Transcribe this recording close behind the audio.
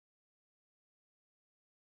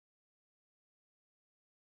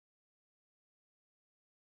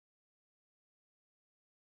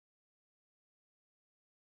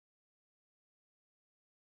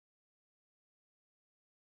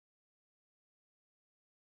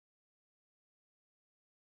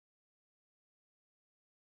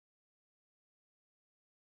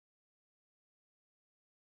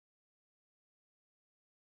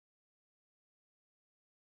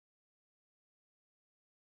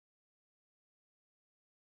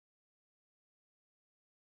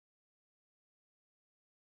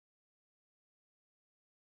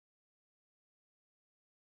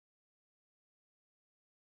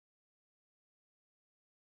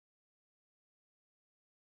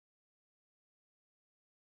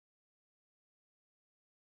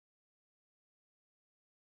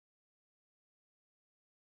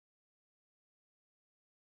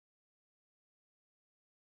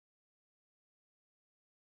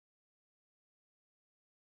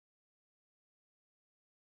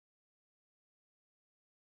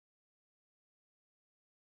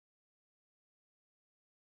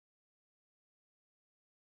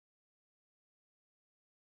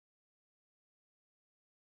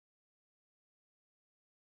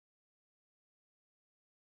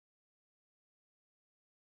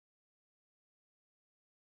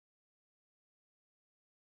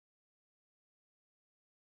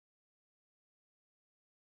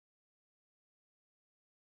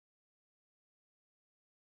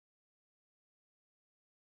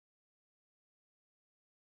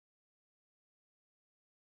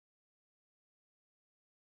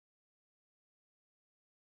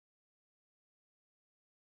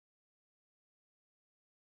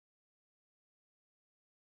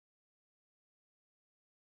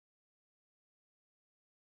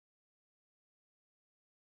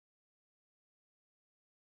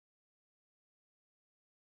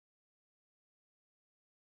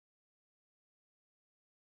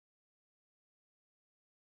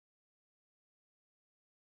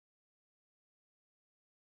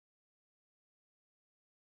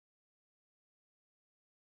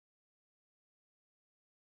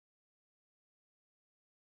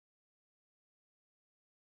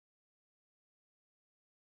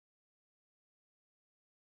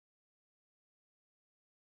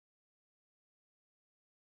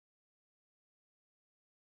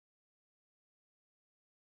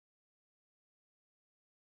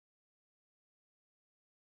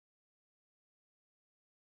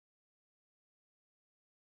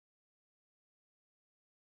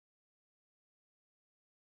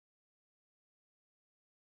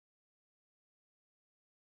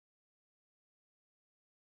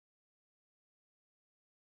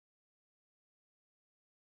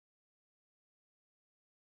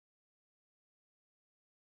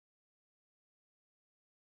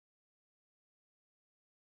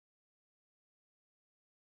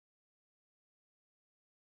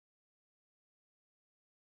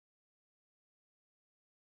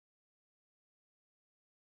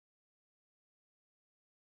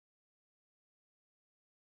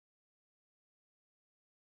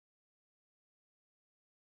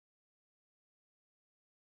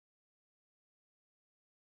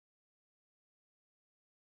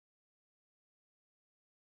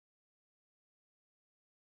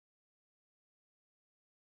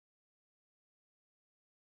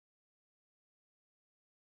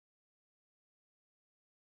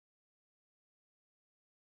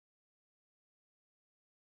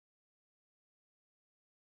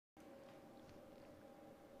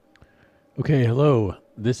Okay, hello.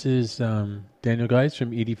 This is Daniel Guys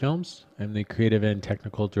from ED Films. I'm the creative and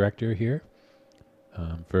technical director here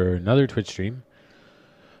for another Twitch stream,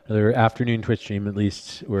 another afternoon Twitch stream, at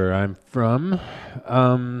least where I'm from.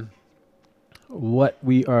 What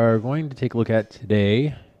we are going to take a look at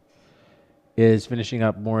today is finishing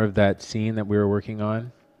up more of that scene that we were working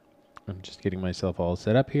on. I'm just getting myself all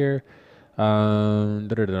set up here. Let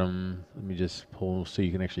me just pull so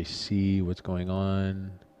you can actually see what's going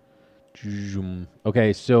on.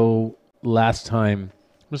 Okay, so last time,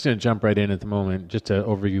 I'm just going to jump right in at the moment just to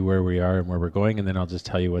overview where we are and where we're going, and then I'll just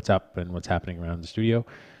tell you what's up and what's happening around the studio.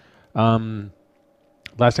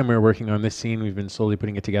 Last time we were working on this scene, we've been slowly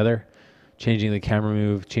putting it together, changing the camera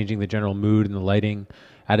move, changing the general mood and the lighting,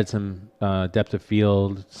 added some depth of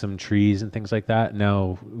field, some trees and things like that.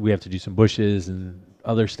 Now we have to do some bushes and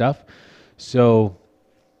other stuff. So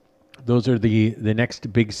those are the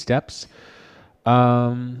next big steps.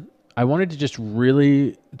 I wanted to just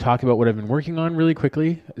really talk about what I've been working on really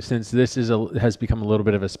quickly, since this has become a little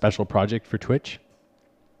bit of a special project for Twitch.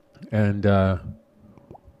 And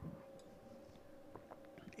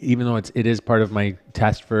even though it is part of my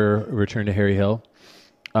test for Return to Harry Hill,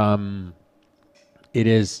 it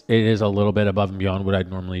is a little bit above and beyond what I'd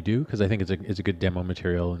normally do, because I think it's a good demo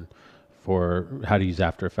material and for how to use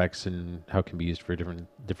After Effects and how it can be used for different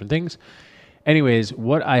things. Anyways,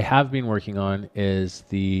 what I have been working on is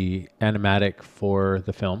the animatic for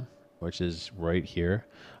the film, which is right here.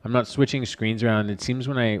 I'm not switching screens around. It seems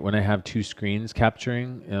when I have two screens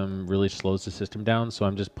capturing, really slows the system down. So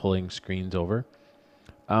I'm just pulling screens over.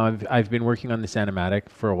 I've been working on this animatic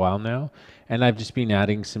for a while now, and I've just been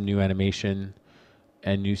adding some new animation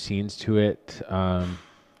and new scenes to it.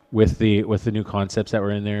 With the new concepts that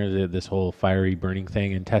were in there, this whole fiery burning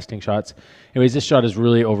thing and testing shots. Anyways, this shot is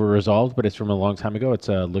really over-resolved, but it's from a long time ago. It's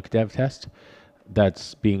a look dev test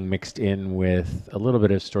that's being mixed in with a little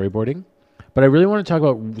bit of storyboarding. But I really want to talk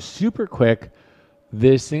about, super quick,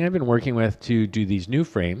 this thing I've been working with to do these new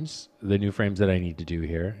frames, the new frames that I need to do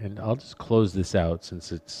here. And I'll just close this out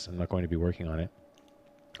since I'm not going to be working on it.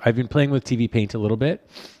 I've been playing with TV Paint a little bit.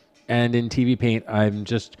 And in TV Paint,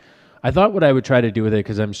 I thought what I would try to do with it,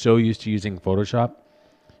 because I'm so used to using Photoshop,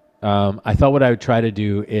 I thought what I would try to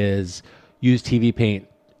do is use TV Paint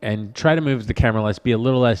and try to move the camera less, be a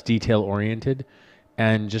little less detail oriented,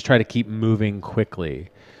 and just try to keep moving quickly.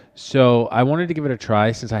 So I wanted to give it a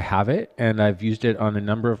try since I have it, and I've used it on a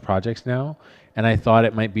number of projects now, and I thought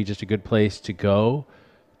it might be just a good place to go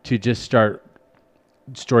to just start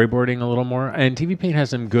storyboarding a little more. And TV Paint has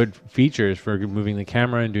some good features for moving the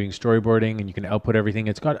camera and doing storyboarding, and you can output everything.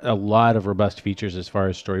 It's got a lot of robust features as far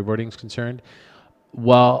as storyboarding is concerned.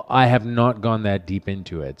 Well, I have not gone that deep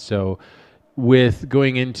into it. So with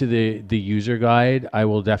going into the user guide, I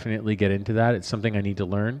will definitely get into that. It's something I need to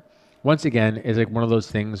learn. Once again, it's like one of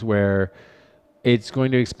those things where it's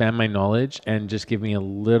going to expand my knowledge and just give me a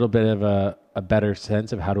little bit of a better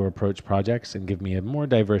sense of how to approach projects and give me a more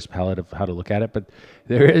diverse palette of how to look at it. But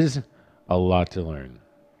there is a lot to learn.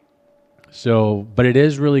 So, but it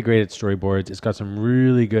is really great at storyboards. It's got some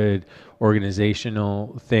really good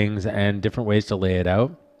organizational things and different ways to lay it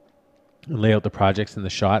out. Lay out the projects and the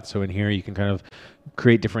shots. So in here you can kind of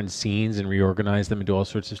create different scenes and reorganize them and do all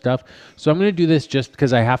sorts of stuff. So I'm going to do this just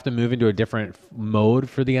because I have to move into a different mode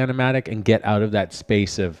for the animatic and get out of that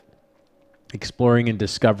space of exploring and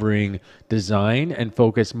discovering design and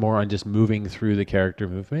focus more on just moving through the character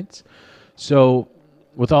movements. So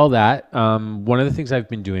with all that, one of the things I've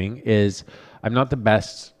been doing is I'm not the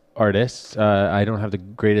best artist. I don't have the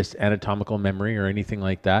greatest anatomical memory or anything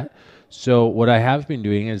like that. So what I have been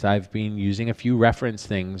doing is I've been using a few reference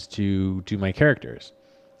things to do my characters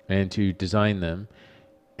and to design them.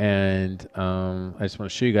 And I just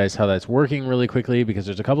want to show you guys how that's working really quickly, because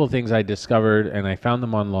there's a couple of things I discovered and I found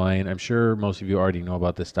them online. I'm sure most of you already know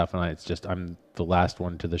about this stuff, and I'm the last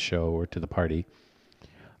one to the show or to the party.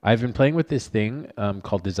 I've been playing with this thing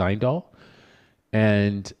called Design Doll.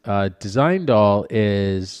 And Design Doll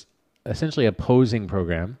is essentially a posing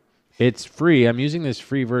program. It's free. I'm using this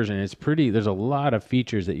free version. It's pretty. There's a lot of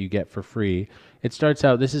features that you get for free. It starts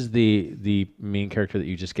out. This is the main character that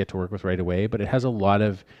you just get to work with right away, but it has a lot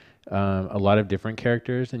of different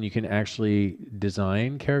characters, and you can actually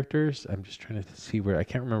design characters. I'm just trying to see where I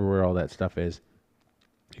can't remember where all that stuff is.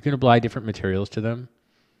 You can apply different materials to them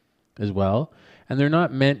as well, and they're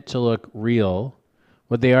not meant to look real.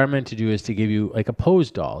 What they are meant to do is to give you like a pose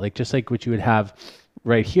doll, like just like what you would have.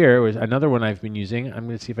 Right here was another one I've been using. I'm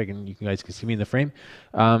going to see if you guys can see me in the frame,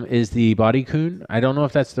 is the Body Khun. I don't know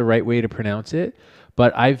if that's the right way to pronounce it,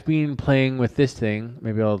 but I've been playing with this thing.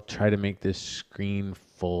 Maybe I'll try to make this screen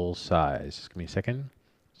full size. Just give me a second.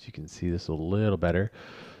 So you can see this a little better.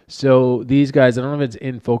 So these guys, I don't know if it's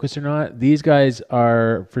in focus or not. These guys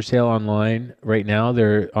are for sale online right now.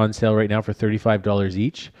 They're on sale right now for $35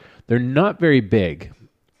 each. They're not very big.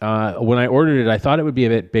 When I ordered it, I thought it would be a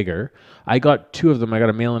bit bigger. I got two of them. I got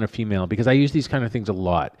a male and a female because I use these kind of things a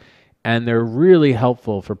lot. And they're really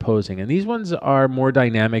helpful for posing. And these ones are more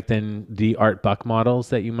dynamic than the Art Buck models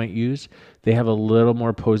that you might use. They have a little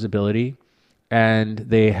more posability, and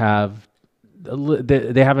they have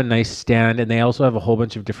a nice stand, and they also have a whole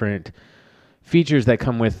bunch of different features that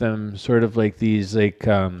come with them, sort of like these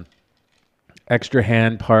extra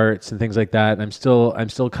hand parts and things like that. And I'm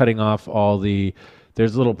still cutting off all the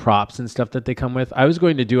there's little props and stuff that they come with. I was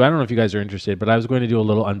going to do, I don't know if you guys are interested, but I was going to do a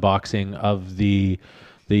little unboxing of the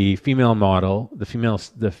female model, the female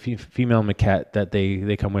maquette that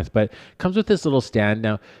they come with, but it comes with this little stand.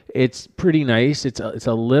 Now it's pretty nice. It's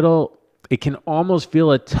a little, it can almost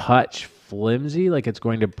feel a touch flimsy, like it's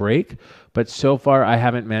going to break, but so far I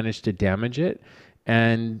haven't managed to damage it,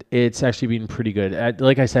 and it's actually been pretty good.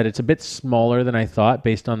 Like I said, it's a bit smaller than I thought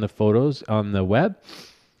based on the photos on the web.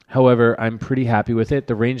 However, I'm pretty happy with it.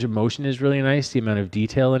 The range of motion is really nice. The amount of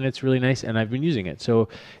detail in it's really nice, and I've been using it, so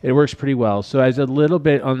it works pretty well. So I was a little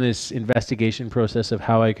bit on this investigation process of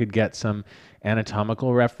how I could get some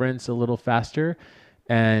anatomical reference a little faster,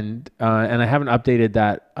 and I haven't updated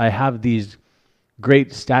that. I have these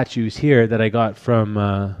great statues here that I got from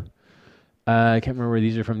I can't remember where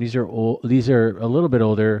these are from. These are old. These are a little bit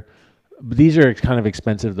older. These are kind of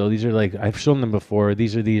expensive though. These are like, I've shown them before.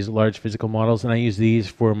 These are these large physical models, and I use these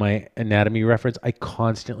for my anatomy reference. I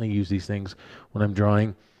constantly use these things when I'm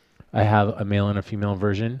drawing. I have a male and a female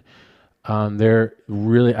version. I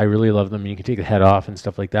really love them. You can take the head off and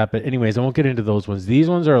stuff like that. But anyways, I won't get into those ones. These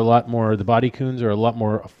ones are a lot more, the Body Khuns are a lot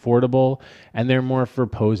more affordable, and they're more for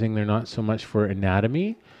posing. They're not so much for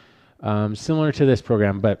anatomy, similar to this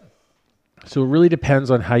program. But so it really depends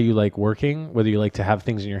on how you like working, whether you like to have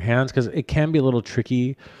things in your hands, because it can be a little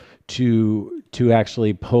tricky to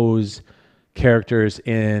actually pose characters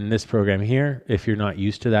in this program here. If you're not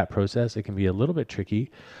used to that process, it can be a little bit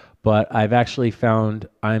tricky. But I've actually found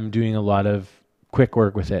I'm doing a lot of quick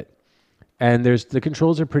work with it. And the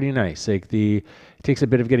controls are pretty nice. It takes a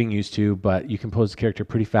bit of getting used to, but you can pose the character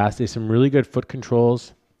pretty fast. There's some really good foot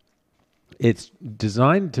controls. It's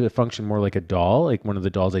designed to function more like a doll, like one of the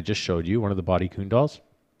dolls I just showed you, one of the Body Khun dolls.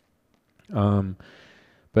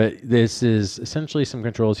 But this is essentially some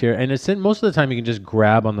controls here. And most of the time you can just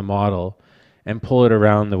grab on the model and pull it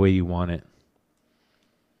around the way you want it.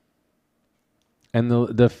 And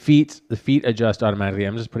the feet adjust automatically.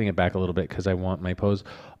 I'm just putting it back a little bit because I want my pose.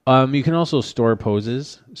 You can also store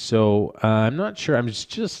poses. So I'm not sure. I'm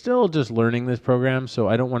still learning this program, so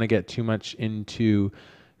I don't want to get too much into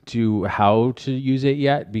how to use it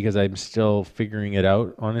yet because I'm still figuring it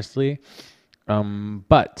out, honestly.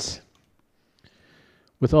 But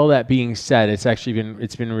with all that being said, it's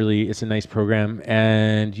a nice program,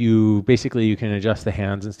 and you can adjust the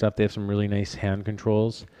hands and stuff. They have some really nice hand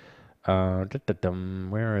controls.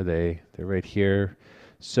 Where are they? They're right here.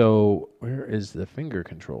 So where is the finger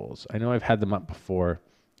controls? I know I've had them up before.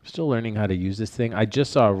 I'm still learning how to use this thing. I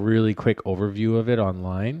just saw a really quick overview of it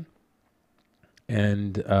online,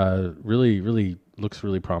 and really looks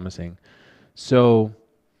really promising. So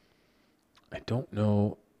I don't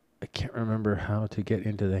know. I can't remember how to get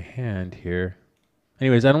into the hand here.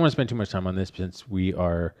 Anyways, I don't want to spend too much time on this since we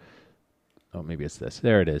are... Oh, maybe it's this.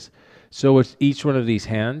 There it is. So with each one of these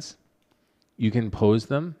hands, you can pose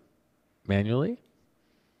them manually.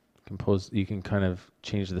 You can kind of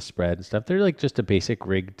change the spread and stuff. They're like just a basic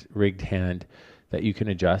rigged hand that you can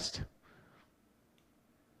adjust.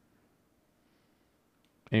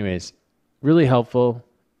 Anyways, really helpful.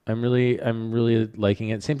 I'm really liking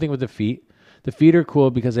it. Same thing with the feet. The feet are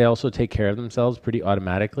cool because they also take care of themselves pretty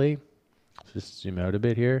automatically. Let's just zoom out a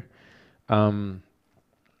bit here.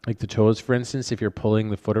 Like the toes, for instance, if you're pulling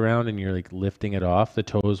the foot around and you're like lifting it off, the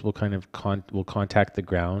toes will kind of will contact the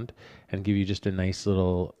ground and give you just a nice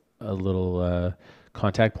little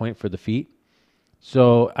contact point for the feet.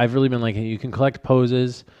 So I've really been liking it. You can collect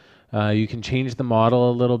poses. You can change the model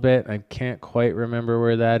a little bit. I can't quite remember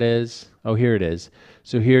where that is. Oh, here it is.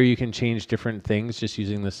 So here you can change different things just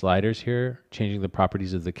using the sliders here, changing the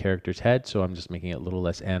properties of the character's head. So I'm just making it a little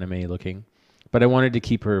less anime looking. But I wanted to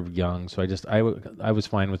keep her young, so I was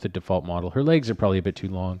fine with the default model. Her legs are probably a bit too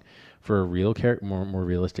long for a real character, more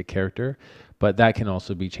realistic character, but that can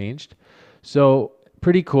also be changed. So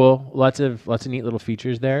pretty cool. Lots of neat little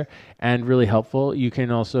features there, and really helpful. You can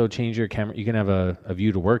also change your camera. You can have a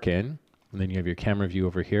view to work in, and then you have your camera view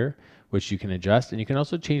over here, which you can adjust, and you can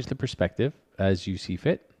also change the perspective as you see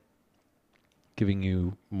fit. giving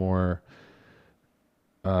you more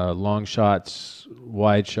long shots,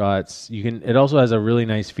 wide shots. It also has a really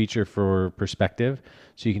nice feature for perspective,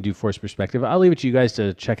 so you can do forced perspective. I'll leave it to you guys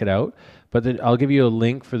to check it out, but I'll give you a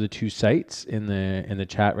link for the two sites in the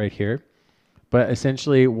chat right here. But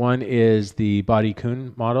essentially, one is the Body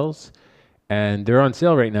Khun models, and they're on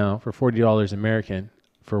sale right now for $40 American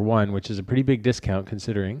for one, which is a pretty big discount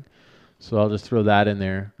considering. So I'll just throw that in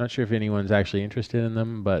there. Not sure if anyone's actually interested in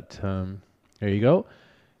them, but there you go.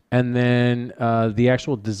 And then the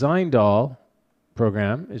actual design doll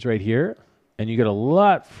program is right here, and you get a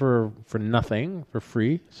lot for nothing, for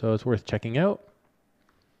free. So it's worth checking out.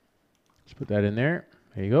 Let's put that in there.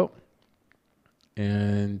 There you go.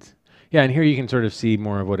 And yeah, and here you can sort of see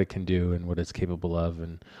more of what it can do and what it's capable of,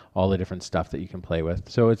 and all the different stuff that you can play with.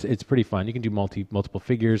 So it's pretty fun. You can do multiple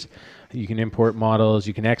figures. You can import models.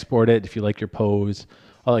 You can export it if you like your pose,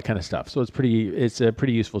 all that kind of stuff. So it's a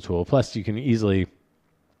pretty useful tool. Plus, you can easily.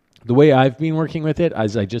 The way I've been working with it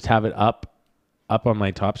is I just have it up on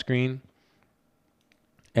my top screen,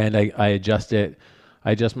 and I adjust it.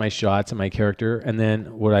 I adjust my shots and my character, and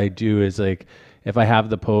then what I do is, like, if I have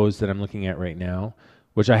the pose that I'm looking at right now,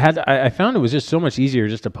 which I found it was just so much easier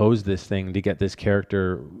just to pose this thing to get this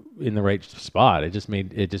character in the right spot. It just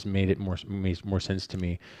made it more sense to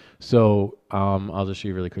me. So I'll just show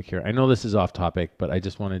you really quick here. I know this is off topic, but I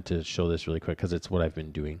just wanted to show this really quick because it's what I've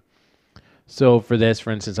been doing. So for this,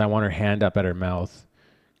 for instance, I want her hand up at her mouth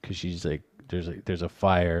because she's like, there's a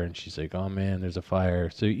fire, and she's like, oh man, there's a fire.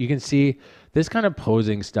 So you can see this kind of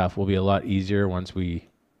posing stuff will be a lot easier once we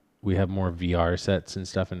have more VR sets and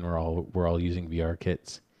stuff, and we're all using VR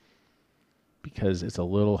kits, because it's a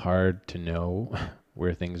little hard to know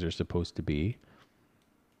where things are supposed to be.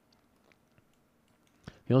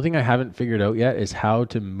 The only thing I haven't figured out yet is how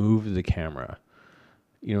to move the camera.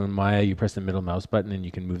 You know, in Maya, you press the middle mouse button and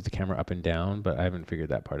you can move the camera up and down, but I haven't figured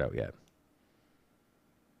that part out yet.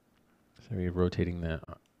 So we're rotating the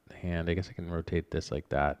hand. I guess I can rotate this like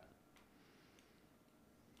that.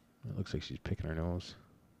 It looks like she's picking her nose.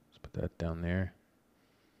 Let's put that down there.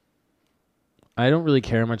 I don't really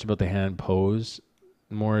care much about the hand pose,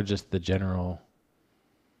 more just the general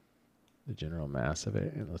mass of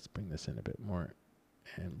it. And let's bring this in a bit more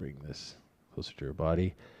and bring this closer to her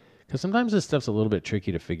body. Because sometimes this stuff's a little bit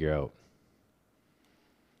tricky to figure out.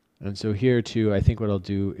 And so here too, I think what I'll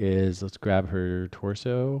do is let's grab her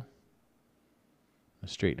torso,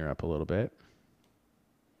 straighten her up a little bit.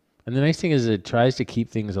 And the nice thing is it tries to keep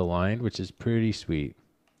things aligned, which is pretty sweet.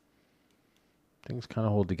 Things kind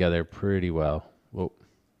of hold together pretty well. Whoa.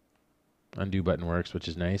 Undo button works, which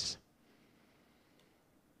is nice.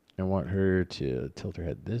 I want her to tilt her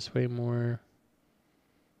head this way more.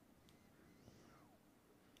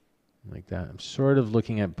 Like that. I'm sort of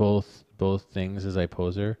looking at both things as I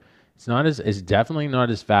pose her. It's definitely not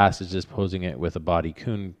as fast as just posing it with a Body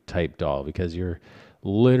Khun type doll, because you're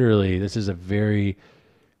literally, it's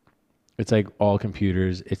like all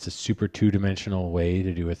computers. It's a super two-dimensional way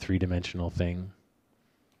to do a three-dimensional thing.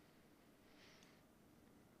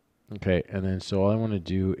 Okay, and then so all I want to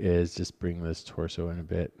do is just bring this torso in a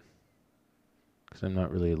bit, because I'm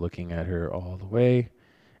not really looking at her all the way.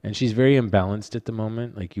 And she's very imbalanced at the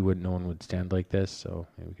moment. Like, no one would stand like this. So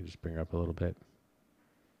maybe we can just bring her up a little bit.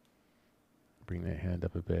 Bring that hand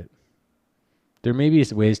up a bit. There may be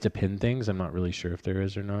ways to pin things. I'm not really sure if there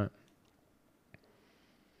is or not.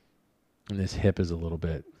 And this hip is a little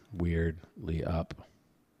bit weirdly up.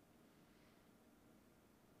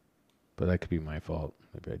 But that could be my fault.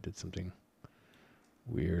 Maybe I did something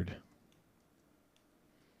weird.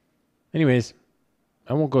 Anyways,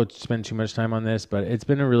 I won't go spend too much time on this, but it's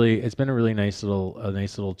been a really nice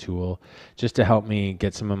little tool just to help me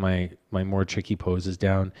get some of my more tricky poses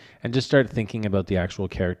down and just start thinking about the actual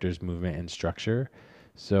character's movement and structure.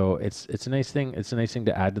 So it's a nice thing. It's a nice thing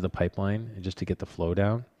to add to the pipeline and just to get the flow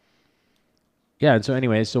down. Yeah, and so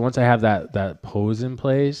anyways, so once I have that pose in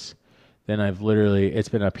place, then it's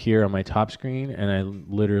been up here on my top screen, and I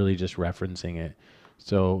literally just referencing it.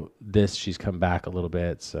 So she's come back a little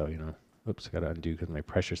bit, so oops, I got to undo because my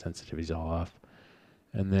pressure sensitivity is all off.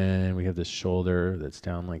 And then we have this shoulder that's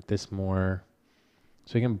down like this more.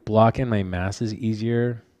 So I can block in my masses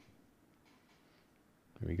easier.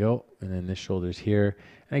 There we go. And then this shoulder's here.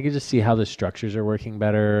 And I can just see how the structures are working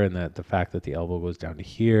better, and that the fact that the elbow goes down to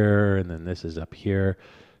here, and then this is up here.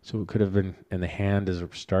 So it could have been, and the hand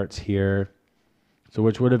starts here. So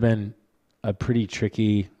which would have been a pretty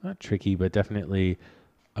tricky, not tricky, but definitely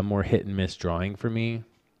a more hit and miss drawing for me.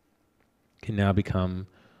 Can now become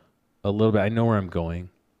a little bit, I know where I'm going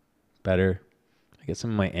better. I get some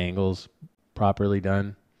of my angles properly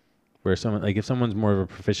done. where someone, like if someone's more of a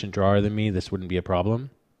proficient drawer than me, this wouldn't be a problem.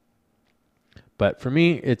 But for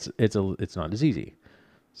me, it's not as easy.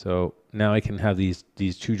 So now I can have these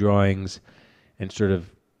two drawings and sort of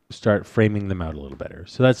start framing them out a little better.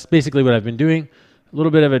 So that's basically what I've been doing. A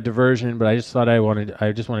little bit of a diversion, but I just thought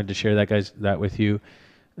I just wanted to share that with you.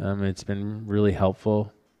 It's been really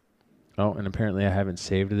helpful. Oh, and apparently I haven't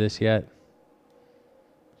saved this yet.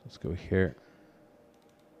 Let's go here.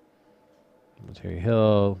 Military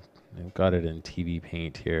Hill. I've got it in TV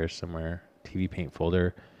Paint here somewhere. TV Paint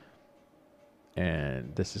folder.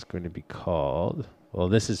 And this is going to be called, well,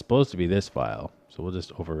 this is supposed to be this file. So we'll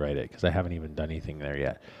just overwrite it because I haven't even done anything there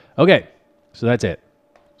yet. Okay, so that's it.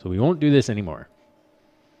 So we won't do this anymore.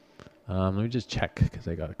 Let me just check because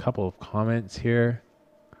I got a couple of comments here.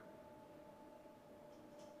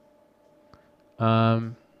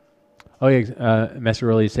 Oh yeah,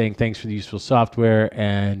 Messeroli is saying thanks for the useful software,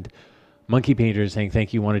 and Monkey Painter is saying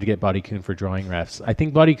thank you, wanted to get Body Khun for drawing refs. I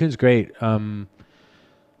think Body Khun's great.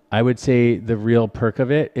 I would say the real perk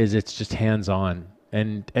of it is it's just hands-on.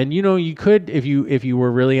 And you know, you could, if you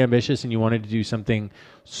were really ambitious and you wanted to do something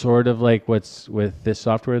sort of like what's with this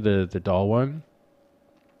software, the doll one,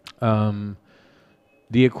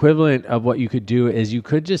 the equivalent of what you could do is you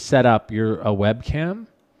could just set up a webcam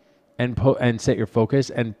and set your focus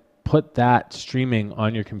and put that streaming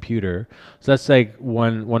on your computer. So that's like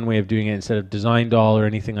one way of doing it instead of design doll or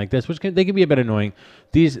anything like this, they can be a bit annoying.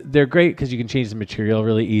 They're great because you can change the material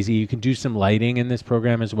really easy. You can do some lighting in this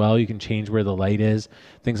program as well. You can change where the light is,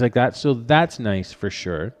 things like that. So that's nice for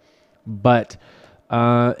sure. But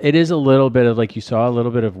it is a little bit of, like you saw, a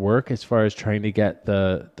little bit of work as far as trying to get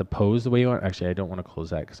the pose the way you want. Actually, I don't want to close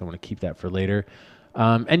that because I want to keep that for later.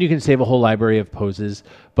 And you can save a whole library of poses.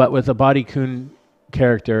 But with a Body Khun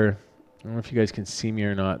character, I don't know if you guys can see me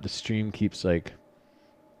or not. The stream keeps like,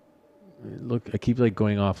 I keep like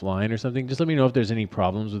going offline or something. Just let me know if there's any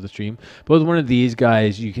problems with the stream. But with one of these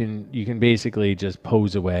guys, you can basically just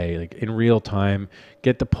pose away, like in real time,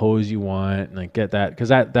 get the pose you want, and like get that, because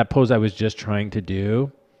that pose I was just trying to do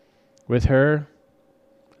with her.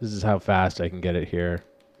 This is how fast I can get it here.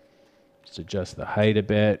 Just adjust the height a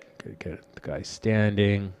bit. Get the guy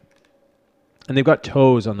standing. And they've got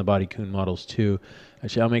toes on the Body Khun models too.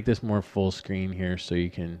 Actually, I'll make this more full screen here so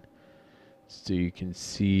you can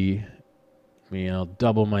see me. I'll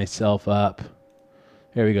double myself up.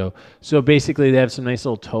 There we go. So basically, they have some nice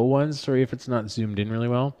little toe ones. Sorry if it's not zoomed in really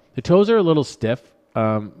well. The toes are a little stiff,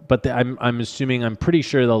 but I'm pretty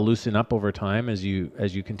sure they'll loosen up over time as you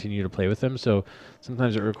continue to play with them. So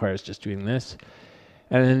sometimes it requires just doing this,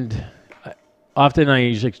 and often I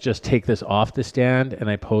usually just take this off the stand and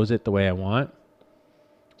I pose it the way I want.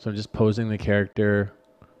 So I'm just posing the character.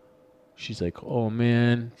 She's like, oh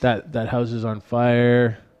man, that house is on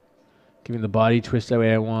fire. Give me the body twist the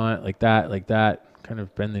way I want, like that. Kind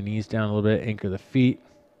of bend the knees down a little bit, anchor the feet.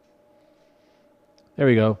 There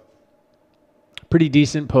we go. Pretty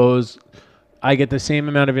decent pose. I get the same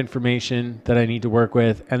amount of information that I need to work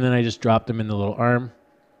with, and then I just drop them in the little arm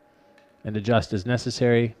and adjust as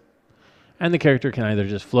necessary. And the character can either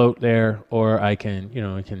just float there, or I can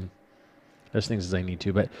there's things as I need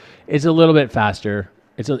to, but it's a little bit faster.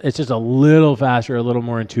 It's just a little faster, a little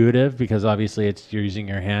more intuitive, because obviously you're using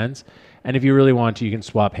your hands. And if you really want to, you can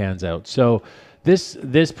swap hands out. So this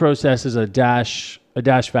process is a dash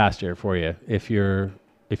faster for you if you're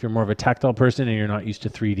more of a tactile person and you're not used to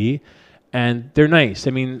 3D. And they're nice. I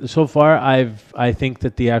mean, so far I think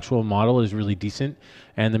that the actual model is really decent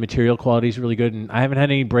and the material quality is really good. And I haven't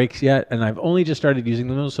had any breaks yet, and I've only just started using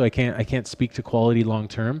them, so I can't speak to quality long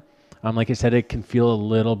term. Like I said, it can feel a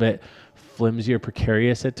little bit flimsy or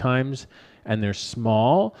precarious at times, and they're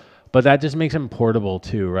small, but that just makes them portable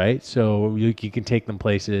too, right? So you can take them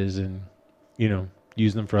places and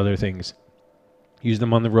use them for other things. Use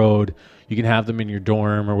them on the road. You can have them in your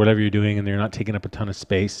dorm or whatever you're doing, and they're not taking up a ton of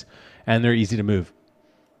space, and they're easy to move.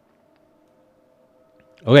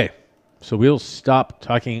 Okay, so we'll stop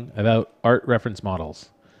talking about art reference models,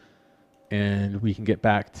 and we can get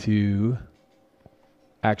back to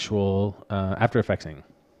actual After Effectsing.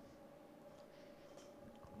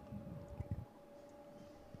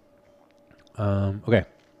 Okay.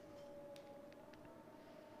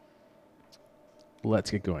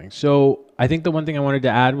 Let's get going. So I think the one thing I wanted to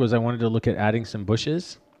add was I wanted to look at adding some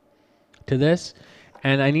bushes to this.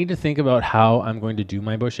 And I need to think about how I'm going to do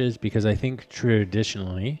my bushes, because I think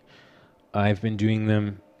traditionally I've been doing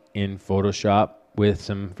them in Photoshop with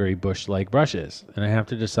some very bush-like brushes. And I have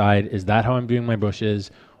to decide, is that how I'm doing my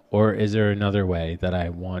bushes, or is there another way that I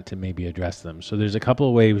want to maybe address them? So there's a couple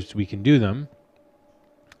of ways we can do them,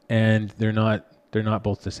 and they're not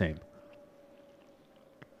both the same.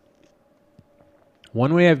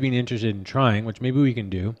 One way I've been interested in trying, which maybe we can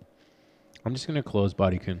do, I'm just going to close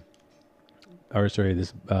Body Khun. Or sorry,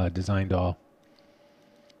 this design doll.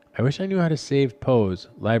 I wish I knew how to save pose.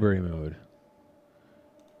 Library mode.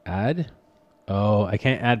 Add? Oh, I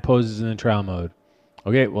can't add poses in the trial mode.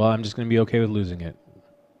 Okay, well, I'm just going to be okay with losing it.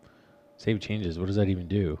 Save changes. What does that even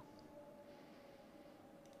do?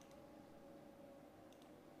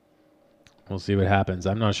 We'll see what happens.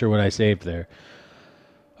 I'm not sure what I saved there.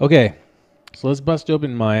 Okay, so let's bust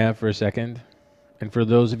open Maya for a second. And for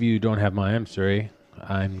those of you who don't have Maya, I'm sorry.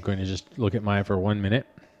 I'm going to just look at Maya for 1 minute.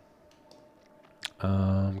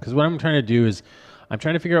 Because what I'm trying to do is I'm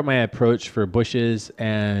trying to figure out my approach for bushes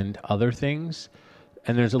and other things.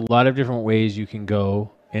 And there's a lot of different ways you can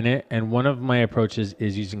go in it. And one of my approaches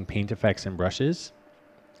is using paint effects and brushes,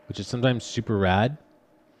 which is sometimes super rad.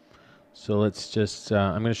 So let's just,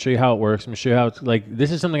 I'm going to show you how it works. I'm going to show you how it's like,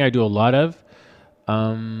 this is something I do a lot of.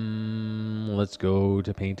 Let's go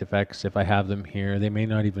to paint effects if I have them here. They may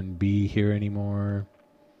not even be here anymore.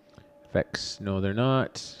 Effects, no, they're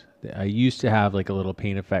not. I used to have like a little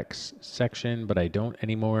paint effects section, but I don't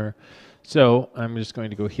anymore. So I'm just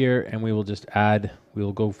going to go here and we will just add, we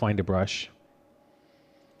will go find a brush.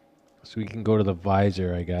 So we can go to the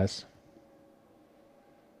visor, I guess.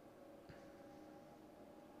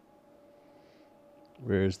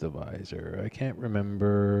 Where's the visor? I can't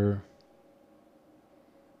remember.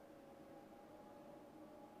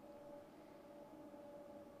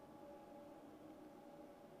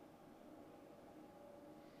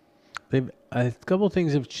 A couple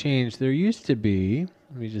things have changed. There used to be,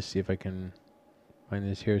 let me just see if I can find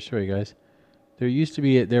this here. Sorry, guys.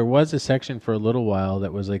 There was a section for a little while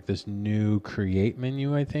that was like this new create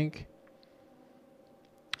menu, I think.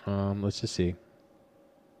 Let's just see.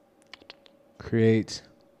 Create.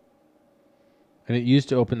 And it used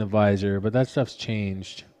to open the visor, but that stuff's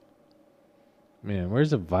changed. Man,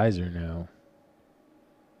 where's the visor now?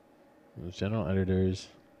 General editors.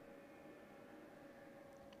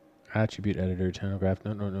 Attribute editor, channel graph.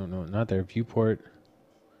 No, not there. Viewport.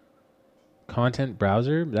 Content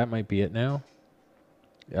browser. That might be it now.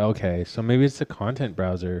 Okay, so maybe it's the content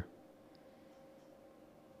browser.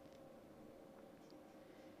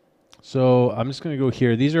 So I'm just going to go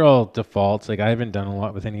here. These are all defaults. Like I haven't done a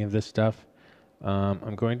lot with any of this stuff.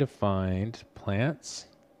 I'm going to find plants.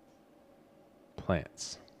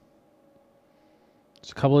 Plants.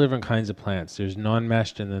 There's a couple of different kinds of plants. There's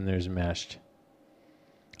non-meshed and then there's meshed.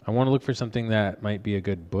 I want to look for something that might be a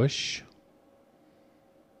good bush.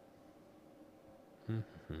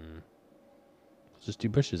 Let's just do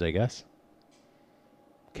bushes, I guess.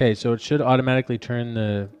 Okay, so it should automatically turn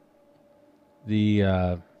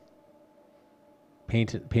the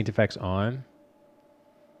paint effects on.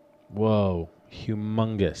 Whoa,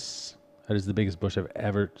 humongous. That is the biggest bush I've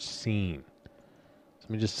ever seen. So let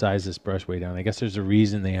me just size this brush way down. I guess there's a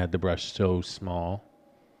reason they had the brush so small.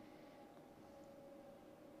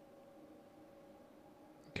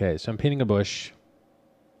 Okay, so I'm painting a bush.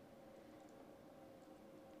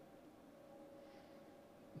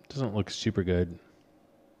 Doesn't look super good.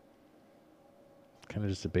 Kind of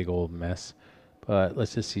just a big old mess. But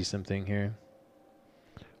let's just see something here.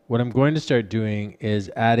 What I'm going to start doing is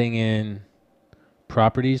adding in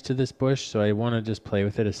properties to this bush. So I want to just play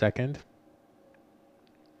with it a second.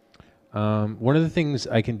 One of the things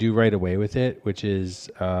I can do right away with it, which is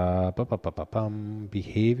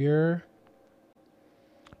behavior.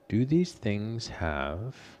 Do these things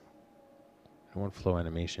have, I want flow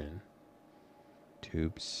animation,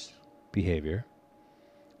 tubes, behavior,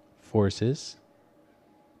 forces,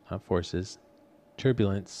 not forces,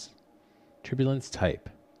 turbulence, turbulence type,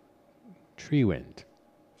 tree wind.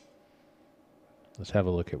 Let's have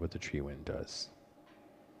a look at what the tree wind does.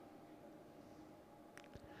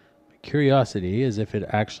 My curiosity is if it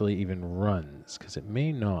actually even runs, because it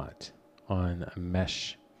may not on a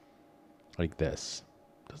mesh like this.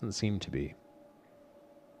 Doesn't seem to be.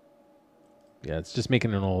 Yeah, it's just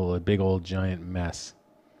making a big old giant mess.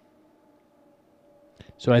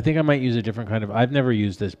 So I think I might use a different kind of, I've never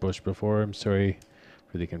used this bush before. I'm sorry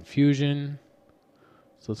for the confusion.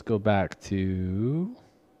 So let's go back to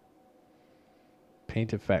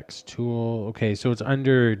Paint Effects tool. Okay, so it's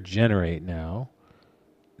under Generate now.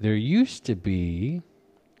 There used to be,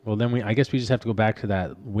 well then I guess we just have to go back to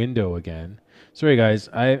that window again. Sorry guys,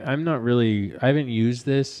 I haven't used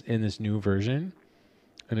this in this new version.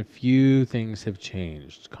 And a few things have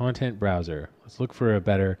changed. Content browser. Let's look for a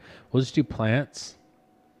better, we'll just do plants.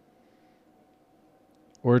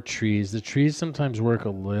 Or trees. The trees sometimes work a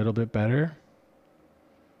little bit better.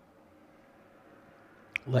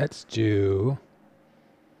 Let's do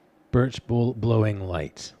birch blowing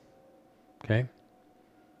light. Okay.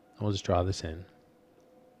 We'll just draw this in.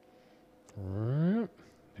 We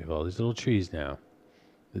have all these little trees now.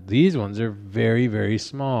 These ones are very, very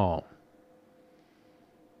small.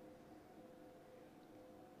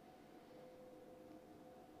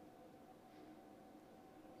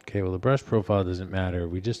 Okay, well the brush profile doesn't matter.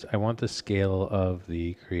 I want the scale of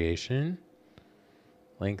the creation.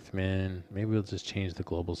 Length min, maybe we'll just change the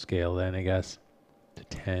global scale then, I guess, to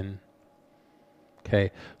 10.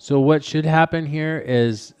 Okay, so what should happen here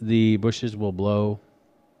is the bushes will blow,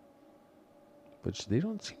 which they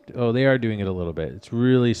don't seem to, oh, they are doing it a little bit. It's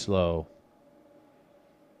really slow.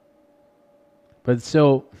 But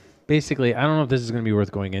so basically, I don't know if this is going to be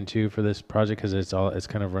worth going into for this project because it's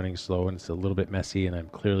kind of running slow and it's a little bit messy and I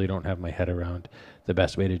clearly don't have my head around the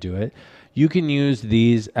best way to do it. You can use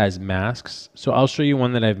these as masks. So I'll show you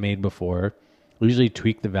one that I've made before. We usually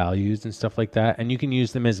tweak the values and stuff like that, and you can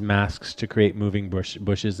use them as masks to create moving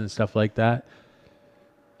bushes and stuff like that.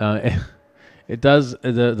 It does.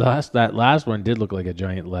 That last one did look like a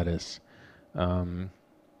giant lettuce.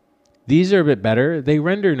 These are a bit better. They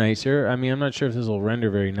render nicer. I mean, I'm not sure if this will render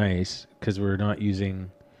very nice because we're using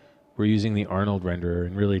the Arnold renderer,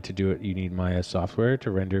 and really to do it, you need Maya software to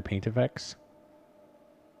render paint effects.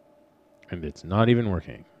 And it's not even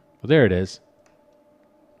working. Well, there it is.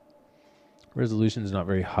 Resolution is not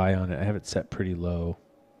very high on it. I have it set pretty low.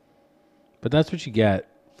 But that's what you get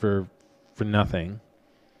for nothing.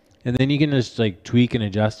 And then you can just like tweak and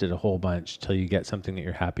adjust it a whole bunch till you get something that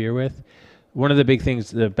you're happier with. One of the big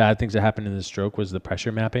things, the bad things that happened in the stroke was the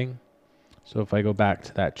pressure mapping. So if I go back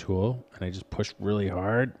to that tool and I just push really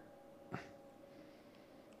hard,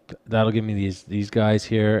 that'll give me these guys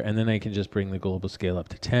here. And then I can just bring the global scale up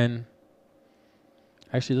to 10.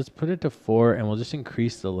 Actually, let's put it to 4 and we'll just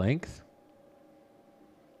increase the length.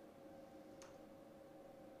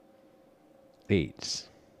 8.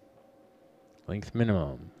 Length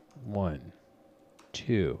minimum, 1,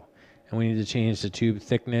 2. And we need to change the tube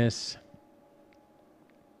thickness.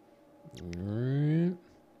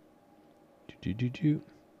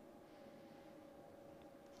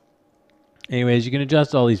 Anyways, you can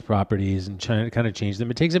adjust all these properties and try to kind of change them.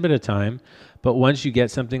 It takes a bit of time, but once you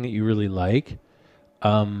get something that you really like,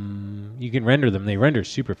 you can render them. They render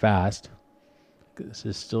super fast. This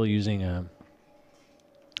is still using a...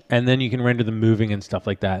 And then you can render them moving and stuff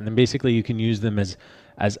like that. And then basically you can use them as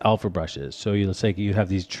alpha brushes. So let's say you have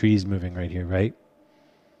these trees moving right here, right?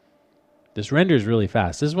 This renders really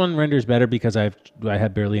fast. This one renders better because I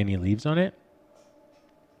have barely any leaves on it.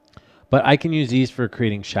 But I can use these for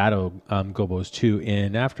creating shadow gobos too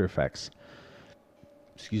in After Effects.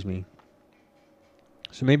 Excuse me.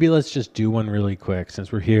 So maybe let's just do one really quick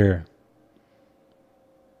since we're here.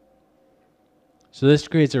 So this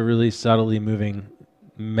creates a really subtly moving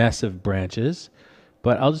mess of branches,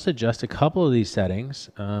 but I'll just adjust a couple of these settings.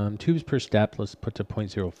 Tubes per step, let's put to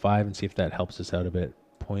 0.05 and see if that helps us out a bit.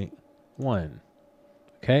 0.1.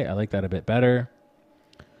 Okay, I like that a bit better.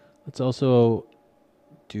 Let's also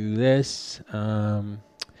do this.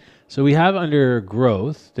 So we have under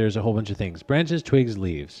growth, there's a whole bunch of things. Branches, twigs,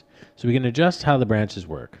 leaves. So we can adjust how the branches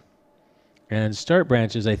work. And start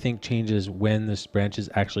branches, I think, changes when the branches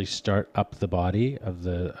actually start up the body of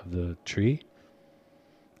the tree.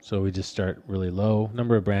 So we just start really low.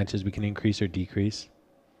 Number of branches we can increase or decrease.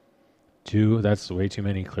 2, that's way too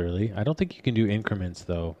many clearly. I don't think you can do increments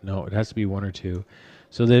though. No, it has to be 1 or 2.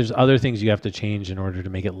 So there's other things you have to change in order to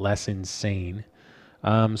make it less insane.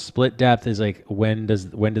 Split depth is like when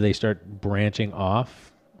do they start branching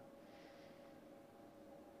off?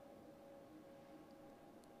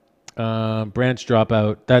 Branch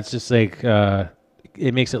dropout, that's just like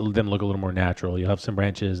it makes them look a little more natural. You'll have some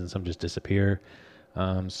branches and some just disappear.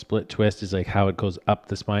 Split twist is like how it goes up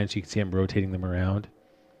the spine, so you can see I'm rotating them around.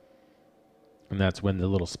 And that's when the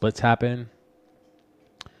little splits happen.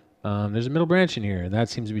 There's a middle branch in here, and that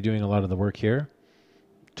seems to be doing a lot of the work here.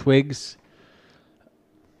 Twigs.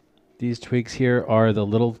 These twigs here are the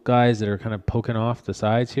little guys that are kind of poking off the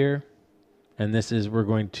sides here. And this is,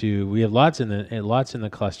 we have lots in the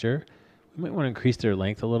cluster. We might want to increase their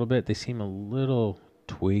length a little bit. They seem a little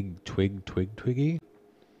twiggy.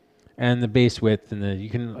 And the base width, and you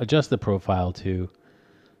can adjust the profile too.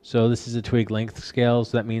 So this is a twig length scale.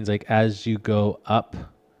 So that means like as you go up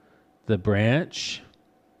the branch,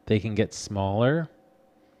 they can get smaller.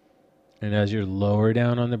 And as you're lower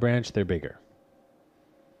down on the branch, they're bigger.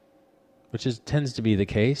 Which tends to be the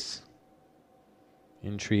case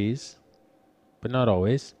in trees, but not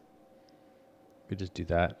always. We just do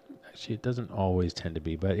that. Actually, it doesn't always tend to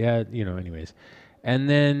be, but yeah, anyways. And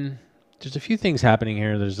then There's a few things happening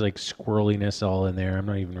here. There's like squirreliness all in there. I'm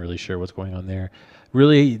not even really sure what's going on there.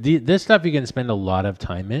 Really, this stuff you can spend a lot of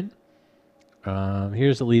time in.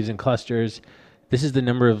 Here's the leaves and clusters. This is the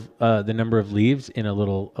number of leaves in a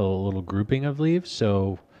little grouping of leaves.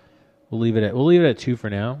 So we'll leave it at 2 for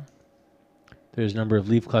now. There's number of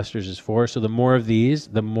leaf clusters is 4. So the more of these,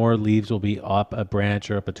 the more leaves will be up a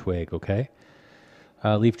branch or up a twig. Okay.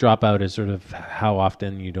 Leaf dropout is sort of how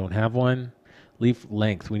often you don't have one. Leaf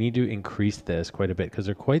length, we need to increase this quite a bit because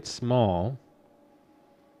they're quite small.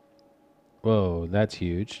 Whoa, that's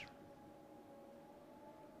huge.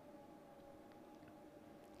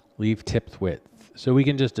 Leaf tip width. So we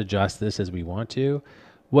can just adjust this as we want to.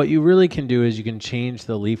 What you really can do is you can change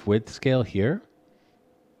the leaf width scale here.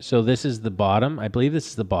 So this is the bottom. I believe this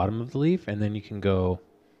is the bottom of the leaf. And then you can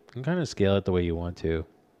kind of scale it the way you want to.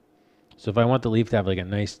 So if I want the leaf to have like a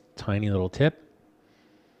nice tiny little tip,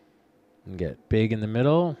 and get big in the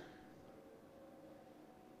middle.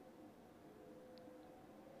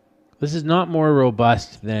 This is not more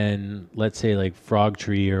robust than, let's say, like Frog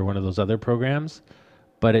Tree or one of those other programs,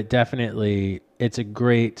 but it's a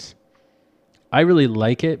great, I really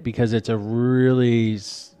like it because it's a really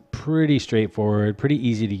pretty straightforward, pretty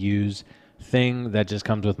easy to use thing that just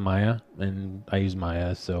comes with Maya, and I use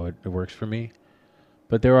Maya, so it works for me.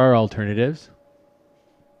 But there are alternatives.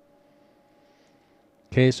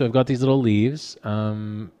 Okay, so I've got these little leaves.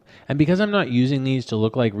 And because I'm not using these to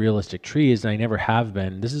look like realistic trees, and I never have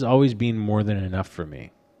been, this has always been more than enough for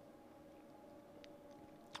me.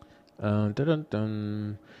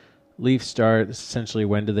 Leaf start, this is essentially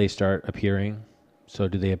when do they start appearing? So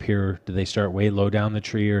do they start way low down the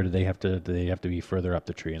tree, or do they have to be further up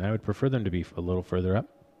the tree? And I would prefer them to be a little further up.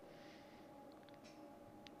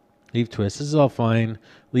 Leaf twist, this is all fine.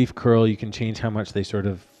 Leaf curl, you can change how much they sort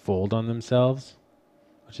of fold on themselves,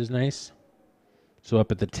 which is nice. So up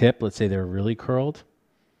at the tip, let's say they're really curled,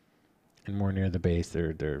 and more near the base,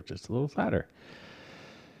 they're just a little flatter.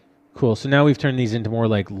 Cool. So now we've turned these into more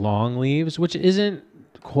like long leaves, which isn't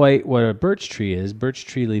quite what a birch tree is. Birch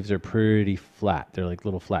tree leaves are pretty flat. They're like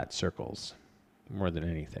little flat circles more than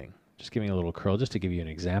anything. Just giving a little curl just to give you an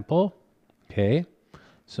example. Okay.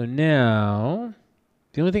 So now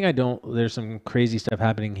the only thing there's some crazy stuff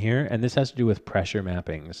happening here, and this has to do with pressure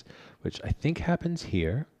mappings, which I think happens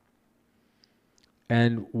here.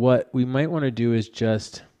 And what we might want to do is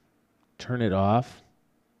just turn it off,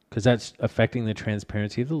 because that's affecting the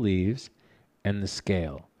transparency of the leaves and the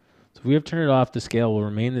scale. So if we have turned it off, the scale will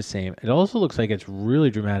remain the same. It also looks like it's really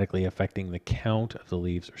dramatically affecting the count of the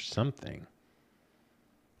leaves or something.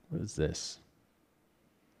 What is this?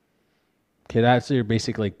 Okay, that's your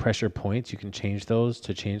basic like pressure points. You can change those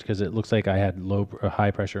to change, because it looks like I had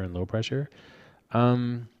high pressure and low pressure.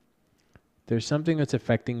 There's something that's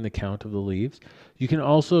affecting the count of the leaves. You can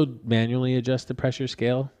also manually adjust the pressure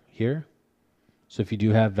scale here. So if you do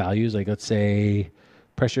have values, like let's say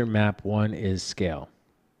pressure map 1 is scale,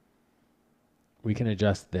 we can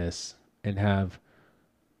adjust this and have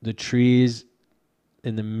the trees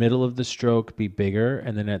in the middle of the stroke be bigger,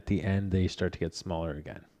 and then at the end they start to get smaller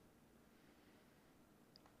again.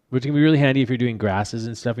 Which can be really handy if you're doing grasses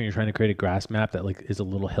and stuff and you're trying to create a grass map that like is a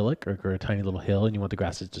little hillock or a tiny little hill, and you want the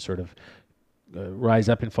grasses to sort of rise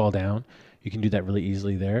up and fall down. You can do that really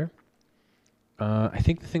easily there. I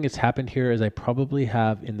think the thing that's happened here is I probably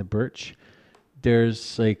have in the birch,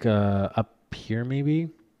 there's like up here maybe.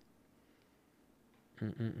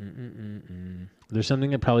 There's something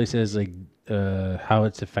that probably says like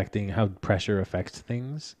how pressure affects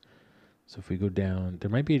things. So if we go down, there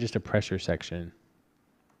might be just a pressure section.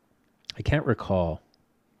 I can't recall.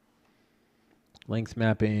 Length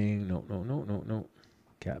mapping, no.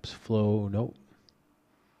 Gaps flow, nope.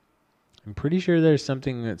 I'm pretty sure there's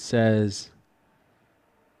something that says,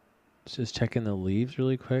 let's just check in the leaves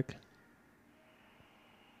really quick.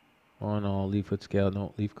 On all leaf width scale,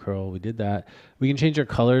 no, leaf curl, we did that. We can change our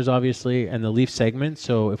colors obviously, and the leaf segments.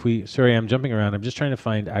 So sorry, I'm jumping around. I'm just trying to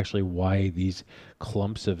find actually why these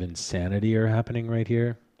clumps of insanity are happening right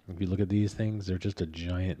here. If you look at these things, they're just a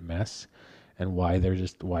giant mess, and why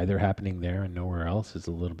they're happening there and nowhere else is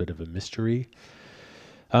a little bit of a mystery.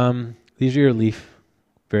 These are your leaf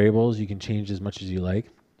variables. You can change as much as you like.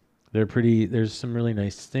 There's some really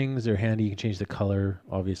nice things. They're handy. You can change the color,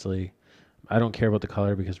 obviously. I don't care about the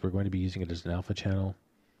color because we're going to be using it as an alpha channel.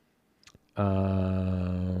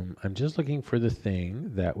 I'm just looking for the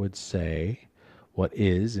thing that would say what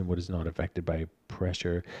is and what is not affected by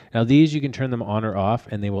pressure. Now these, you can turn them on or off,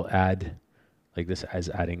 and they will add, like this as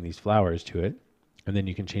adding these flowers to it. And then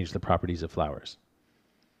you can change the properties of flowers.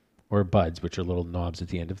 Or buds, which are little knobs at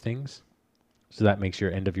the end of things. So that makes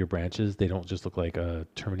your end of your branches, they don't just look like a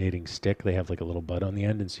terminating stick. They have like a little bud on the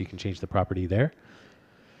end, and so you can change the property there.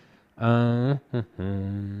 What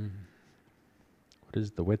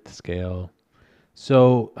is the width scale?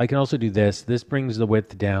 So I can also do this. This brings the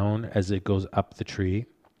width down as it goes up the tree,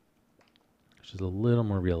 which is a little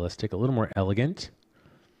more realistic, a little more elegant.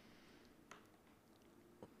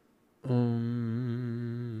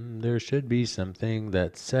 There should be something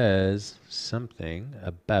that says something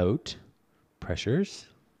about pressures,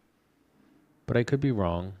 but I could be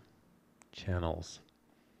wrong. Channels.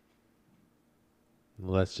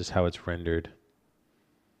 Well, that's just how it's rendered.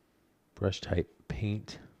 Brush type,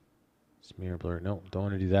 paint, smear blur. No, don't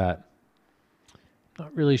want to do that.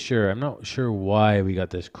 Not really sure. I'm not sure why we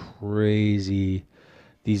got this crazy,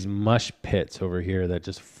 these mush pits over here that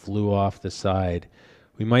just flew off the side.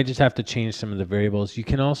 We might just have to change some of the variables. You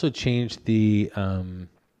can also change the,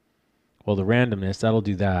 well, the randomness. That'll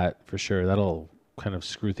do that for sure. That'll kind of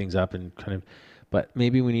screw things up and kind of, but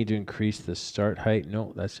maybe we need to increase the start height.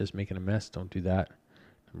 No, that's just making a mess. Don't do that.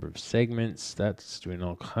 Number of segments. That's doing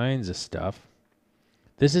all kinds of stuff.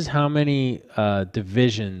 This is how many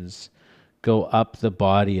divisions go up the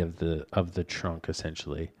body of the trunk,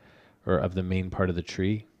 essentially, or of the main part of the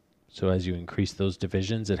tree. So as you increase those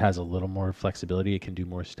divisions, it has a little more flexibility. It can do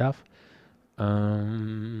more stuff.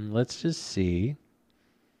 Let's just see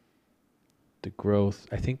the growth.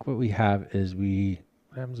 I think what we have is what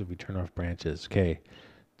happens if we turn off branches? Okay,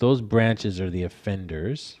 those branches are the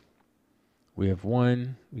offenders. We have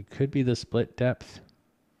one. We could be the split depth.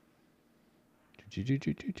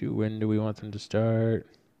 When do we want them to start?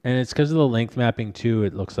 And it's because of the length mapping too,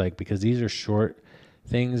 it looks like, because these are short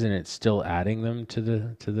things and it's still adding them to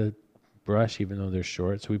the brush even though they're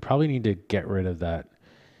short. So we probably need to get rid of that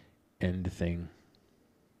end thing.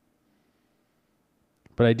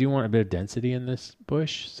 But I do want a bit of density in this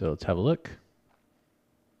bush, so let's have a look.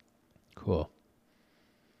 Cool.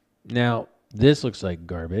 Now, this looks like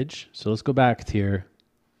garbage. So let's go back here.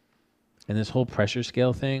 And this whole pressure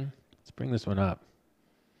scale thing, let's bring this one up.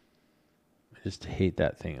 I just hate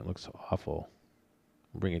that thing. It looks awful.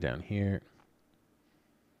 Bring it down here.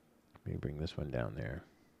 Maybe bring this one down there.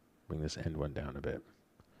 Bring this end one down a bit.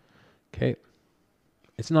 Okay.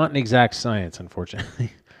 It's not an exact science,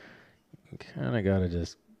 unfortunately. You kind of got to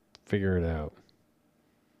just figure it out.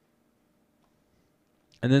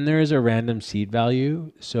 And then there is a random seed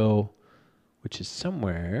value. So, which is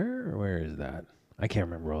somewhere. Where is that? I can't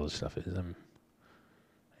remember where all this stuff is.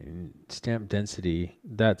 Stamp density.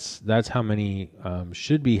 That's how many,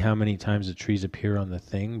 should be how many times the trees appear on the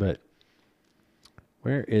thing. But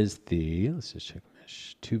where is let's just check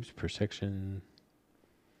mesh. Tubes per section.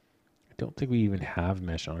 I don't think we even have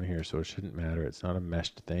mesh on here, so it shouldn't matter. It's not a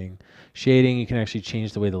meshed thing. Shading, you can actually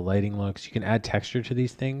change the way the lighting looks. You can add texture to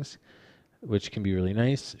these things, which can be really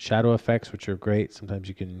nice. Shadow effects, which are great. Sometimes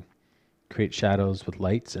you can create shadows with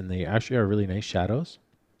lights, and they actually are really nice shadows.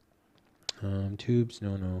 Tubes,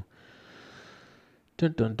 no.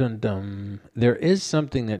 Dun dun dun dun. There is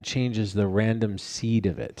something that changes the random seed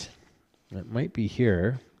of it. It might be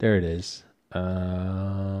here. There it is.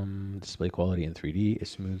 Display quality in 3D, a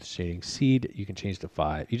smooth shading seed. You can change to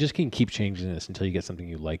 5. You just can keep changing this until you get something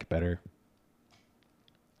you like better.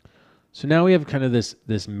 So now we have kind of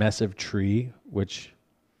this mess of tree, which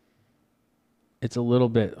it's a little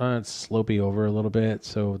bit, it's slopey over a little bit.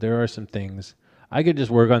 So there are some things. I could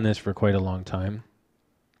just work on this for quite a long time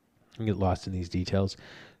and get lost in these details.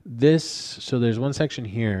 So there's one section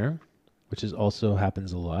here, which is also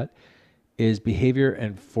happens a lot, is behavior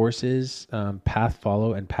and forces, path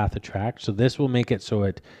follow and path attract. So this will make it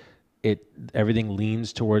so everything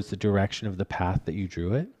leans towards the direction of the path that you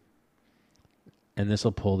drew it. And this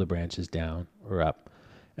will pull the branches down or up.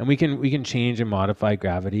 And we can change and modify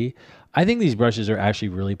gravity. I think these brushes are actually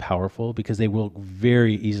really powerful because they will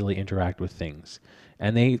very easily interact with things.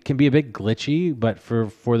 And they can be a bit glitchy, but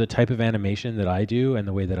for the type of animation that I do and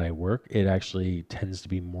the way that I work, it actually tends to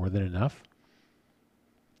be more than enough.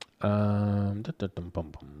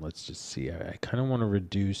 Let's just see. I kind of want to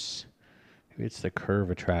reduce, maybe it's the curve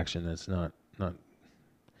attraction that's not,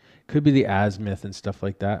 could be the azimuth and stuff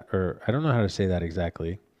like that, or I don't know how to say that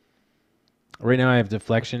exactly. Right now I have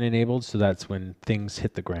deflection enabled, so that's when things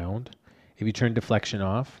hit the ground. If you turn deflection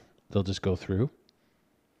off, they'll just go through.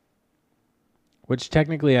 Which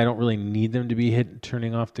technically I don't really need them to be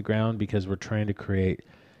turning off the ground because we're trying to create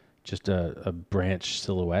just a branch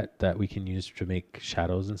silhouette that we can use to make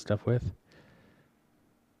shadows and stuff with.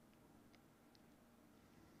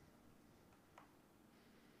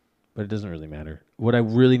 But it doesn't really matter. What I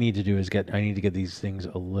really need to do is I need to get these things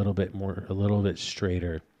a little bit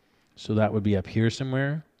straighter. So that would be up here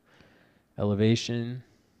somewhere. Elevation.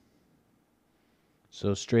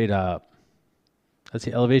 So straight up. Let's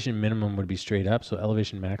see, elevation minimum would be straight up. So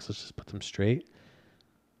elevation max, let's just put them straight.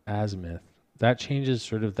 Azimuth. That changes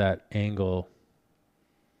sort of that angle.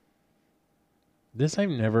 This I've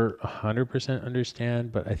never 100%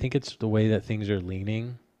 understand, but I think it's the way that things are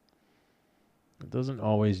leaning. It doesn't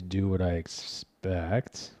always do what I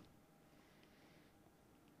expect.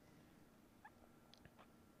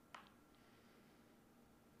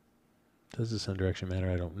 Does the sun direction matter?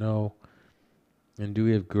 I don't know. And do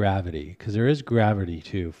we have gravity? Because there is gravity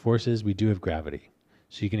too. Forces, we do have gravity.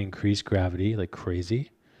 So you can increase gravity like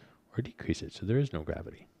crazy or decrease it. So there is no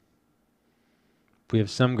gravity. If we have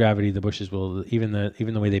some gravity, the bushes will, even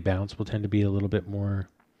the way they bounce will tend to be a little bit more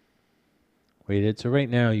weighted. So right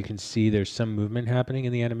now you can see there's some movement happening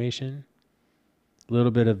in the animation. A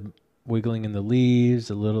little bit of wiggling in the leaves,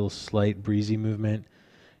 a little slight breezy movement.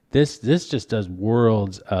 This just does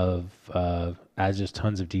worlds of, adds just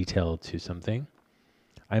tons of detail to something.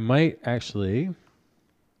 I might actually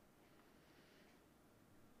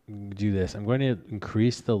do this. I'm going to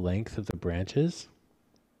increase the length of the branches.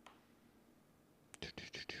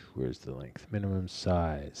 Where's the length? Minimum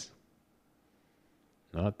size.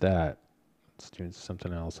 Not that. Let's do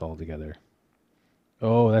something else altogether.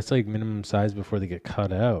 Oh, that's like minimum size before they get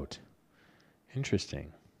cut out.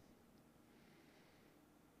 Interesting.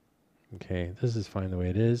 Okay, this is fine the way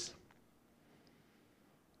it is.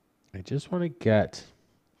 I just want to get...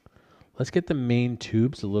 Let's get the main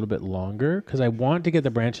tubes a little bit longer because I want to get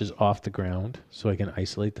the branches off the ground so I can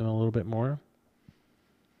isolate them a little bit more.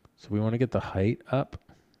 So we want to get the height up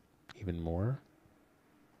even more.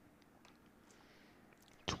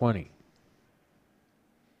 20.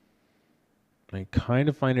 I kind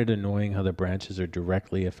of find it annoying how the branches are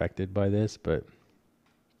directly affected by this, but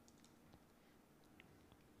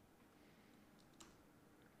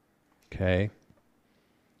okay.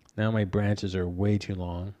 Now my branches are way too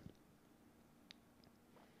long.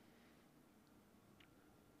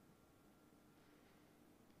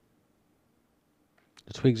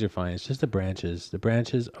 The twigs are fine. It's just the branches. The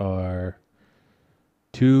branches are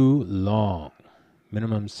too long.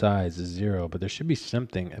 Minimum size is 0, but there should be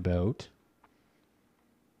something about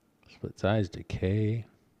split size decay.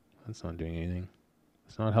 That's not doing anything.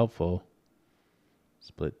 It's not helpful.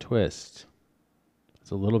 Split twist.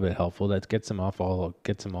 It's a little bit helpful. That gets them all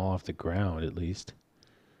off the ground at least.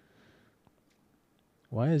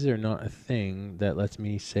 Why is there not a thing that lets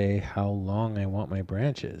me say how long I want my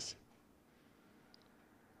branches?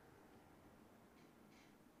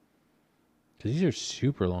 Because these are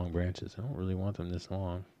super long branches. I don't really want them this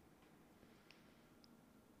long.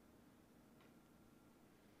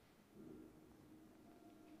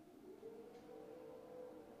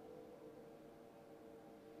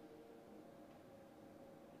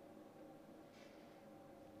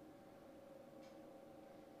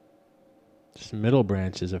 This middle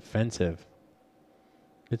branch is offensive.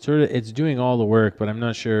 It's doing all the work, but I'm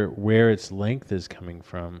not sure where its length is coming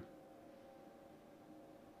from.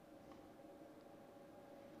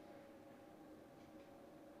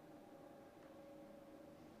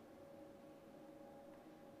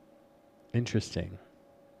 Interesting.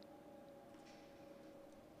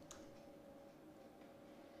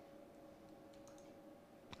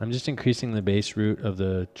 I'm just increasing the base root of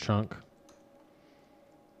the trunk.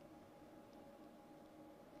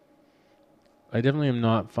 I definitely am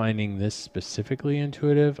not finding this specifically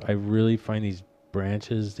intuitive. I really find these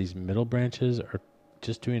branches, these middle branches, are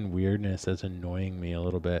just doing weirdness that's annoying me a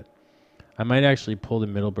little bit. I might actually pull the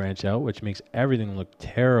middle branch out, which makes everything look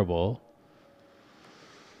terrible.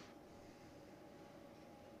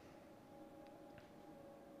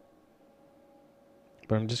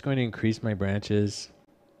 But I'm just going to increase my branches.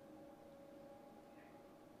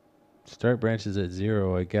 Start branches at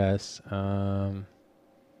 0, I guess.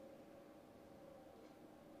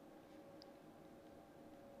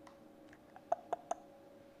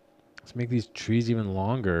 Let's make these trees even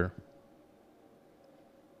longer.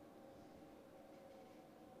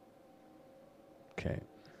 Okay.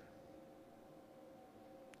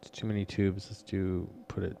 It's too many tubes. Let's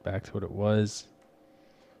put it back to what it was.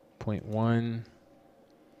 0.1.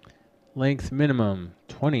 Length minimum,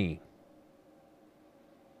 20.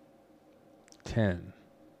 10.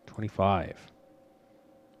 25.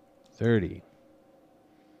 30. They're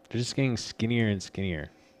just getting skinnier and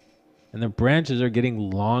skinnier. And the branches are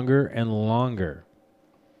getting longer and longer.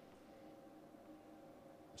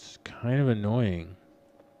 It's kind of annoying.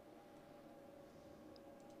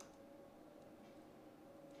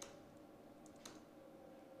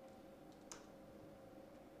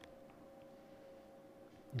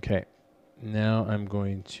 Okay. Now I'm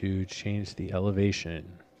going to change the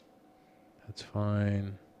elevation. That's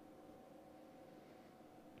fine.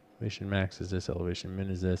 Elevation max is this, elevation min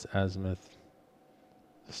is this, azimuth.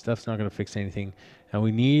 The stuff's not going to fix anything. And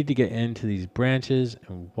we need to get into these branches.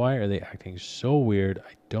 And why are they acting so weird?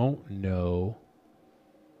 I don't know.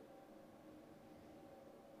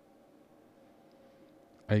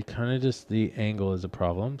 I kind of just, the angle is a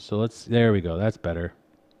problem. So let's, there we go. That's better.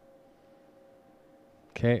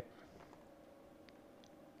 Okay.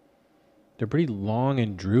 They're pretty long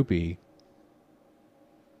and droopy.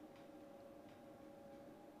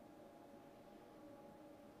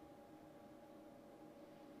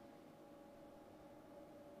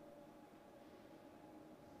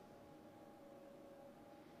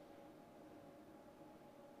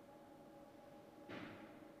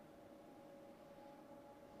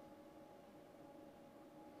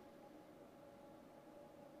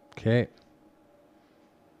 Okay.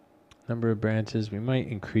 Number of branches. We might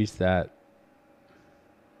increase that.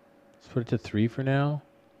 Let's put it to 3 for now.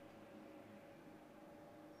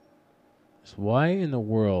 So why in the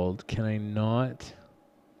world can I not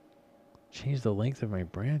change the length of my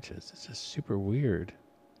branches? It's just super weird.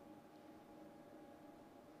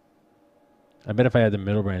 I bet if I had the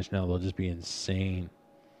middle branch now, they'll just be insane.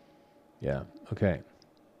 Yeah, okay.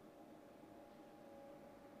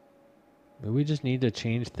 Maybe we just need to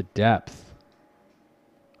change the depth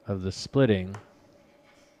of the splitting.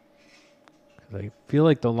 Because I feel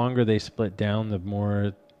like the longer they split down, the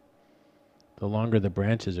longer the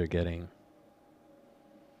branches are getting.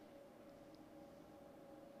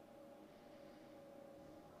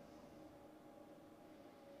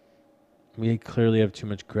 We clearly have too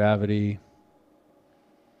much gravity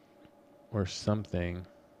or something.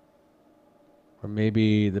 Or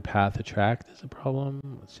maybe the path attract is a problem.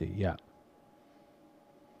 Let's see, yeah.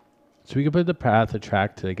 So we could put the path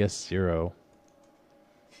attract to, I guess, 0.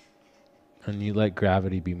 And you let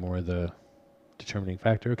gravity be more the determining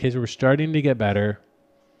factor. Okay, so we're starting to get better.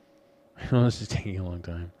 I know this is taking a long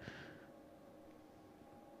time.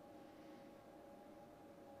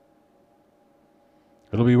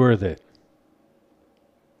 It'll be worth it.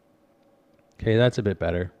 Okay, that's a bit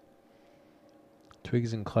better.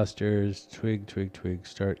 Twigs and clusters, twig, twig, twig,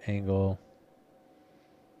 start angle.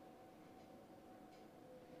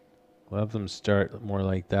 We'll have them start more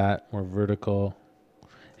like that, more vertical.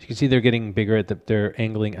 As you can see, they're getting bigger at they're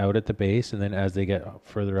angling out at the base, and then as they get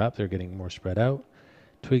further up, they're getting more spread out.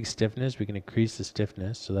 Twig stiffness, we can increase the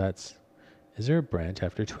stiffness, so that's, is there a branch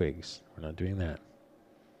after twigs? We're not doing that.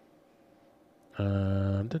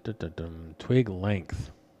 Twig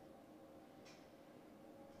length.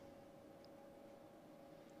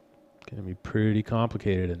 Gonna be pretty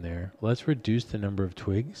complicated in there. Let's reduce the number of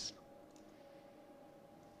twigs.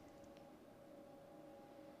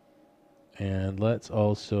 And let's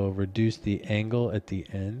also reduce the angle at the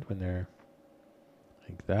end when they're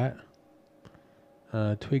like that.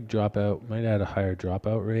 Twig dropout, might add a higher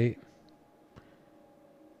dropout rate.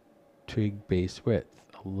 Twig base width,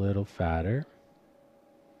 a little fatter.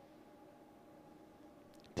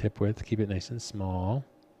 Tip width, keep it nice and small.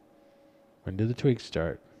 When do the twigs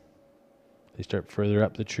start? They start further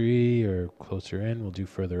up the tree or closer in, we'll do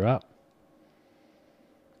further up.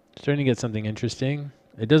 Starting to get something interesting.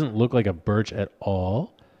 It doesn't look like a birch at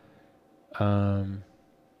all. I'm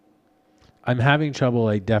having trouble,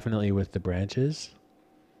 like, definitely with the branches.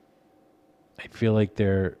 I feel like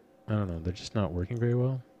they're, I don't know, they're just not working very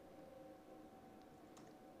well.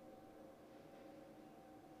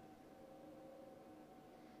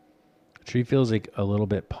 The tree feels like a little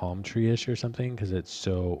bit palm tree-ish or something because it's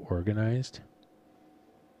so organized.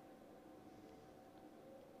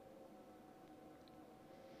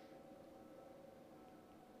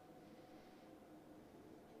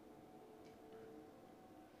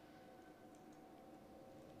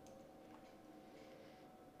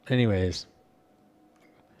 Anyways.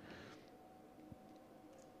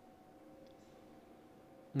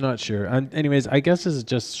 Not sure. Anyways, I guess this is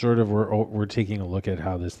just sort of we're taking a look at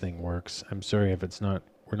how this thing works. I'm sorry if it's not.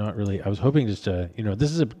 We're not really. I was hoping just to,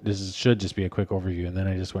 should just be a quick overview, and then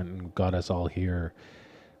I just went and got us all here,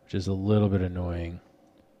 which is a little bit annoying.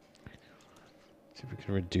 See if we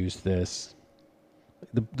can reduce this.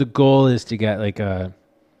 The goal is to get like a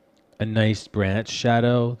nice branch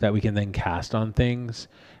shadow that we can then cast on things.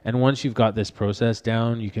 And once you've got this process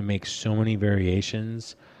down, you can make so many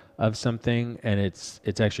variations of something, and it's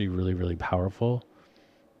actually really, really powerful.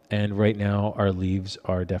 And right now our leaves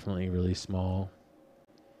are definitely really small.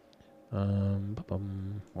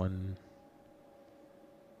 One.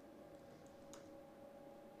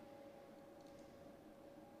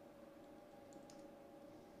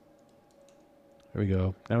 There we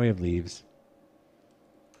go. Now we have leaves.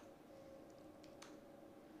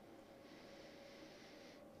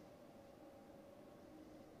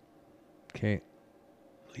 Okay.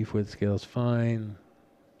 Leaf width scale is fine.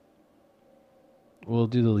 We'll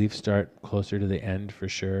do the leaf start closer to the end for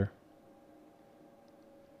sure.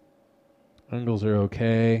 Angles are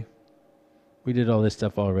okay. We did all this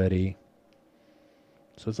stuff already.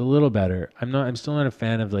 So it's a little better. I'm still not a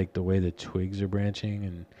fan of like the way the twigs are branching,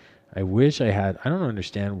 and I wish I don't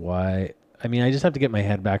understand why. I mean, I just have to get my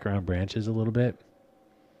head back around branches a little bit.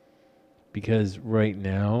 Because right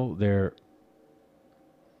now they're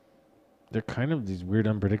kind of these weird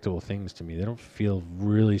unpredictable things to me. They don't feel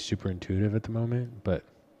really super intuitive at the moment, but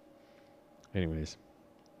anyways.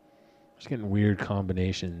 Just getting weird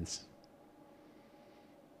combinations.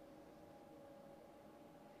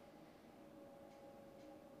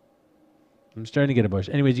 I'm starting to get a bush.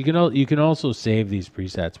 Anyways, you can also save these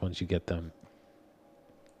presets once you get them.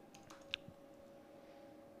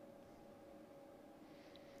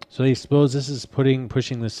 So I suppose this is pushing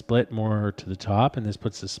the split more to the top, and this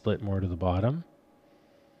puts the split more to the bottom,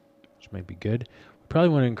 which might be good. We probably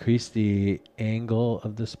want to increase the angle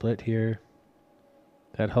of the split here.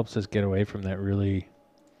 That helps us get away from that really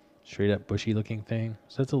straight up bushy looking thing.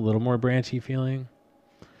 So that's a little more branchy feeling.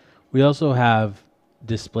 We also have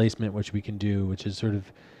displacement, which we can do, which is sort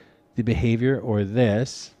of the behavior or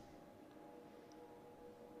this,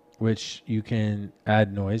 which you can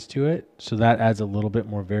add noise to it. So that adds a little bit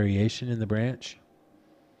more variation in the branch.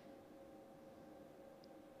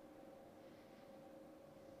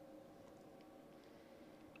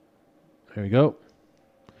 There we go.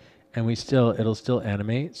 And it'll still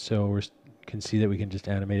animate. So you can see that we can just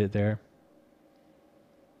animate it there.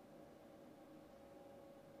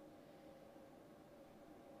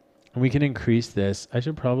 And we can increase this. I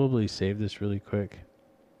should probably save this really quick.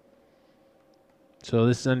 So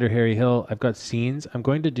this is under Harry Hill. I've got scenes. I'm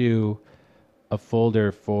going to do a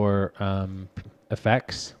folder for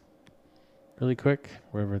effects really quick,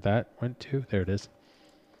 wherever that went to. There it is.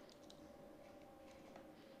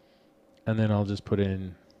 And then I'll just put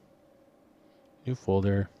in new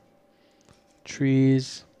folder,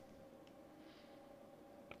 trees.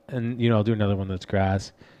 And, I'll do another one that's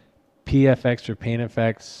grass. PFX for paint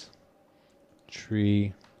effects,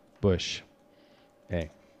 tree, bush. Okay.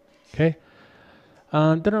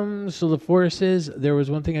 So the forces, there was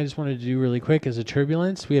one thing I just wanted to do really quick is a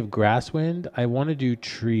turbulence. We have grass wind. I want to do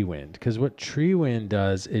tree wind because what tree wind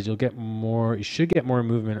does is you should get more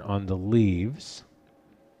movement on the leaves.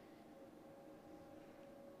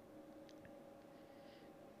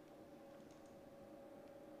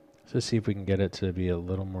 So let's see if we can get it to be a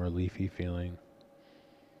little more leafy feeling.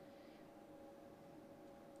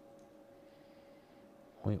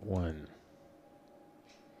 0.1.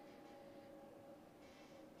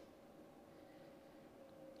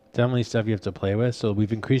 Definitely stuff you have to play with. So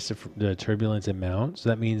we've increased the turbulence amount. So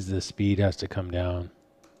that means the speed has to come down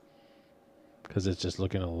because it's just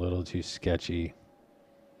looking a little too sketchy.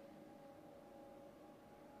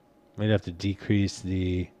 Might have to decrease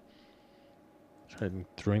try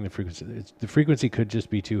throwing the frequency. The frequency could just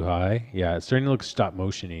be too high. Yeah, it's starting to look stop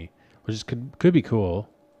motion-y, which could be cool.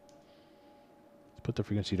 Let's put the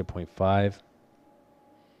frequency to 0.5.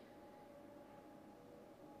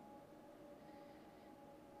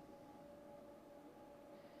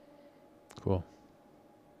 Cool.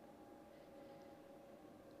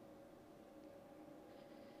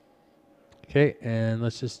 Okay, and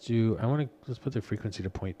let's put the frequency to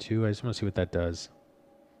 0.2. I just want to see what that does.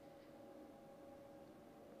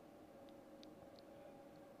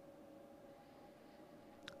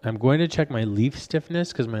 I'm going to check my leaf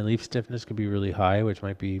stiffness because my leaf stiffness could be really high, which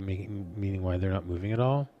might be meaning why they're not moving at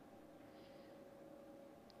all.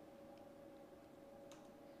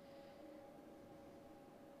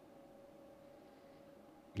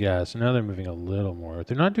 Yeah, so now they're moving a little more.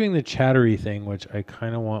 They're not doing the chattery thing, which I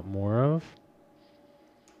kind of want more of.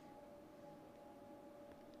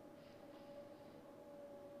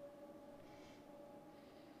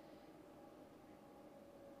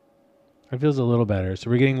 It feels a little better. So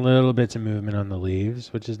we're getting little bits of movement on the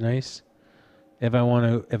leaves, which is nice. I think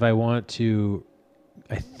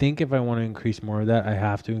if I want to increase more of that, I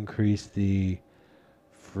have to increase the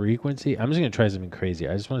frequency. I'm just going to try something crazy.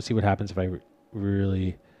 I just want to see what happens if I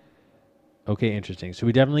really... Okay, interesting. So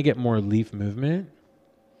we definitely get more leaf movement.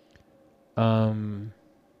 I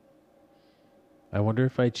wonder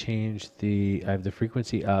if I I have the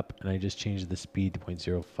frequency up and I just change the speed to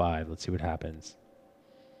 0.05. Let's see what happens.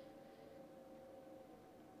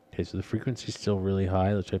 Okay, so the frequency is still really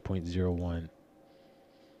high. Let's try 0.01.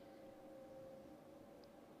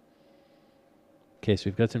 Okay, so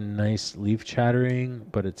we've got some nice leaf chattering,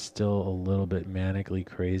 but it's still a little bit manically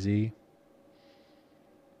crazy.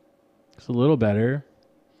 It's a little better.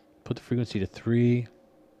 Put the frequency to 3.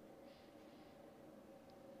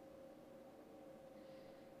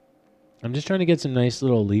 I'm just trying to get some nice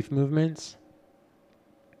little leaf movements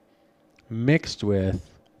mixed with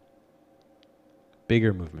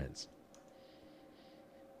bigger movements.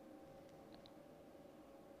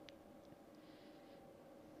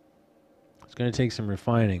 It's going to take some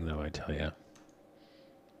refining, though, I tell you.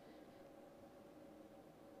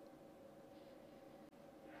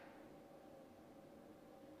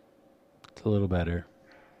 It's a little better.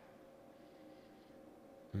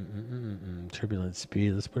 Turbulent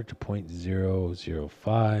speed. Let's put it to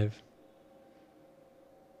 0.005.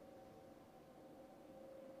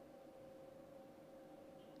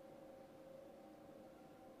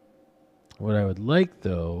 What I would like,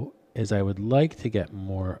 though, is I would like to get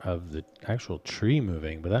more of the actual tree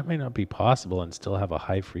moving, but that might not be possible and still have a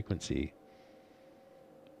high frequency.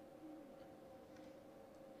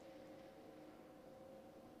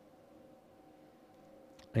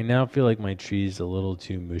 I now feel like my tree's a little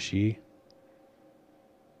too mushy.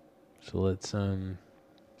 So let's, I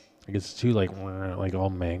guess it's too like all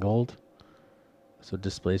mangled. So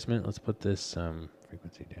displacement, let's put this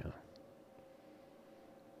frequency down.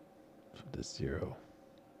 Let's put this 0.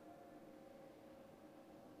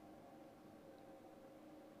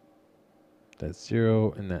 That's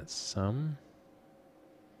 0 and that's sum.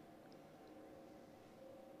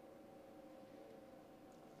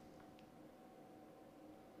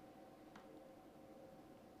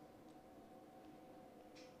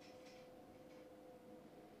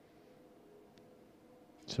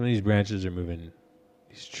 Some of these branches are moving,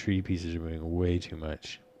 these tree pieces are moving way too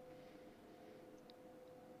much.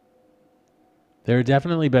 There are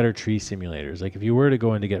definitely better tree simulators. Like if you were to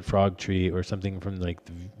go in to get frog tree or something from like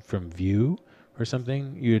from View or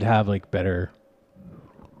something, you'd have like better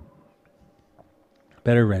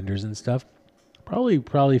renders and stuff.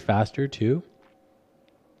 Probably faster too.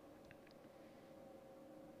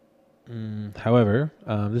 However,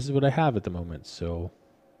 this is what I have at the moment, so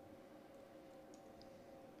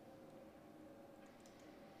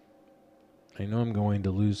I know I'm going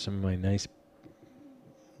to lose some of my nice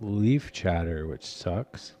leaf chatter, which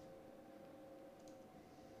sucks.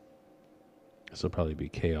 This will probably be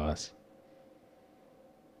chaos.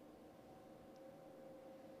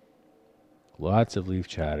 Lots of leaf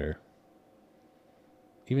chatter.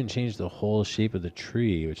 Even changed the whole shape of the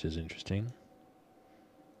tree, which is interesting.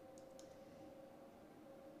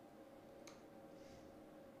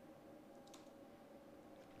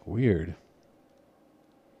 Weird.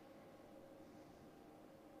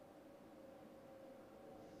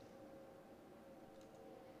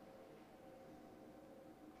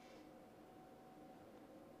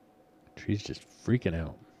 Tree's just freaking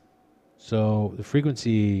out. So the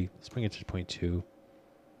frequency, let's bring it to 0.2.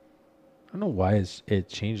 I don't know why it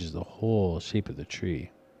changes the whole shape of the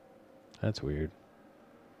tree. That's weird.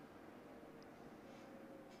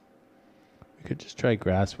 We could just try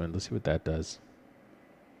grasswind. Let's see what that does.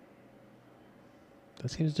 That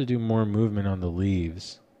seems to do more movement on the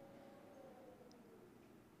leaves.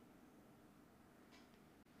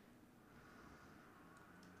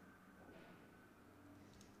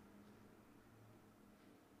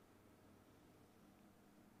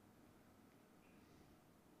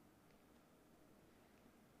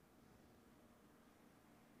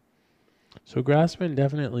 So grasswind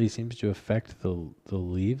definitely seems to affect the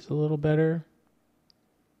leaves a little better.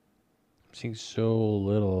 I'm seeing so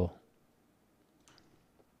little.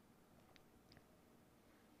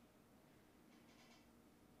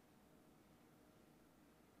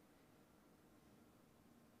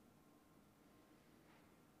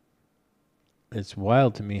 It's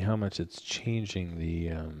wild to me how much it's changing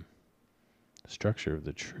the structure of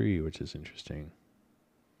the tree, which is interesting.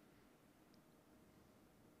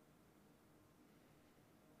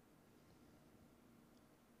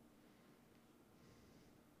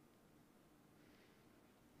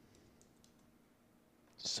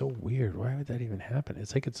 So weird. Why would that even happen?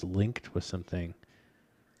 It's like it's linked with something.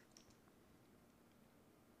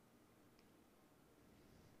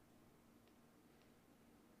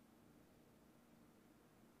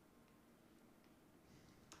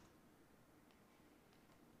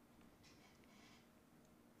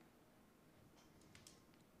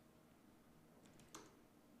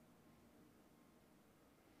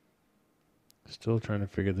 Still trying to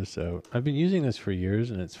figure this out. I've been using this for years,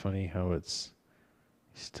 and it's funny how it's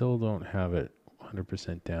still don't have it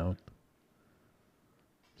 100% down.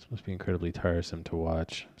 This must be incredibly tiresome to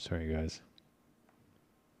watch. Sorry, guys.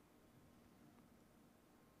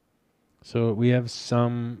 So we have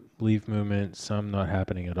some leaf movement, some not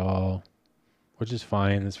happening at all, which is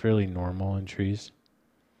fine. It's fairly normal in trees.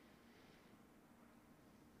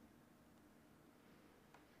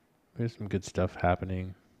 There's some good stuff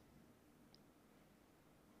happening.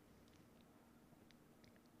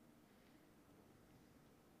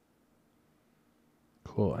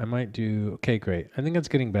 Cool. I might do, okay, great. I think it's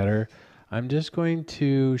getting better. I'm just going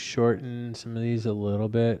to shorten some of these a little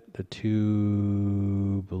bit. The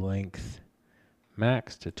tube length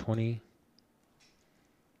max to 20.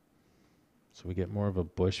 So we get more of a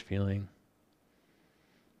bush feeling.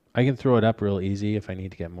 I can throw it up real easy if I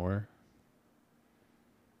need to get more.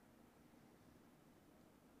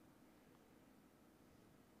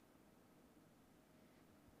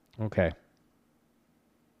 Okay.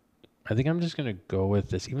 I think I'm just going to go with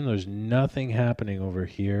this. Even though there's nothing happening over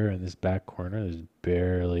here in this back corner, there's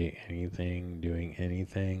barely anything doing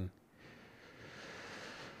anything.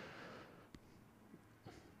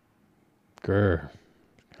 Grr.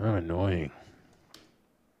 Kind of annoying.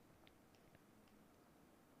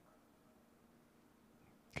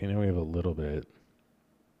 Okay, now we have a little bit.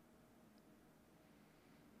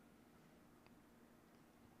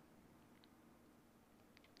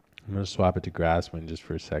 I'm going to swap it to grasswind just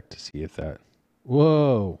for a sec to see if that...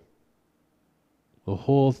 Whoa! The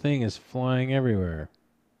whole thing is flying everywhere.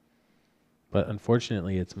 But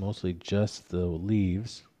unfortunately, it's mostly just the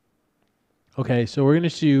leaves. Okay, so we're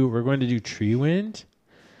going to do tree wind.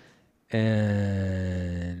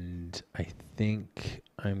 And I think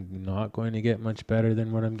I'm not going to get much better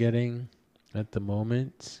than what I'm getting at the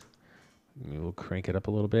moment. We'll crank it up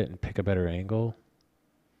a little bit and pick a better angle.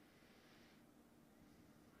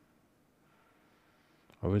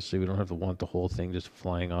 Obviously, we don't have to want the whole thing just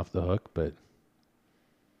flying off the hook, but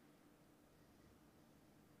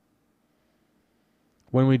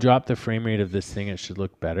when we drop the frame rate of this thing, it should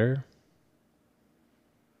look better.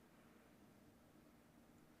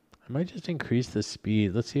 I might just increase the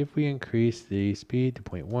speed. Let's see if we increase the speed to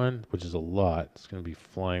 0.1, which is a lot. It's going to be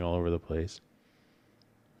flying all over the place.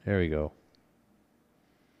 There we go.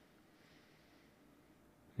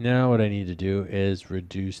 Now what I need to do is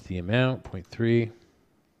reduce the amount, 0.3.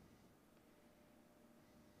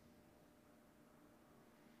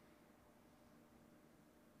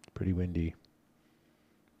 Pretty windy.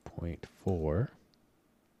 0.4.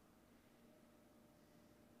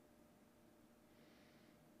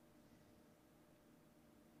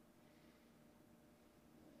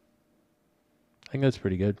 I think that's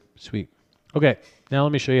pretty good. Sweet. Okay, now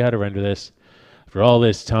let me show you how to render this. For all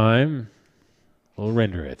this time, we'll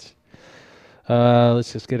render it.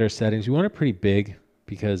 Let's just get our settings. We want it pretty big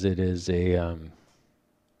because it is a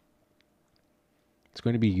it's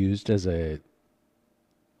going to be used as a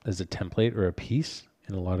template or a piece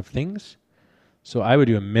in a lot of things. So I would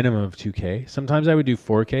do a minimum of 2K. Sometimes I would do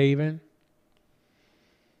 4K even.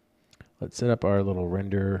 Let's set up our little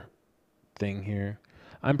render thing here.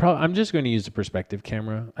 I'm just going to use the perspective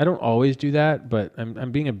camera. I don't always do that, but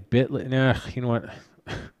I'm being a bit nah, you know what?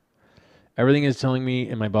 Everything is telling me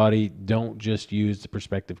in my body, don't just use the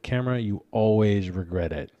perspective camera. You always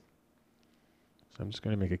regret it. So I'm just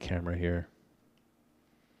going to make a camera here.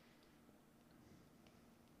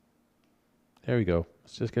 There we go.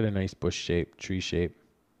 Let's just get a nice bush shape, tree shape.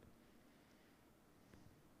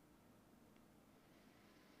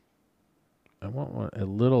 I want one a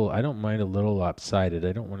little, I don't mind a little lopsided.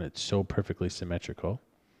 I don't want it so perfectly symmetrical.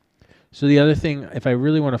 So the other thing, if I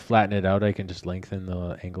really want to flatten it out, I can just lengthen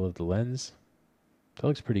the angle of the lens. That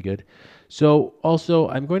looks pretty good. So also,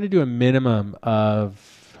 I'm going to do a minimum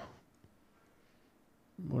of,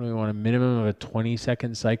 what do we want? A minimum of a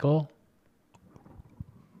 20-second cycle.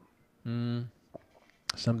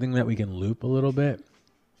 Something that we can loop a little bit.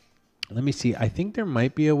 Let me see. I think there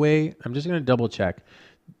might be a way. I'm just going to double check.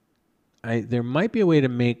 There might be a way to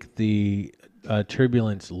make the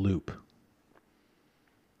turbulence loop.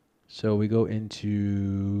 So we go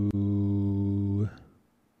into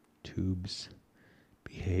tubes,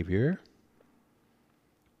 behavior,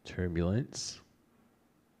 turbulence.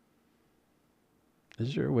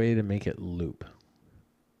 Is there a way to make it loop?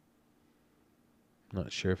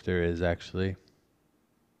 Not sure if there is actually.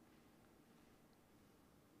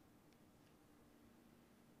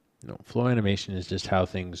 No, flow animation is just how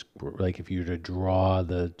things, like if you were to draw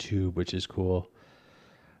the tube, which is cool.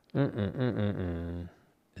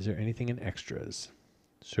 Is there anything in extras?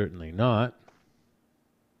 Certainly not.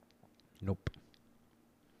 Nope.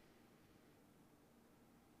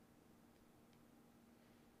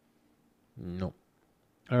 Nope.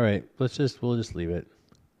 All right, we'll just leave it.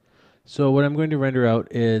 So what I'm going to render out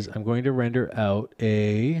is I'm going to render out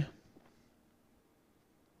a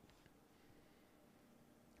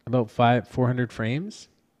about 400 frames.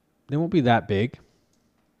 They won't be that big.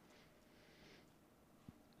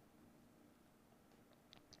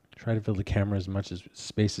 Try to fill the camera as much as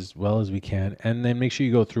space as well as we can. And then make sure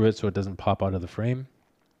you go through it so it doesn't pop out of the frame.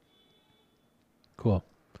 Cool.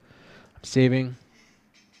 I'm saving.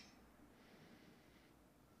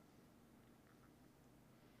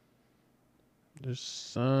 There's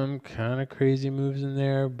some kind of crazy moves in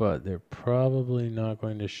there, but they're probably not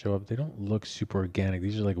going to show up. They don't look super organic.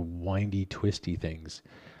 These are like windy, twisty things.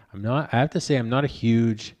 I have to say I'm not a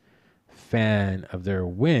huge fan of their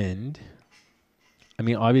wind. I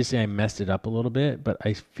mean, obviously I messed it up a little bit, but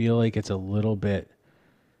I feel like it's a little bit,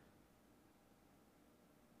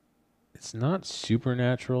 it's not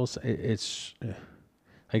supernatural. It's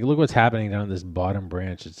like, look what's happening down this bottom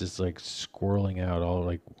branch. It's just like squirreling out, all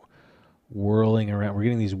like whirling around. We're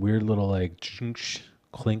getting these weird little like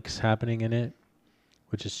clinks happening in it,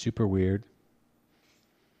 which is super weird.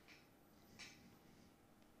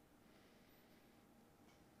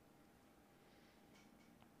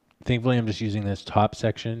 Thankfully, I'm just using this top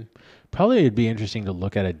section. Probably it'd be interesting to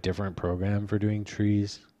look at a different program for doing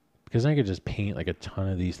trees, because I could just paint like a ton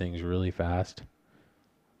of these things really fast.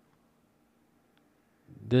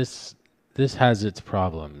 This has its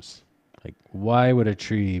problems. Like, why would a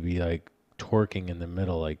tree be like torquing in the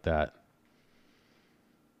middle like that?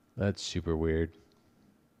 That's super weird.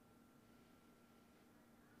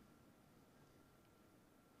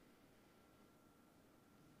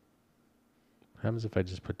 What happens if I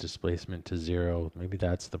just put displacement to 0? Maybe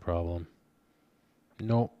that's the problem.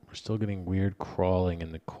 Nope, we're still getting weird crawling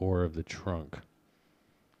in the core of the trunk.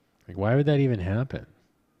 Like, why would that even happen?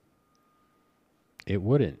 It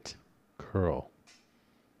wouldn't curl.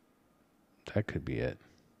 That could be it.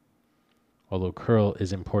 Although curl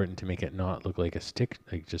is important to make it not look like a stick,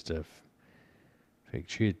 like just a fake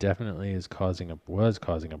tree. It definitely was causing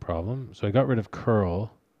a problem. So I got rid of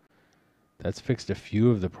curl. That's fixed a few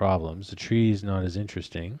of the problems. The tree is not as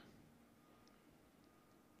interesting.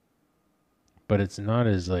 But it's not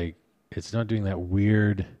as like, it's not doing that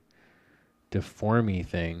weird deformy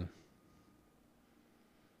thing.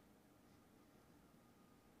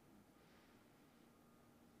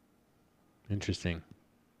 Interesting.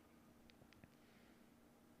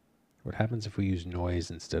 What happens if we use noise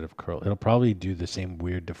instead of curl? It'll probably do the same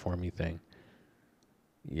weird deformy thing.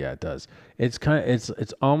 Yeah, it does.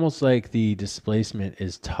 It's almost like the displacement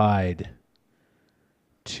is tied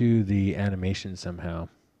to the animation somehow.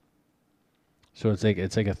 So it's like a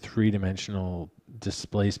 3-dimensional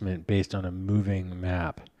displacement based on a moving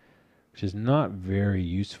map, which is not very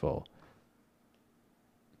useful.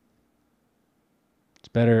 It's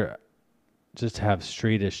better just to have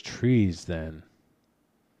straightish trees then.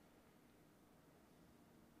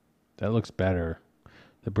 That looks better.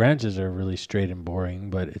 The branches are really straight and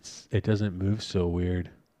boring, but it doesn't move so weird.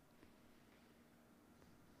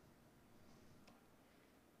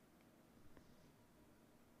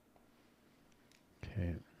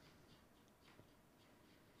 Okay.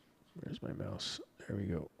 Where's my mouse? There we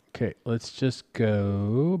go. Okay, let's just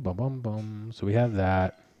go. Bum, bum, bum. So we have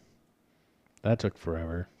that. That took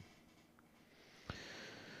forever.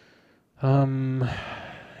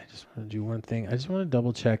 I just want to do one thing. I just want to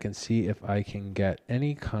double check and see if I can get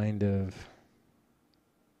any kind of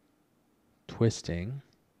twisting.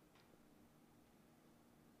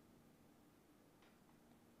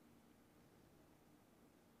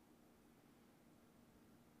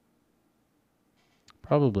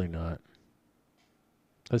 Probably not.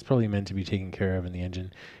 That's probably meant to be taken care of in the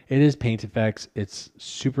engine. It is Paint Effects. It's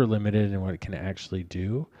super limited in what it can actually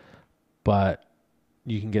do, but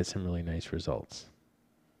you can get some really nice results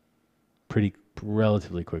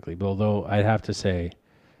relatively quickly. But although I'd have to say,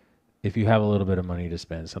 if you have a little bit of money to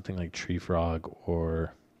spend, something like Tree Frog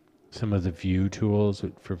or some of the view tools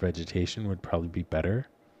for vegetation would probably be better.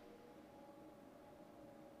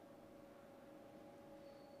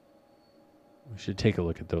 We should take a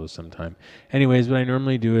look at those sometime. Anyways, what I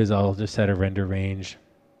normally do is I'll just set a render range.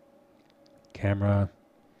 Camera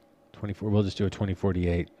 24. We'll just do a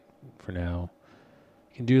 2048 for now.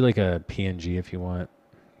 You can do like a PNG if you want.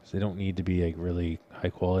 So they don't need to be like really high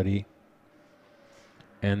quality.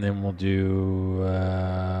 And then we'll do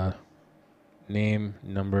name,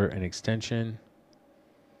 number, and extension.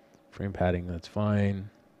 Frame padding, that's fine.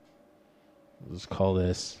 We'll just call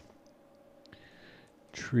this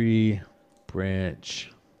tree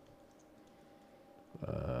branch.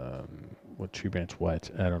 What tree branch? What?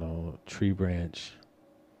 I don't know. Tree branch.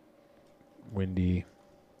 Windy.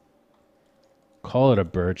 Call it a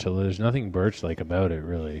birch, although there's nothing birch-like about it,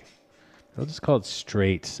 really. I'll just call it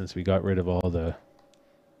straight since we got rid of all the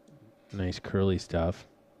nice curly stuff.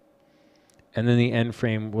 And then the end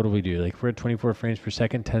frame, what do we do? Like if we're at 24 frames per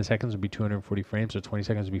second, 10 seconds would be 240 frames, so 20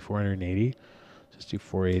 seconds would be 480. Just do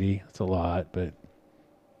 480. That's a lot, but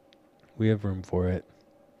we have room for it.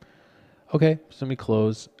 Okay, so let me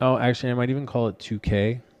close. Oh, actually, I might even call it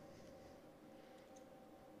 2K.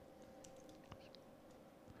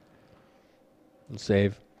 Let's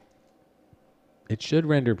save. It should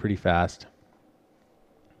render pretty fast.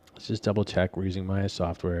 Let's just double check. We're using Maya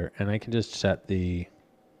software, and I can just set it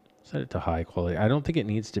to high quality. I don't think it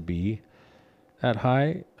needs to be that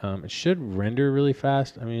high. It should render really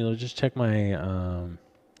fast. I mean, let's just check my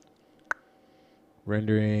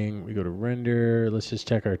rendering. We go to render. Let's just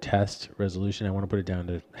check our test resolution. I want to put it down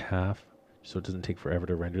to half so it doesn't take forever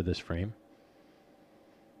to render this frame.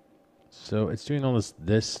 So it's doing all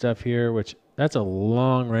this stuff here, which that's a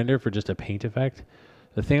long render for just a paint effect.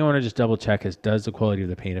 The thing I want to just double check is, does the quality of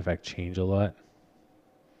the paint effect change a lot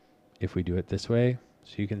if we do it this way?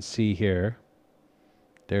 So you can see here,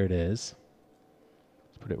 there it is.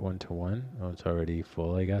 Let's put it 1:1. Oh, it's already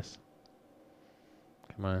full, I guess.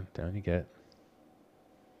 Come on, down you get.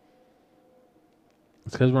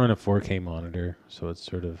 It's because we're on a 4K monitor, so it's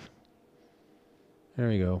sort of, there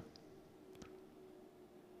we go.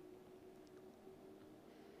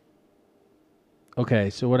 Okay,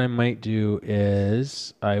 so what I might do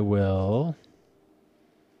is I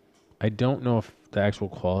don't know if the actual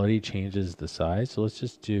quality changes the size, so let's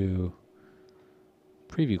just do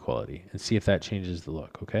preview quality and see if that changes the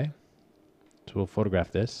look, okay? So we'll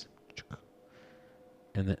photograph this.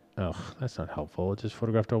 And then, oh, that's not helpful. It just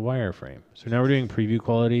photographed a wireframe. So now we're doing preview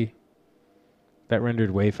quality. That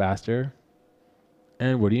rendered way faster.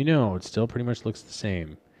 And what do you know? It still pretty much looks the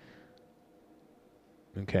same.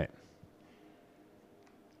 Okay.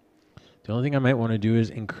 The only thing I might want to do is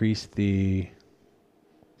increase the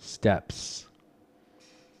steps.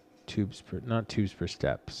 Not tubes per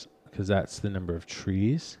steps, because that's the number of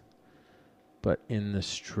trees. But in the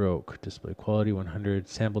stroke, display quality 100,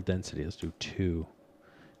 sample density, let's do 2.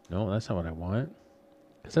 No, that's not what I want.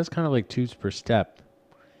 Because that's kind of like tubes per step.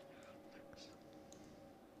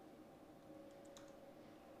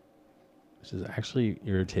 This has actually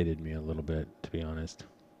irritated me a little bit, to be honest.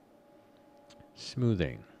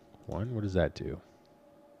 Smoothing. 1, what does that do?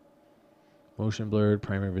 Motion blurred,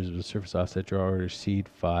 primary visible surface offset, draw order, seed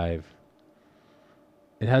 5.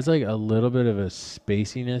 It has like a little bit of a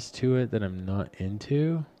spaciness to it that I'm not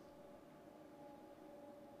into.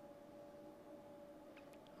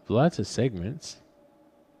 Lots of segments.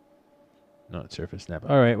 Not surface snap.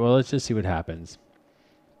 All right, well, let's just see what happens.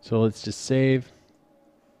 So let's just save,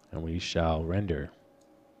 and we shall render.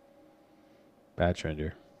 Batch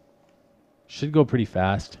render. Should go pretty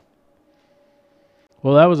fast.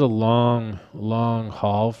 Well, that was a long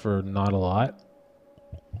haul for not a lot.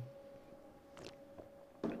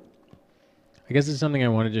 I guess it's something I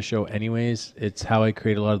wanted to show anyways. It's how I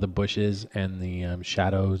create a lot of the bushes and the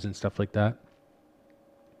shadows and stuff like that.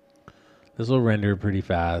 This will render pretty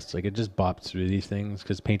fast. Like, it just bops through these things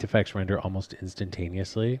because paint effects render almost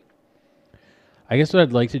instantaneously. I guess what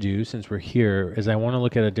I'd like to do, since we're here, is I want to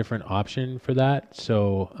look at a different option for that.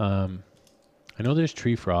 So I know there's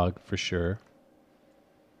tree frog for sure.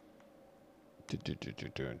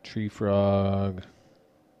 Tree frog.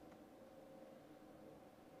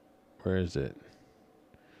 Where is it?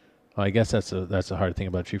 Oh, I guess that's a hard thing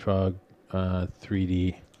about tree frog.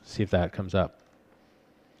 3D. See if that comes up.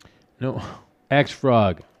 No, X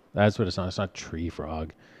frog. That's what it's not. It's not tree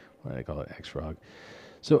frog. Why do I call it X frog?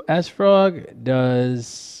 So S frog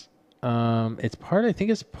does. It's part. I think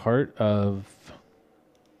it's part of.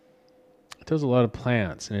 It does a lot of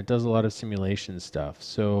plants and it does a lot of simulation stuff.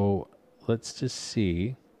 So let's just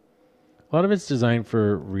see. A lot of it's designed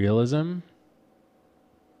for realism.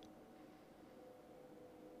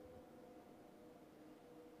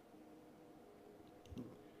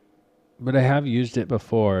 But I have used it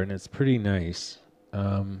before and it's pretty nice.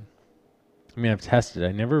 I mean, I've tested it.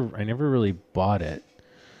 I never really bought it.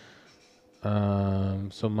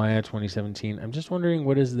 So Maya 2017. I'm just wondering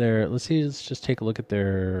what is their. Let's just take a look at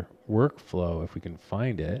their workflow if we can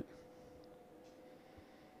find it.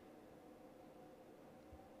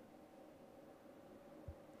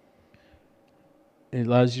 It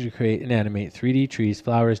allows you to create and animate 3D trees,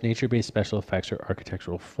 flowers, nature-based special effects, or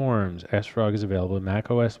architectural forms. SFrog is available in Mac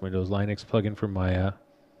OS, Windows, Linux plugin for Maya.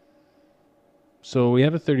 So we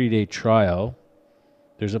have a 30-day trial.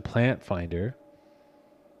 There's a plant finder.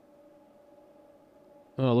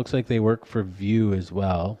 Oh, it looks like they work for Vue as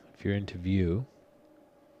well, if you're into Vue.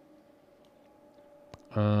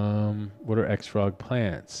 What are XFrog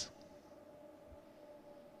plants?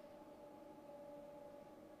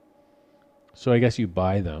 So I guess you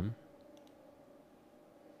buy them.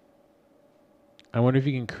 I wonder if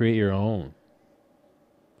you can create your own.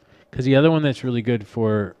 Because the other one that's really good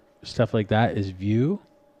for stuff like that is Vue.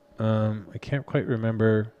 I can't quite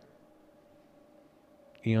remember.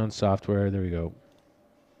 Eon Software. There we go.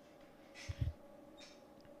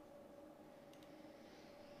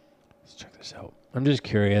 Let's check this out. I'm just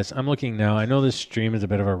curious. I'm looking now. I know this stream is a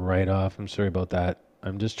bit of a write-off. I'm sorry about that.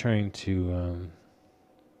 I'm just trying to...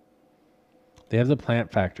 they have the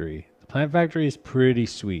Plant Factory. The Plant Factory is pretty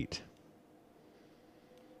sweet.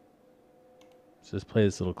 So let's play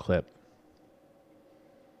this little clip.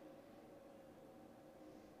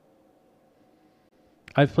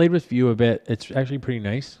 I've played with Vue a bit. It's actually pretty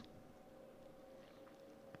nice.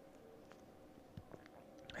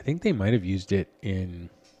 I think they might have used it in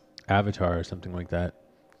Avatar or something like that.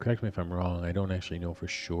 Correct me if I'm wrong. I don't actually know for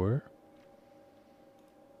sure.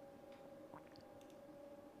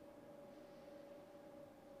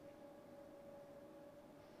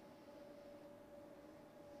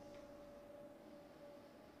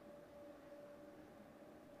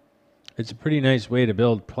 It's a pretty nice way to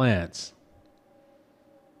build plants.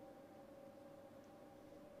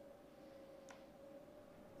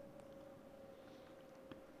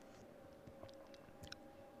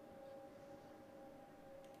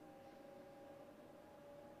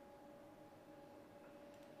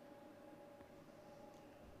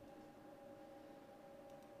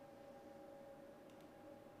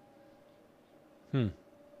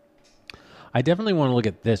 I definitely want to look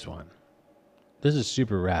at this one. This is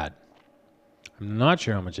super rad. I'm not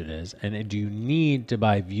sure how much it is. And do you need to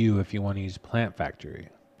buy Vue if you want to use Plant Factory?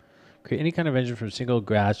 Create any kind of engine from single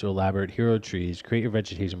grass to elaborate hero trees. Create your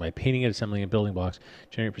vegetation by painting it, assembling and building blocks.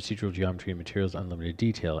 Generate procedural geometry and materials, unlimited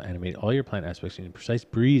detail. Animate all your plant aspects using precise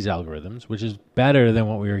breeze algorithms, which is better than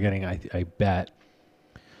what we were getting, I bet.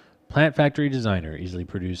 Plant Factory Designer. Easily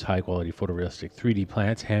produce high-quality photorealistic 3D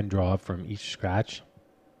plants. Hand draw from each scratch.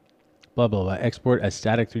 Blah, blah, blah. Export as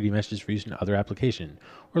static 3D meshes for use in other application.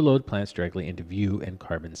 Or load plants directly into Vue and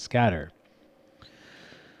Carbon Scatter.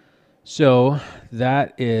 So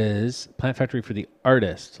that is Plant Factory for the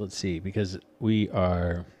artist. Let's see, because we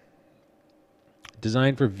are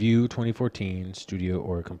designed for Vue 2014 Studio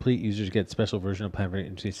or Complete. Users get special version of Plant Factory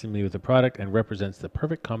instantly with the product and represents the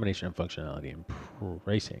perfect combination of functionality and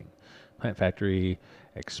pricing. Plant Factory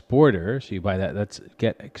Exporter. So you buy that. That's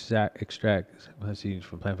get extract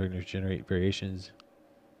from Plant Factory to generate variations.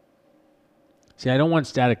 See, I don't want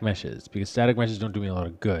static meshes because static meshes don't do me a lot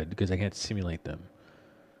of good because I can't simulate them.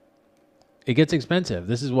 It gets expensive.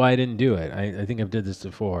 This is why I didn't do it. I think I've did this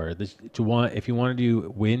before. If you want to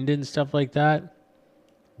do wind and stuff like that,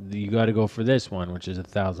 you got to go for this one, which is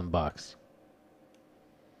 $1,000.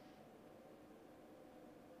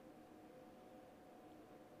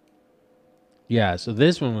 Yeah, so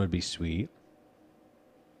this one would be sweet,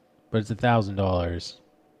 but it's $1,000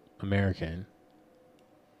 American.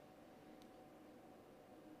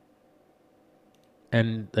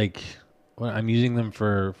 And like, well, I'm using them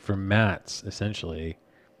for mats essentially.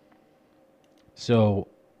 So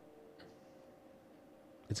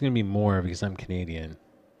it's going to be more because I'm Canadian.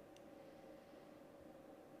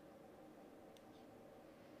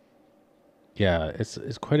 Yeah,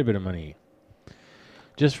 it's quite a bit of money.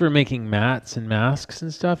 Just for making mats and masks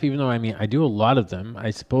and stuff, even though I do a lot of them.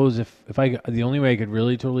 I suppose the only way I could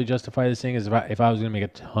really totally justify this thing is if I was going to make a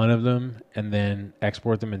ton of them and then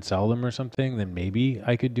export them and sell them or something, then maybe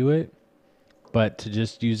I could do it. But to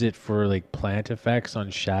just use it for like plant effects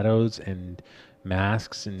on shadows and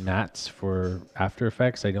masks and mats for After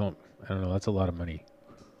Effects, I don't know. That's a lot of money.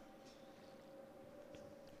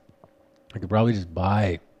 I could probably just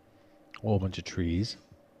buy a whole bunch of trees.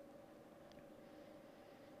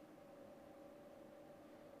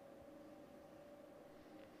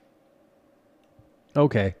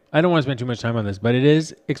 Okay, I don't want to spend too much time on this, but it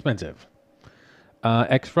is expensive.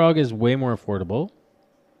 Xfrog is way more affordable.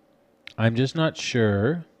 I'm just not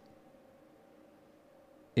sure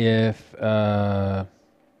if... I'm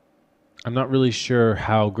not really sure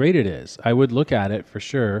how great it is. I would look at it for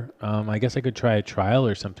sure. I guess I could try a trial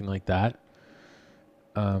or something like that.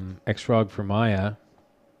 Xfrog for Maya.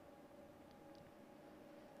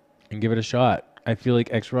 And give it a shot. I feel like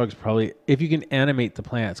Xfrog's probably, if you can animate the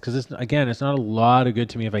plants, because it's not a lot of good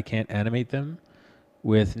to me if I can't animate them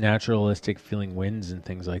with naturalistic feeling winds and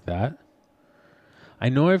things like that. I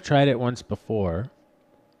know I've tried it once before,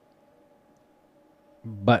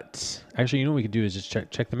 but actually, you know what we could do is just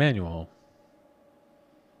check the manual.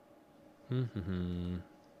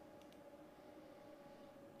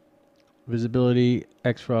 Visibility,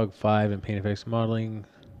 Xfrog 5 and Paint Effects modeling.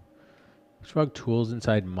 Xfrog tools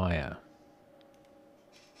inside Maya.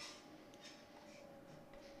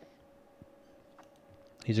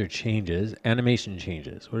 These are changes, animation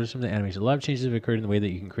changes. What are some of the animations? A lot of changes have occurred in the way that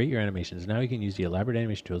you can create your animations. Now you can use the elaborate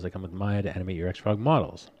animation tools that come with Maya to animate your Xfrog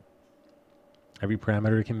models. Every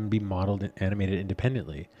parameter can be modeled and animated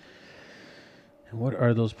independently. And what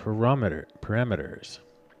are those parameters?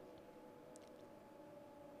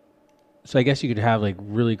 So I guess you could have like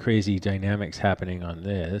really crazy dynamics happening on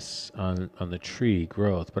this, on the tree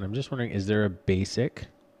growth. But I'm just wondering, is there a basic?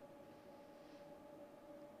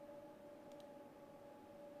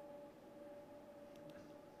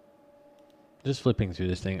 Just flipping through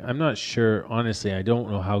this thing. I'm not sure, honestly, I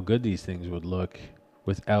don't know how good these things would look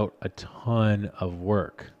without a ton of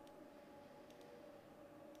work.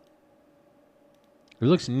 It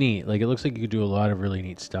looks neat. Like, it looks like you could do a lot of really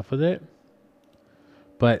neat stuff with it.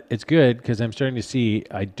 But it's good because I'm starting to see,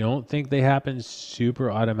 I don't think they happen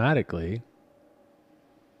super automatically.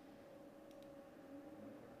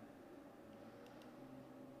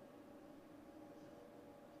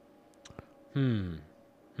 Hmm.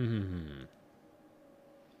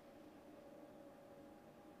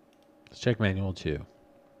 Let's check manual 2.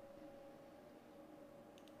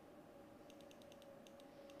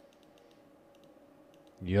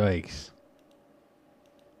 Yikes.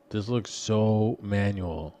 This looks so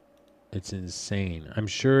manual. It's insane. I'm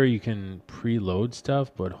sure you can preload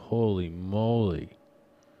stuff, but holy moly.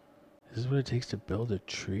 This is what it takes to build a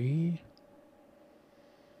tree?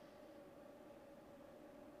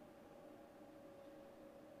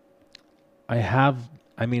 I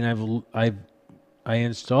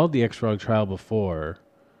installed the Xfrog trial before.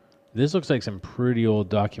 This looks like some pretty old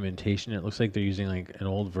documentation. It looks like they're using like an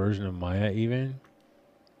old version of Maya even.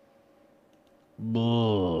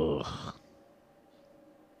 Ugh.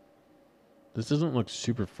 This doesn't look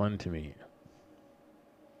super fun to me.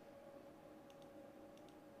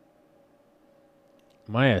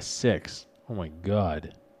 Maya 6. Oh my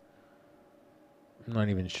god. I'm not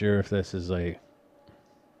even sure if this is like...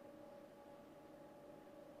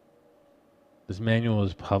 This manual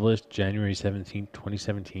was published January 17th,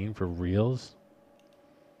 2017 for reals?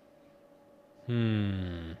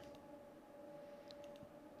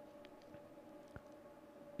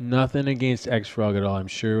 Nothing against Xfrog at all. I'm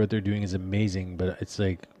sure what they're doing is amazing, but it's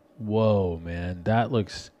like, whoa, man. That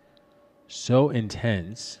looks so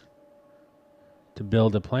intense to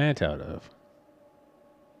build a plant out of.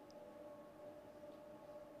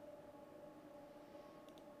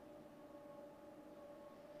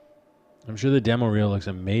 I'm sure the demo reel looks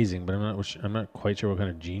amazing, but I'm not quite sure what kind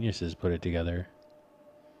of geniuses put it together.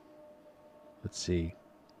 Let's see.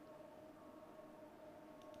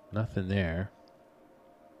 Nothing there.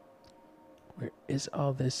 Where is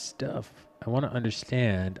all this stuff? I want to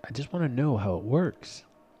understand. I just want to know how it works.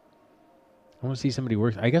 I want to see somebody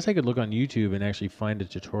work. I guess I could look on YouTube and actually find a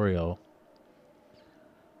tutorial.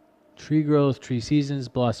 Tree growth, tree seasons,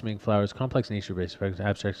 blossoming, flowers, complex nature-based effects,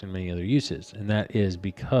 abstracts, and many other uses. And that is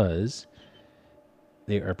because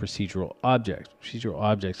they are procedural objects. Procedural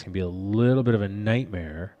objects can be a little bit of a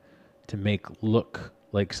nightmare to make look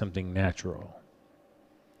like something natural.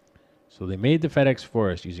 So they made the FedEx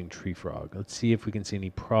forest using tree frog. Let's see if we can see any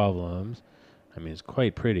problems. I mean, it's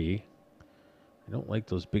quite pretty. I don't like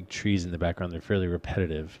those big trees in the background. They're fairly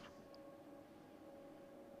repetitive.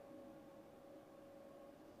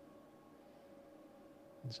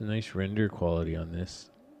 It's a nice render quality on this.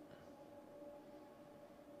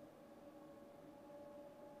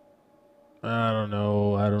 I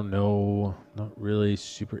don't know. Not really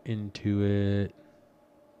super into it.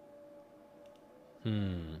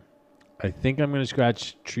 I think I'm going to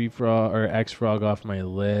scratch tree frog or X frog off my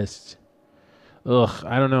list. Ugh,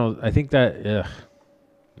 I don't know. I think that,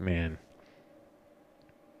 man.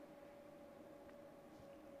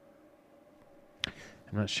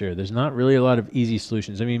 I'm not sure. There's not really a lot of easy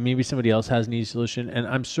solutions. I mean, maybe somebody else has an easy solution. And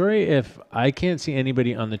I'm sorry if I can't see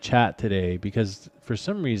anybody on the chat today because for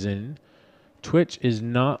some reason, Twitch is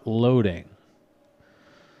not loading.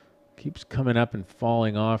 Keeps coming up and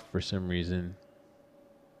falling off for some reason.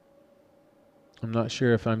 I'm not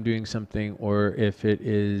sure if I'm doing something or if it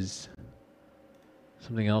is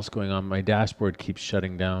something else going on. My dashboard keeps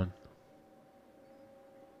shutting down.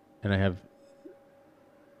 And I have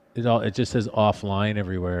it just says offline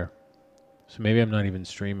everywhere. So maybe I'm not even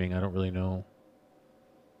streaming. I don't really know.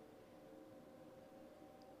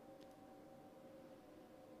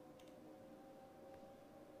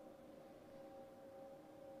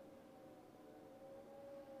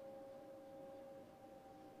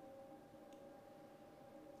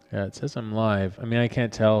 Yeah, it says I'm live. I mean, I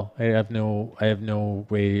can't tell. I have no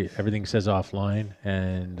way. Everything says offline.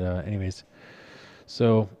 And anyways,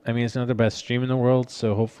 so I mean, it's not the best stream in the world.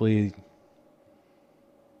 So hopefully,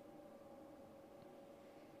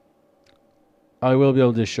 I will be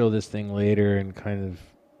able to show this thing later and kind of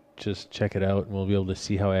just check it out, and we'll be able to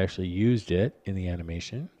see how I actually used it in the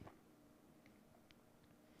animation.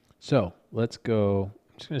 So let's go.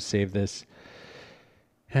 I'm just going to save this,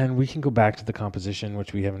 and we can go back to the composition,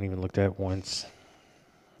 which we haven't even looked at once.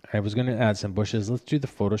 I was going to add some bushes. Let's do the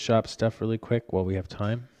Photoshop stuff really quick while we have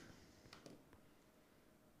time.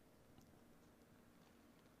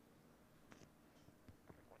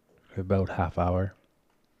 About half hour.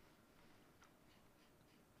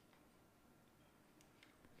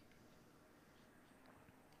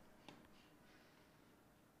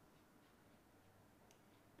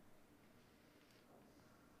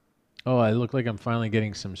 Oh, I look like I'm finally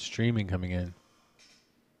getting some streaming coming in.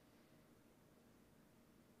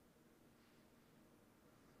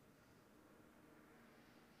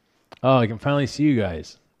 Oh, I can finally see you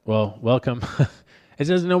guys. Well, welcome. It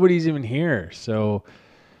says nobody's even here, so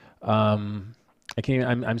I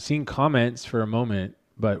can't. I'm seeing comments for a moment,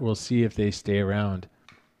 but we'll see if they stay around.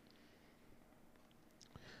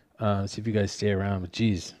 See if you guys stay around. But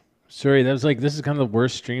geez, sorry, that was like this is kind of the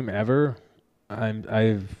worst stream ever.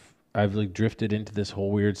 I've like drifted into this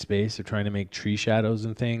whole weird space of trying to make tree shadows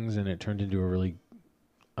and things, and it turned into a really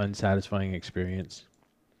unsatisfying experience.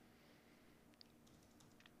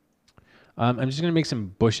 I'm just gonna make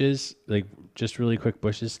some bushes, like just really quick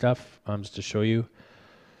bushes stuff, just to show you.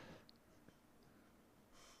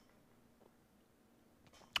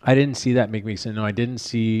 I didn't see that make sense. No, I didn't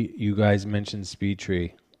see you guys mention Speed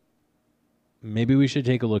Tree. Maybe we should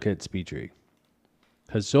take a look at Speed Tree,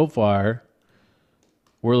 because so far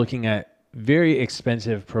we're looking at very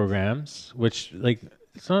expensive programs, which like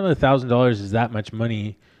it's not $1,000 is that much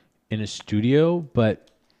money in a studio, but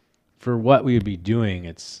for what we would be doing,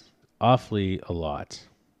 it's awfully a lot.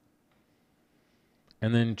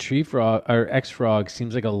 And then Tree Frog or X Frog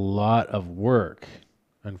seems like a lot of work,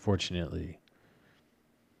 unfortunately.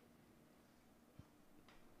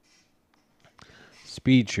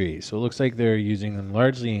 Speed Tree. So it looks like they're using them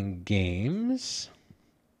largely in games.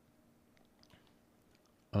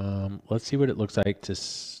 Let's see what it looks like to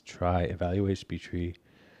try evaluate Speed Tree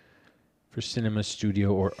for Cinema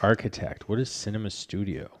Studio or Architect. What is Cinema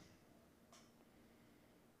Studio?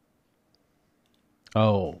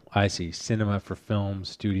 Oh, I see. Cinema for film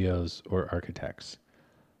studios or architects.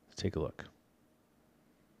 Let's take a look.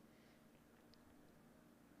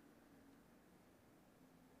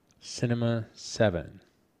 Cinema 7.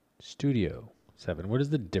 Studio 7. What is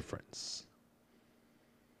the difference?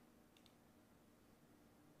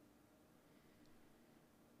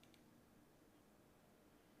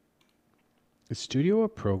 Is Studio a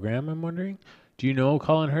program, I'm wondering? Do you know,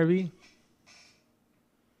 Colin Harvey?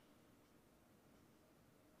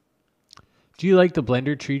 Do you like the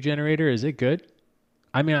Blender tree generator? Is it good?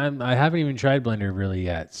 I mean, I haven't even tried Blender really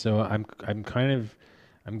yet, so I'm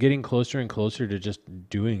getting closer and closer to just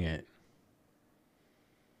doing it.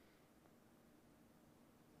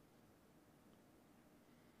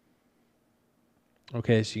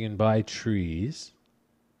 Okay, so you can buy trees.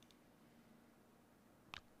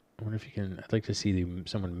 I wonder if you can. I'd like to see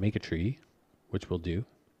someone make a tree, which we'll do.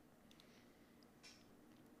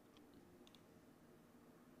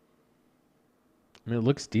 I mean, it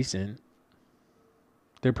looks decent.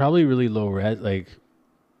 They're probably really low res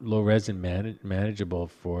and manageable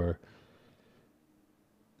for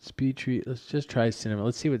Speed Tree. Let's just try Cinema.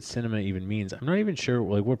 Let's see what Cinema even means. I'm not even sure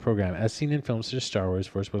like what program. As seen in films such as Star Wars,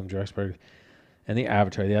 Force Awakens, Jurassic Park, and the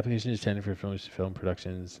Avatar, the application is intended for film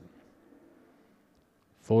productions.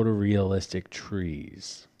 Photorealistic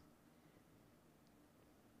trees.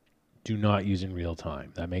 Do not use in real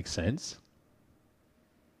time. That makes sense.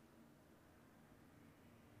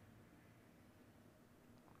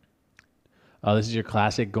 This is your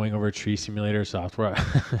classic going over tree simulator software.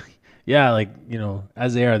 Yeah, like, you know,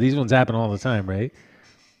 as they are. These ones happen all the time, right?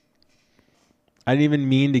 I didn't even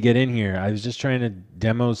mean to get in here. I was just trying to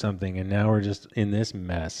demo something, and now we're just in this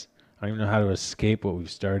mess. I don't even know how to escape what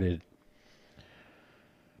we've started.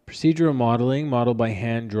 Procedural modeling, model by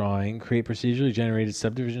hand drawing, create procedurally generated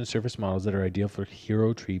subdivision surface models that are ideal for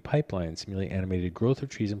hero tree pipelines, simulate animated growth of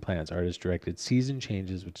trees and plants, artist directed season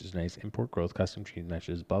changes, which is nice, import growth, custom tree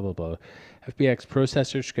meshes, blah, blah, blah. FBX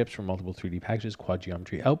processor scripts for multiple 3D packages, quad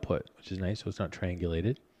geometry output, which is nice, so it's not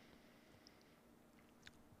triangulated.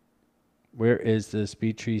 Where is the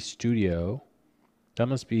Speed Tree Studio? That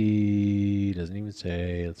must be, doesn't even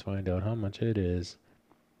say. Let's find out how much it is.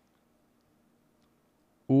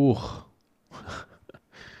 Ooh.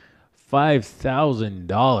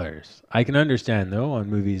 $5,000. I can understand though on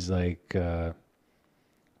movies like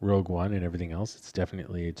Rogue One and everything else. It's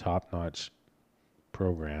definitely a top-notch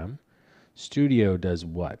program. Studio does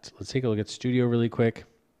what? Let's take a look at Studio really quick.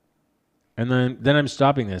 And then I'm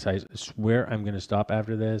stopping this. I swear I'm going to stop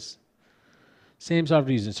after this. Same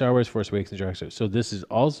software used in Star Wars, Force Awakens, and Dark Souls. So this is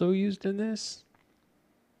also used in this?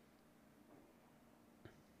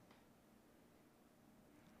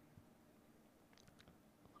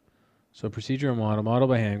 So procedure model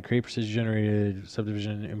by hand, create precision generated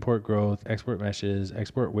subdivision, import growth, export meshes,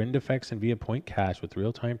 export wind effects, and via point cache with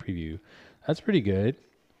real-time preview. That's pretty good.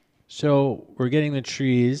 So we're getting the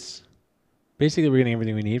trees. Basically, we're getting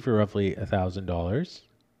everything we need for roughly $1,000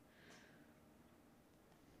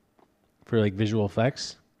 for like visual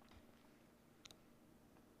effects.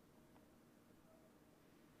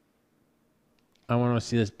 I want to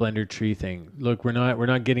see this Blender tree thing. Look, we're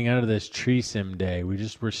not getting out of this tree sim day.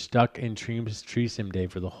 We're stuck in tree sim day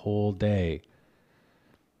for the whole day.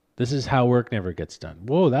 This is how work never gets done.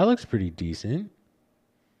 Whoa, that looks pretty decent.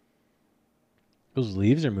 Those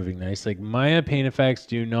leaves are moving nice. Like Maya paint effects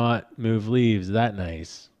do not move leaves that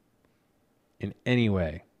nice in any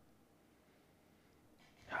way.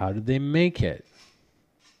 How did they make it?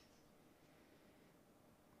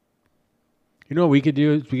 You know what we could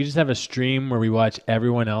do? We could just have a stream where we watch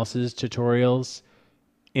everyone else's tutorials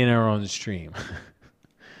in our own stream.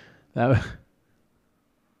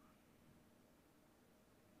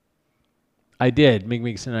 I did.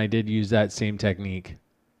 Mix and I did use that same technique.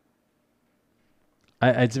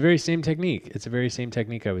 It's the very same technique. It's the very same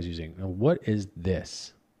technique I was using. Now, what is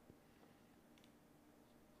this?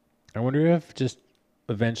 I wonder if just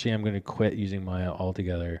eventually I'm going to quit using Maya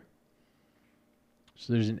altogether.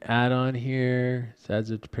 So there's an add-on here. It adds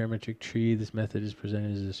a parametric tree. This method is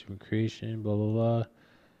presented as a stream creation, blah, blah, blah.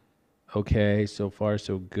 Okay, so far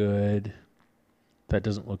so good. That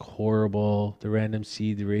doesn't look horrible. The random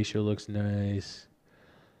seed, the ratio looks nice.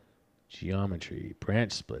 Geometry,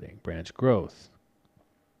 branch splitting, branch growth.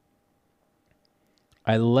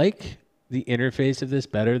 I like the interface of this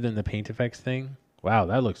better than the paint effects thing. Wow,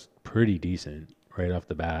 that looks pretty decent right off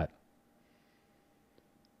the bat.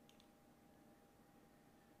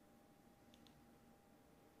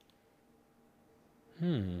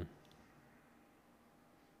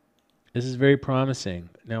 This is very promising.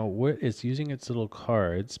 Now, what it's using its little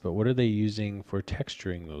cards, but what are they using for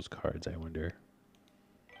texturing those cards, I wonder?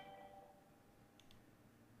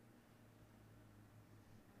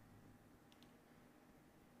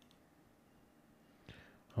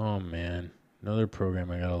 Oh man, another program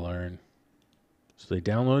I gotta learn. So they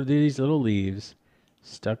downloaded these little leaves,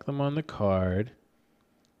 stuck them on the card,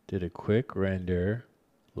 did a quick render,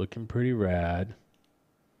 looking pretty rad.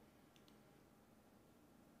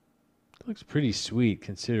 Looks pretty sweet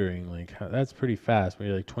considering like that's pretty fast.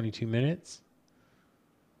 Maybe like 22 minutes.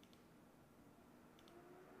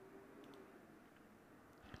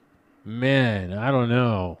 Man, I don't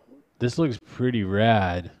know. This looks pretty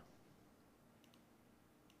rad.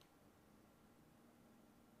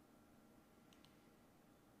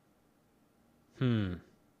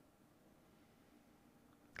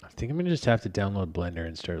 I think I'm gonna just have to download Blender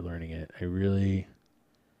and start learning it. I really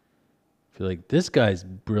feel like this guy's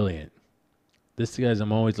brilliant.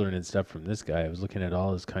 I'm always learning stuff from this guy. I was looking at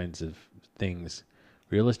all his kinds of things.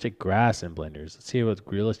 Realistic grass in blenders. Let's see what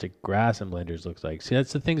realistic grass in blenders looks like. See,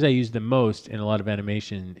 that's the things I use the most in a lot of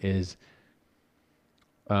animation is,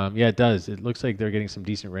 yeah, it does. It looks like they're getting some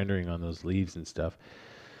decent rendering on those leaves and stuff.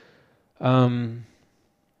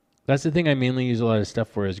 That's the thing I mainly use a lot of stuff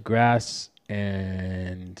for is grass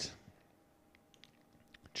and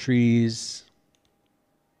trees.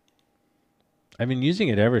 I've been using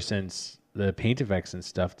it ever since the paint effects and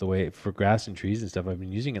stuff, the way for grass and trees and stuff. I've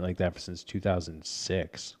been using it like that since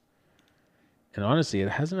 2006. And honestly, it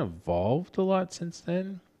hasn't evolved a lot since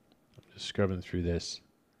then. I'm just scrubbing through this.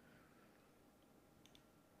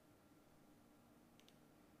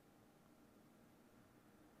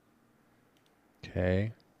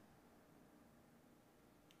 Okay.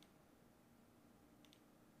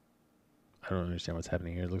 I don't understand what's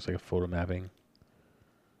happening here. It looks like a photo mapping.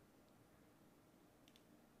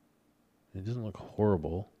 It doesn't look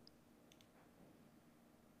horrible.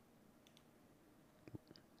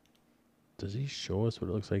 Does he show us what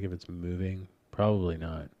it looks like if it's moving? Probably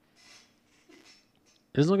not.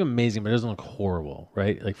 It doesn't look amazing, but it doesn't look horrible,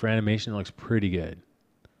 right? Like for animation, it looks pretty good.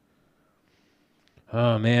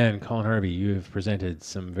 Oh man, Colin Harvey, you have presented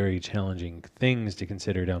some very challenging things to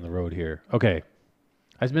consider down the road here. Okay.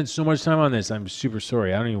 I spent so much time on this. I'm super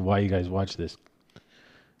sorry. I don't even know why you guys watch this.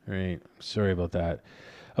 All right. Sorry about that.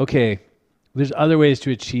 Okay. There's other ways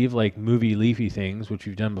to achieve like movie leafy things, which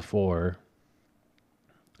we've done before.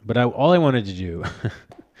 But all I wanted to do,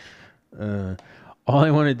 all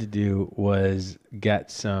I wanted to do was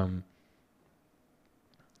get some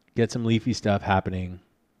get some leafy stuff happening.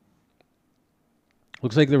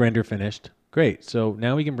 Looks like the render finished. Great. So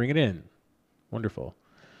now we can bring it in. Wonderful.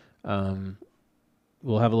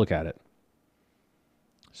 We'll have a look at it.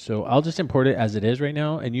 So I'll just import it as it is right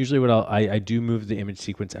now. And usually what I do move the image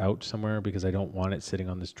sequence out somewhere because I don't want it sitting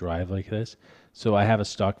on this drive like this. So I have a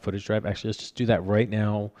stock footage drive. Actually, let's just do that right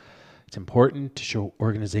now. It's important to show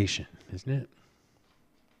organization, isn't it?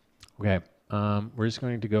 Okay. We're just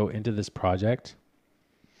going to go into this project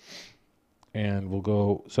and we'll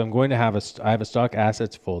go. So I'm going to have I have a stock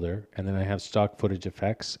assets folder, and then I have stock footage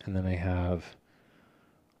effects, and then I have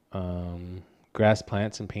grass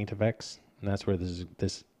plants and paint effects. And that's where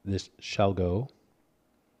this shall go.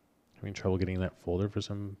 Having trouble getting that folder for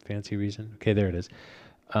some fancy reason. Okay, there it is.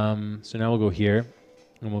 So now we'll go here,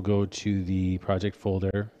 and we'll go to the project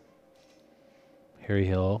folder, Harry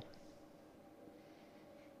Hill.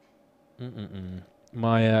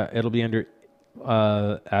 Maya, it'll be under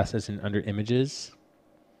assets and under images.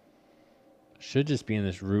 Should just be in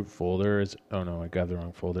this root folder. Oh no, I got the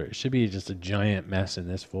wrong folder. It should be just a giant mess in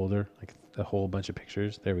this folder, like a whole bunch of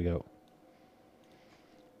pictures. There we go.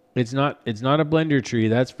 It's not a Blender tree,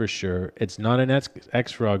 that's for sure. It's not an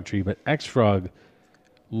Xfrog tree, but Xfrog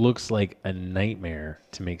looks like a nightmare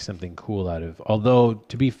to make something cool out of. Although,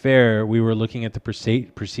 to be fair, we were looking at the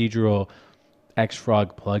procedural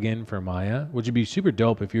Xfrog plugin for Maya, which would be super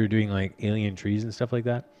dope if you were doing like alien trees and stuff like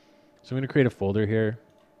that. So I'm going to create a folder here.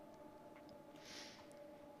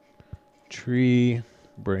 Tree,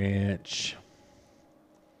 branch,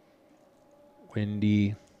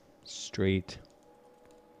 windy, straight,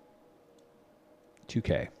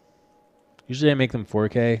 2K. Usually I make them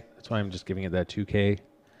 4K. That's why I'm just giving it that 2K.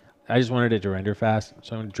 I just wanted it to render fast.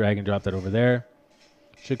 So I'm going to drag and drop that over there.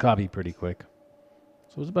 Should copy pretty quick.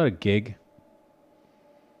 So it's about a gig.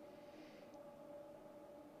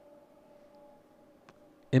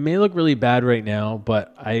 It may look really bad right now,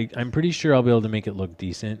 but I'm pretty sure I'll be able to make it look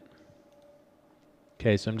decent.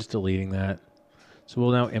 Okay, so I'm just deleting that. So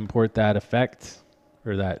we'll now import that effect,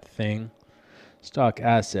 or that thing. Stock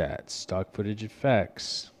assets, stock footage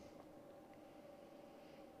effects,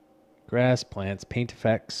 grass, plants, paint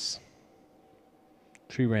effects,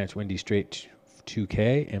 tree branch, windy, straight,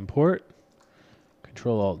 2K, import,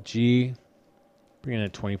 Control-Alt-G, bring in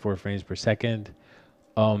at 24 frames per second.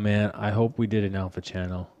 Oh man, I hope we did an alpha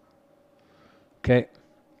channel. Okay,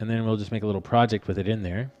 and then we'll just make a little project with it in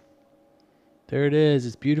there. There it is,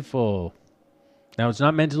 it's beautiful. Now it's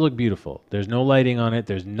not meant to look beautiful. There's no lighting on it,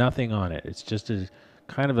 there's nothing on it. It's just a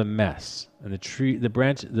kind of a mess. And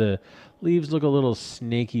the leaves look a little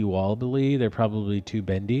snaky wobbly. They're probably too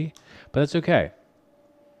bendy, but that's okay.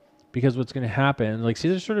 Because what's gonna happen, like see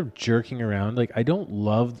they're sort of jerking around. Like I don't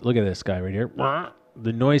love, look at this guy right here.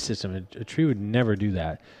 The noise system, a tree would never do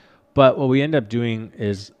that. But what we end up doing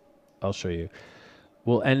is, I'll show you.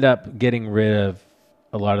 We'll end up getting rid of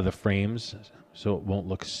a lot of the frames so it won't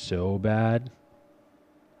look so bad.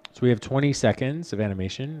 So we have 20 seconds of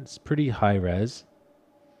animation. It's pretty high res.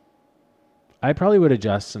 I probably would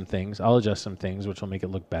adjust some things. I'll adjust some things which will make it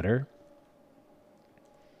look better.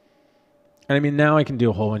 And I mean, now I can do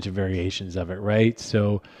a whole bunch of variations of it, right?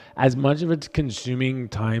 So as much of it's consuming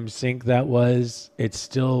time sink that was, it's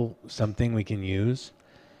still something we can use.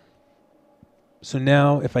 So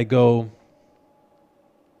now if I go,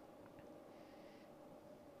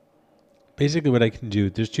 basically what I can do,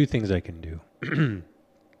 there's two things I can do.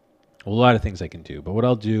 A lot of things I can do, but what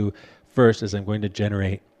I'll do first is I'm going to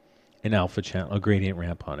generate an alpha channel, a gradient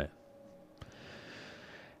ramp on it.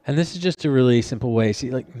 And this is just a really simple way. See,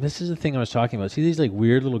 like this is the thing I was talking about. See these like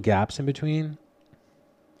weird little gaps in between?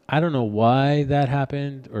 I don't know why that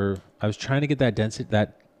happened, or I was trying to get that density,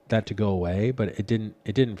 that to go away, but it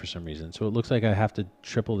didn't for some reason. So it looks like I have to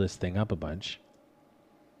triple this thing up a bunch.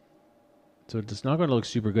 So it's not going to look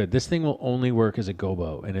super good. This thing will only work as a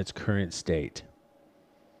gobo in its current state,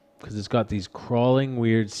 because it's got these crawling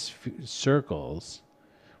weird circles,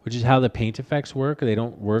 which is how the paint effects work. They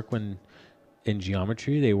don't work when in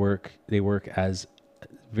geometry. They work as a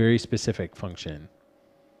very specific function.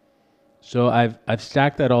 So I've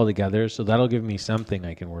stacked that all together, so that'll give me something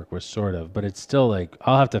I can work with, sort of. But it's still like,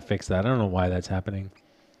 I'll have to fix that. I don't know why that's happening.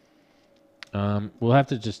 We'll have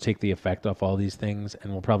to just take the effect off all these things,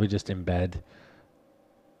 and we'll probably just embed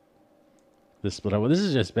this split up. Well, this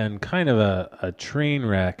has just been kind of a train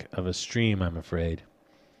wreck of a stream, I'm afraid.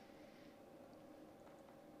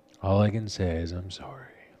 All I can say is I'm sorry.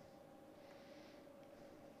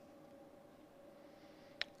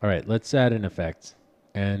 All right, let's add an effect.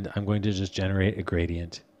 And I'm going to just generate a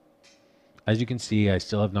gradient. As you can see, I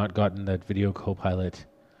still have not gotten that Video Copilot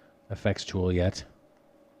effects tool yet.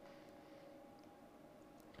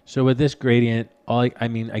 So with this gradient, I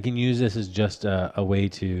mean, I can use this as just a way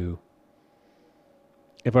to,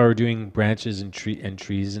 if I were doing branches and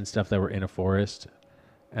trees and stuff that were in a forest,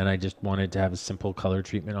 and I just wanted to have a simple color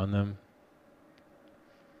treatment on them,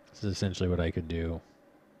 this is essentially what I could do.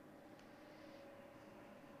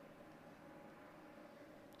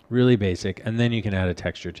 Really basic, and then you can add a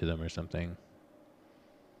texture to them or something.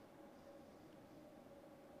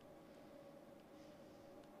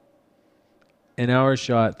 In our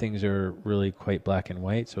shot, things are really quite black and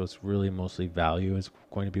white, so it's really mostly value is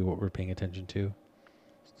going to be what we're paying attention to.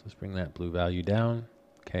 So let's bring that blue value down.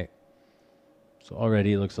 Okay. So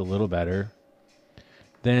already it looks a little better.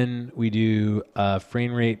 Then we do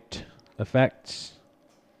frame rate effects,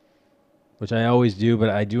 which I always do, but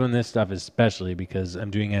I do on this stuff especially because I'm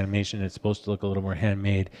doing animation. It's supposed to look a little more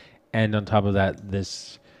handmade. And on top of that,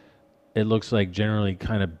 it looks like generally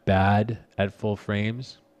kind of bad at full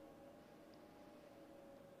frames.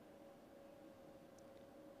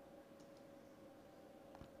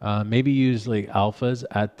 Maybe use like alphas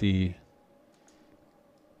at the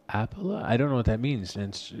Apple. I don't know what that means.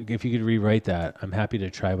 And if you could rewrite that, I'm happy to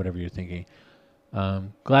try whatever you're thinking.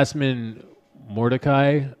 Glassman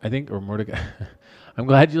Mordecai, I think, or Mordecai. I'm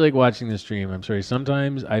glad you like watching the stream. I'm sorry.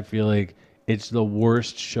 Sometimes I feel like it's the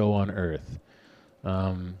worst show on earth.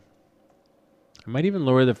 I might even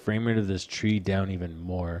lower the frame rate of this tree down even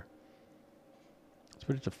more. Let's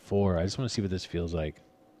put it to 4. I just want to see what this feels like.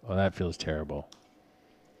 Oh, that feels terrible.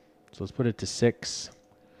 So let's put it to 6.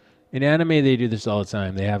 In anime, they do this all the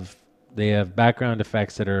time. They have background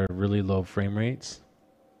effects that are really low frame rates.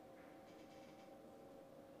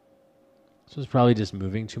 So it's probably just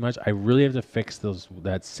moving too much. I really have to fix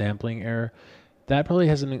that sampling error. That probably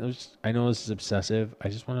has something. I know this is obsessive. I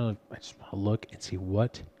just want to look and see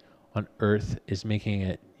what on earth is making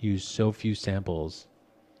it use so few samples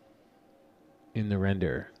in the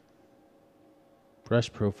render. Brush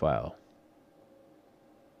profile.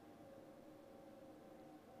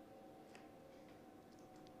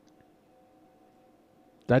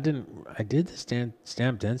 That didn't. I did the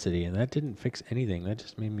stamp density, and that didn't fix anything. That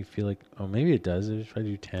just made me feel like, oh, maybe it does. If I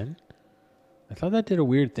do 10, I thought that did a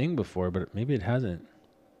weird thing before, but maybe it hasn't.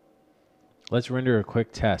 Let's render a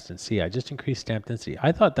quick test and see. I just increased stamp density.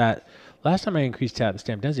 I thought that last time I increased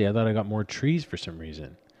stamp density, I thought I got more trees for some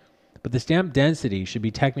reason. But the stamp density should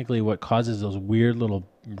be technically what causes those weird little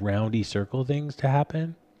roundy circle things to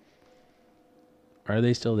happen. Are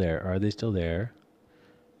they still there? Are they still there?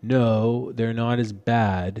 No, they're not as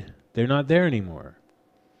bad. They're not there anymore.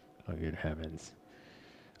 Oh, good heavens.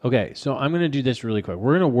 Okay, so I'm going to do this really quick.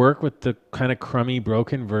 We're going to work with the kind of crummy,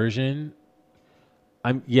 broken version.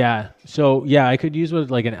 I could use with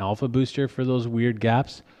like an alpha booster for those weird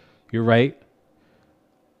gaps. You're right.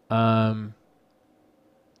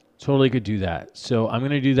 Totally could do that. So I'm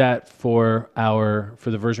going to do that for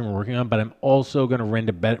the version we're working on, but I'm also going to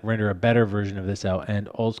render a better version of this out, and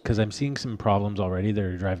also because I'm seeing some problems already that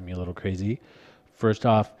are driving me a little crazy. First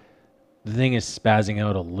off, the thing is spazzing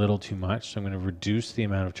out a little too much, so I'm going to reduce the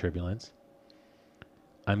amount of turbulence.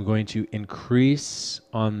 I'm going to increase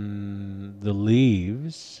on the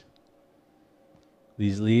leaves.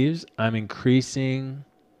 These leaves, I'm increasing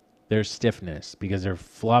their stiffness because they're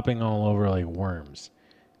flopping all over like worms.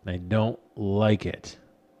 And I don't like it.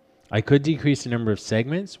 I could decrease the number of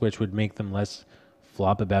segments, which would make them less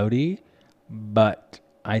flop-abouty, but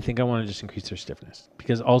I think I want to just increase their stiffness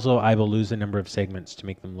because also I will lose the number of segments to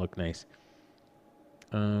make them look nice.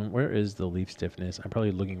 Where is the leaf stiffness? I'm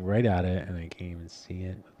probably looking right at it and I can't even see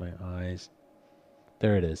it with my eyes.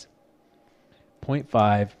 There it is.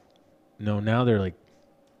 0.5. No, now they're like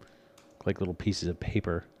little pieces of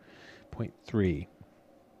paper. 0.3.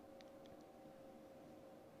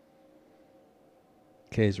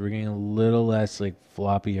 Okay, so we're getting a little less like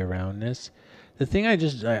floppy aroundness. The thing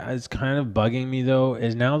it's kind of bugging me though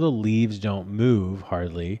is now the leaves don't move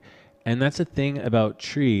hardly. And that's the thing about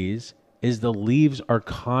trees is the leaves are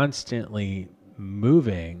constantly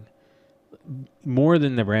moving more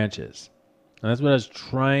than the branches. And that's what I was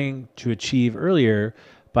trying to achieve earlier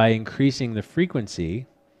by increasing the frequency,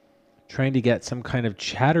 trying to get some kind of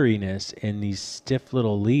chatteriness in these stiff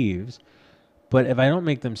little leaves. But if I don't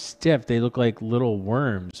make them stiff, they look like little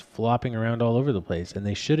worms flopping around all over the place. And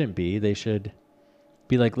they shouldn't be. They should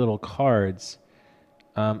be like little cards.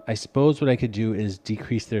 I suppose what I could do is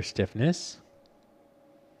decrease their stiffness.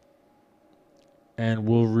 And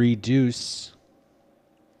we'll reduce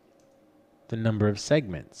the number of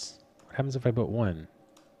segments. What happens if I put 1,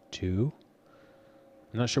 2?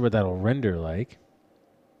 I'm not sure what that'll render like.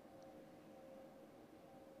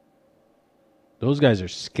 Those guys are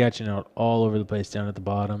sketching out all over the place down at the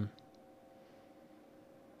bottom.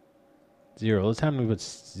 0. Let's have them with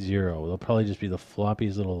 0. They'll probably just be the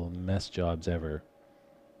floppiest little mess jobs ever.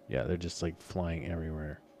 Yeah, they're just like flying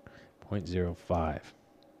everywhere. 0.05.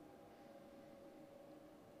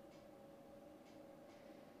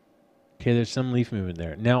 Okay, there's some leaf movement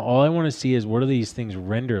there. Now, all I want to see is what do these things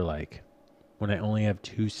render like when I only have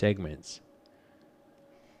 2 segments?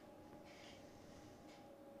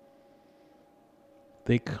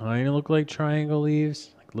 They kind of look like triangle leaves,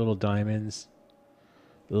 like little diamonds.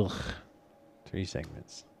 Ugh. 3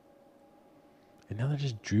 segments. And now they're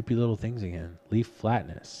just droopy little things again. Leaf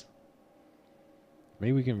flatness.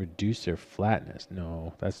 Maybe we can reduce their flatness.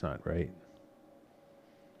 No, that's not right.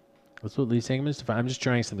 Let's put leaf segments to 5. I'm just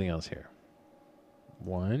trying something else here.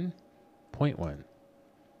 1.1.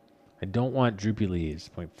 I don't want droopy leaves.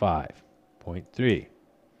 0.5. 0.3. Okay,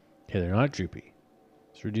 they're not droopy.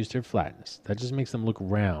 Let's reduce their flatness. That just makes them look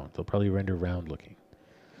round. They'll probably render round looking.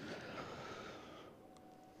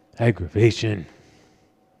 Aggravation.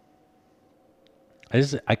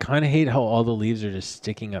 I kind of hate how all the leaves are just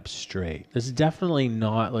sticking up straight. This is definitely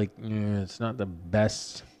not like, it's not the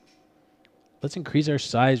best. Let's increase our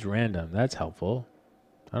size random. That's helpful.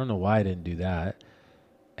 I don't know why I didn't do that.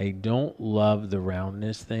 I don't love the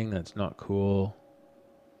roundness thing. That's not cool.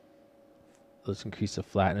 Let's increase the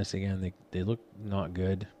flatness again. They look not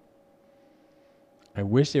good. I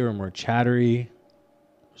wish they were more chattery,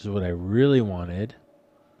 which is what I really wanted.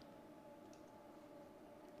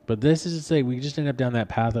 But this is just like, we just end up down that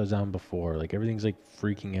path I was on before. Like everything's like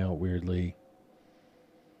freaking out weirdly.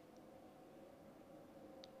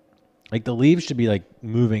 Like the leaves should be like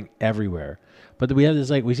moving everywhere. But we have this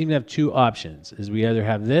like, we seem to have 2 options. Is we either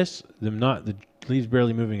have this, the leaves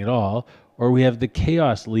barely moving at all, or we have the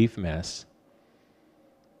chaos leaf mess.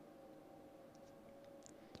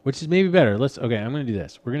 Which is maybe better. Okay, I'm going to do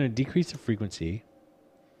this. We're going to decrease the frequency.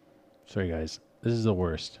 Sorry guys, this is the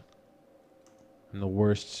worst. And the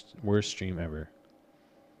worst stream ever.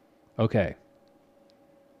 Okay.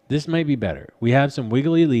 This might be better. We have some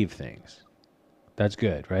wiggly leaf things. That's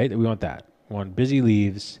good, right? We want that. We want busy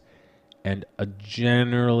leaves and a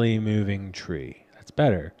generally moving tree. That's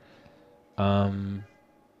better. I'm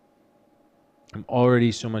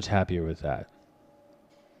already so much happier with that.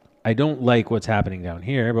 I don't like what's happening down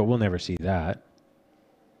here, but we'll never see that.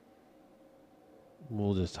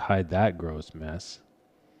 We'll just hide that gross mess.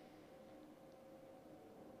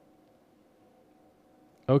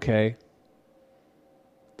 Okay.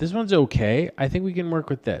 This one's okay. I think we can work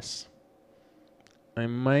with this. I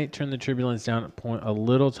might turn the turbulence down a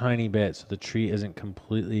little tiny bit so the tree isn't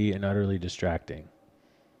completely and utterly distracting.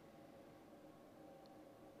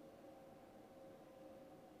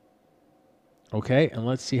 Okay, and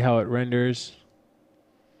let's see how it renders.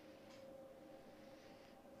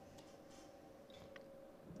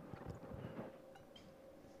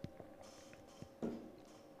 I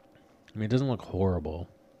mean, it doesn't look horrible.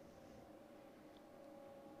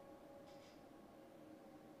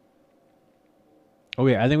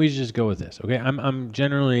 Okay, I think we should just go with this. Okay, I'm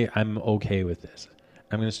generally okay with this.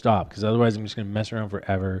 I'm going to stop because otherwise I'm just going to mess around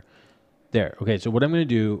forever. There. Okay, so what I'm going to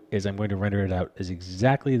do is I'm going to render it out as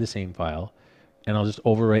exactly the same file, and I'll just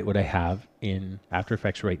overwrite what I have in After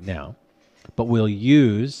Effects right now. But we'll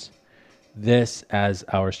use this as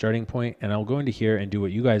our starting point, and I'll go into here and do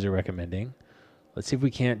what you guys are recommending. Let's see if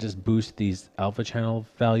we can't just boost these alpha channel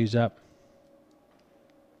values up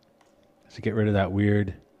to get rid of that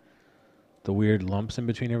weird lumps in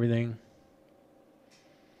between everything.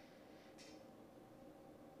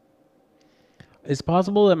 It's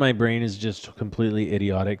possible that my brain is just completely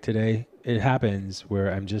idiotic today. It happens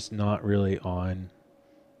where I'm just not really on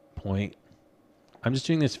point. I'm just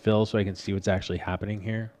doing this fill so I can see what's actually happening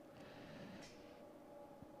here.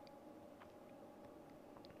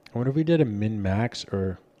 I wonder if we did a min-max,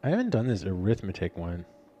 or I haven't done this arithmetic one.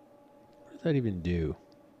 What does that even do?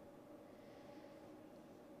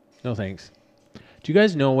 No thanks. Do you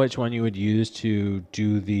guys know which one you would use to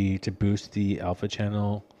boost the alpha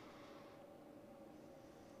channel?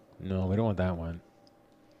 No, we don't want that one.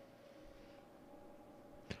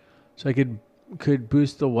 So I could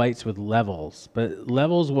boost the whites with levels, but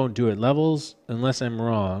levels won't do it. Levels, unless I'm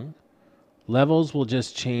wrong, levels will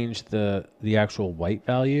just change the actual white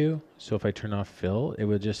value. So if I turn off fill,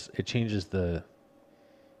 it changes the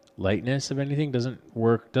lightness of anything.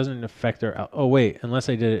 Doesn't affect our, oh wait, unless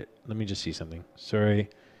I did it, let me just see something. Sorry.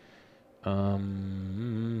 Let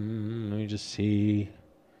me just see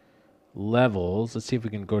levels. Let's see if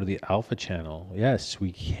we can go to the alpha channel. Yes,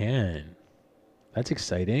 we can. That's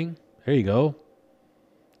exciting. There you go.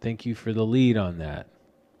 Thank you for the lead on that.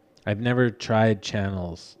 I've never tried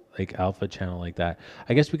channels like alpha channel like that.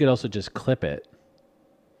 I guess we could also just clip it.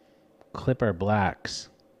 clip our blacks.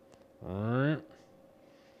 Of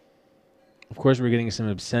course, we're getting some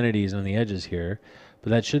obscenities on the edges here, but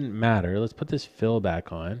that shouldn't matter. Let's put this fill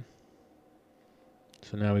back on.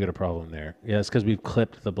 So now we got a problem there. Yeah, it's because we've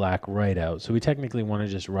clipped the black right out. So we technically want to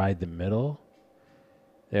just ride the middle.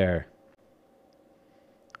 There.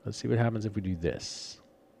 Let's see what happens if we do this.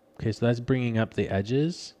 Okay, so that's bringing up the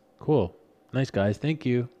edges. Cool. Nice, guys. Thank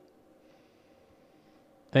you.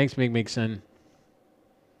 Thanks, Migmigson,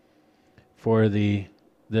 for the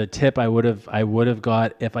tip I would have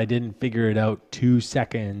got if I didn't figure it out 2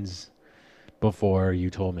 seconds before you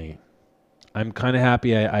told me. I'm kind of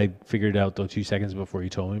happy I figured it out though 2 seconds before you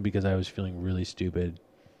told me, because I was feeling really stupid.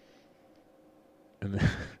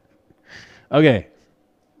 Okay.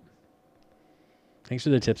 Thanks for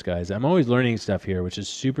the tips, guys. I'm always learning stuff here, which is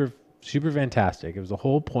super, super fantastic. It was the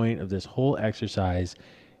whole point of this whole exercise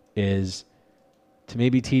is to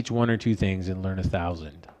maybe teach 1 or 2 things and learn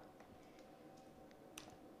 1,000.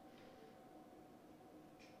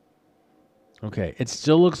 Okay, it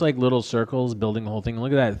still looks like little circles building the whole thing.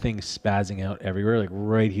 Look at that thing spazzing out everywhere. Like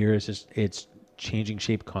right here, it's changing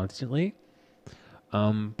shape constantly.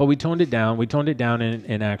 But we toned it down. We toned it down in the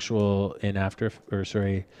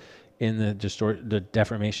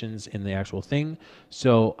deformations in the actual thing.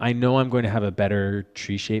 So I know I'm going to have a better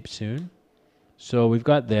tree shape soon. So we've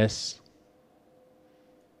got this,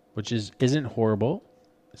 which isn't horrible.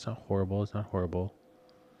 It's not horrible. It's not horrible.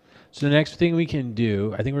 So the next thing we can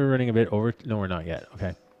do, I think we're running a bit over. No, we're not yet.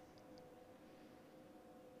 Okay.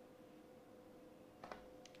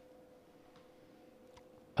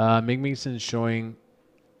 Migmigson's showing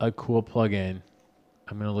a cool plugin.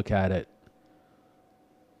 I'm going to look at it.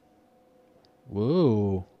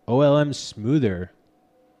 Whoa. OLM Smoother.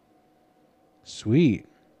 Sweet.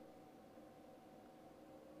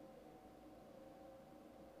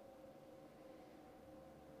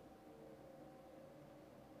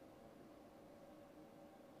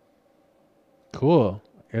 Cool.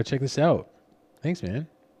 I gotta check this out. Thanks, man.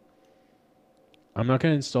 I'm not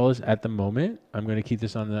gonna install this at the moment. I'm gonna keep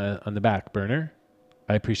this on the back burner.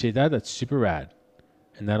 I appreciate that. That's super rad,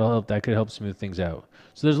 and that'll help. That could help smooth things out.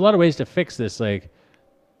 So there's a lot of ways to fix this, like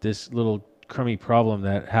this little crummy problem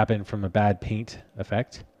that happened from a bad paint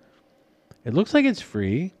effect. It looks like it's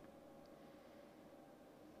free.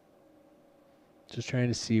 Just trying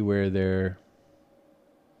to see where they're.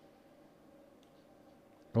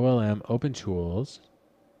 OLM, open tools.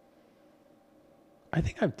 I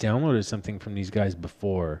think I've downloaded something from these guys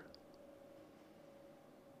before.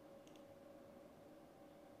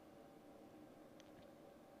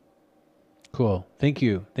 Cool. Thank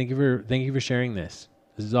you. Thank you for sharing this.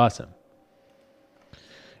 This is awesome.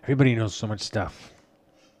 Everybody knows so much stuff.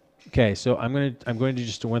 Okay, so I'm going to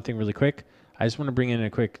just do one thing really quick. I just want to bring in a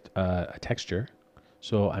quick a texture.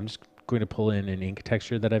 So I'm just going to pull in an ink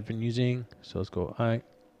texture that I've been using. So let's go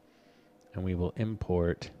and we will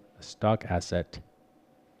import a stock asset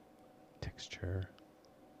texture,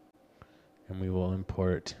 and we will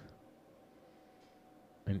import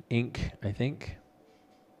an ink, I think.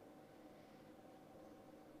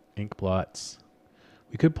 Ink blots.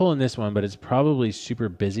 We could pull in this one, but it's probably super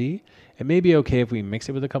busy. It may be okay if we mix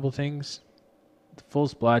it with a couple things. Full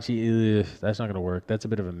splotchy, that's not going to work. That's a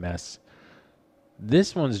bit of a mess.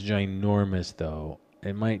 This one's ginormous, though.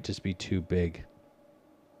 It might just be too big.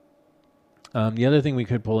 The other thing we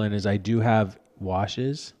could pull in is I do have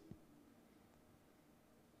washes.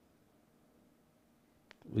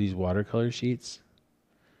 These watercolor sheets.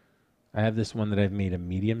 I have this one that I've made a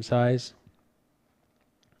medium size.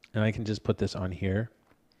 And I can just put this on here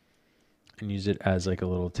and use it as like a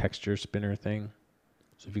little texture spinner thing.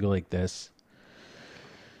 So if you go like this,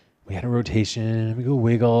 we had a rotation, and we go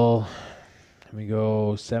wiggle, and we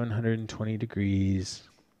go 720 degrees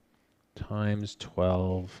times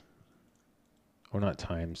 12. Or not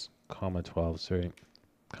times, comma 12, sorry.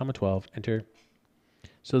 Comma 12, enter.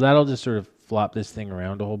 So that'll just sort of flop this thing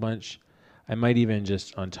around a whole bunch. I might even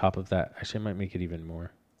just on top of that, actually I might make it even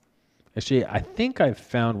more. Actually, I think I've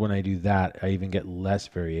found when I do that, I even get less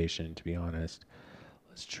variation, to be honest.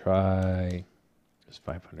 Let's try just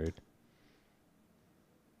 500. Okay,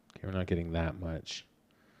 we're not getting that much.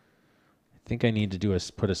 I think I need to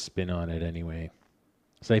put a spin on it anyway.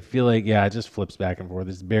 So I feel like, yeah, it just flips back and forth.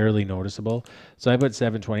 It's barely noticeable. So I put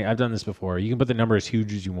 720. I've done this before. You can put the number as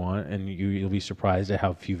huge as you want, and you'll be surprised at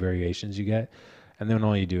how few variations you get. And then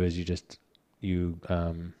all you do is you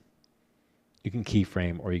can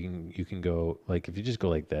keyframe, or you can go, like, if you just go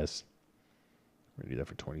like this, we're going to do that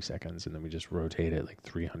for 20 seconds, and then we just rotate it like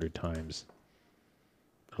 300 times.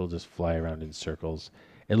 It'll just fly around in circles.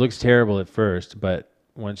 It looks terrible at first, but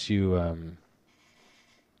once you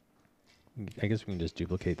I guess we can just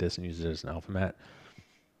duplicate this and use it as an alpha mat.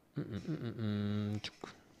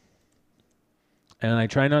 And I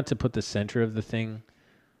try not to put the center of the thing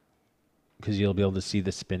because you'll be able to see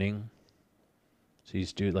the spinning. So you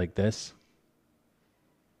just do it like this.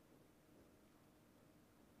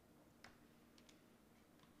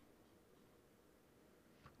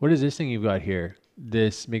 What is this thing you've got here?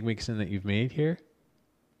 This mixin that you've made here?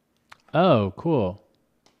 Oh, cool.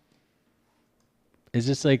 Is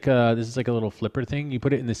this like this is like a little flipper thing? You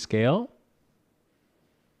put it in the scale?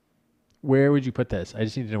 Where would you put this? I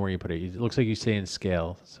just need to know where you put it. It looks like you say in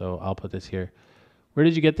scale, so I'll put this here. Where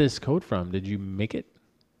did you get this code from? Did you make it?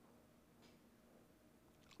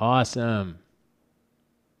 Awesome.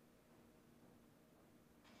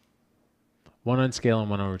 One on scale and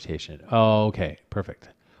one on rotation. Oh, okay. Perfect.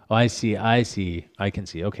 Oh, I see. I can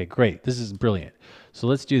see. Okay, great. This is brilliant. So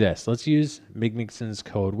let's do this. Let's use Mixin's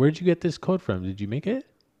code. Where'd you get this code from? Did you make it?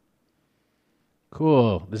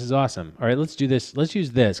 Cool. This is awesome. All right, let's do this. Let's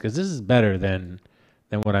use this because this is better than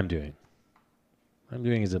what I'm doing. What I'm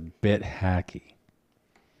doing is a bit hacky.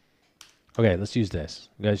 Okay, let's use this.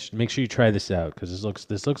 You guys, make sure you try this out because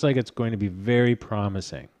this looks like it's going to be very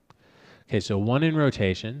promising. Okay, so one in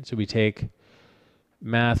rotation. So we take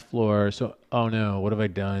math floor. So, oh no, what have I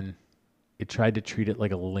done? It tried to treat it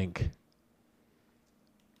like a link.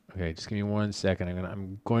 Okay, just give me 1 second.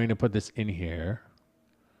 I'm going to put this in here.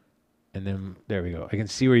 And then there we go. I can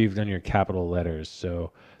see where you've done your capital letters.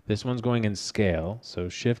 So this one's going in scale. So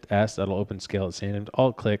Shift S, that'll open scale at the same time.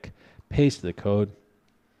 Alt click, paste the code.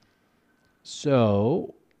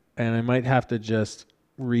 So, and I might have to just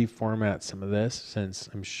reformat some of this since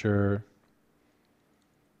I'm sure.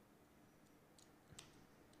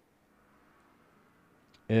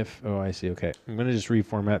 Oh, I see. Okay. I'm going to just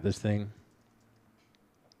reformat this thing.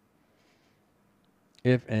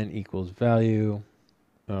 If n equals value.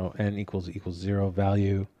 Oh, n equals 0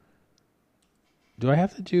 value. Do I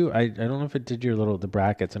have to do, I don't know if it did the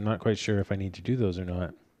brackets. I'm not quite sure if I need to do those or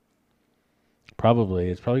not. Probably.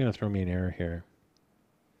 It's probably going to throw me an error here.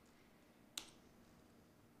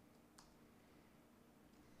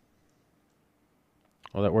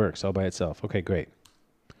 Oh, that works all by itself. Okay, great.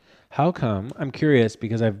 How come? I'm curious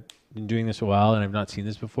because I've been doing this a while and I've not seen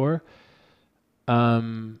this before.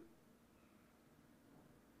 How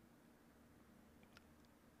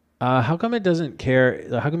come it doesn't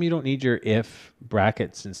care? How come you don't need your if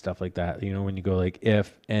brackets and stuff like that? You know, when you go like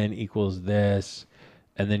if n equals this,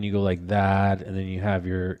 and then you go like that, and then you have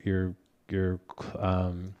your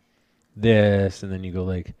this, and then you go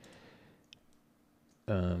like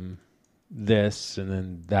this, and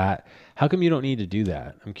then that. How come you don't need to do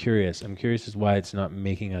that? I'm curious. I'm curious as why it's not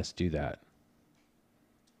making us do that.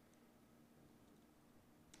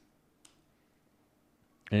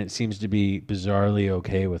 And it seems to be bizarrely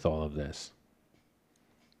okay with all of this.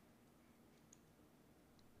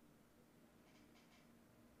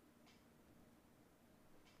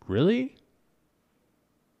 Really?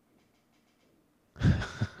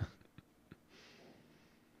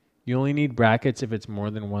 You only need brackets if it's more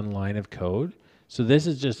than one line of code. So this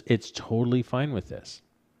is just, it's totally fine with this.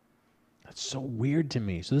 That's so weird to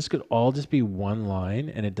me. So this could all just be one line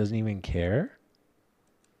and it doesn't even care.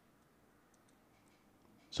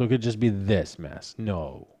 So it could just be this mess.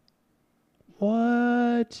 No.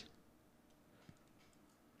 What?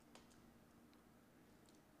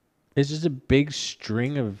 It's just a big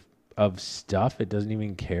string of stuff. It doesn't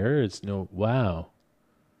even care. It's no, wow.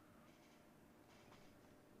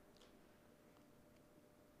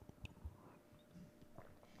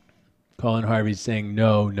 Colin Harvey's saying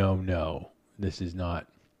no. This is not.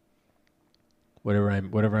 Whatever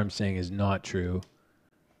I'm saying is not true.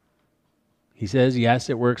 He says,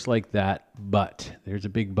 yes, it works like that, but there's a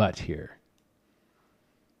big but here.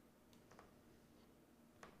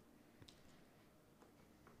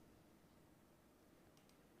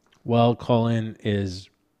 While Colin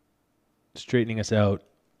is straightening us out,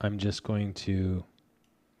 I'm just going to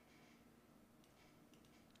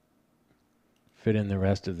fit in the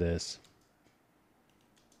rest of this.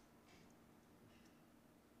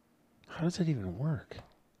 How does that even work?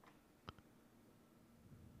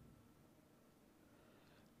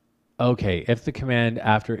 Okay, if the command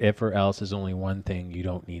after if or else is only one thing, you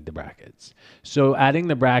don't need the brackets. So adding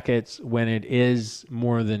the brackets when it is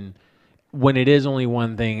only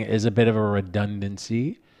one thing is a bit of a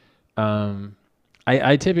redundancy.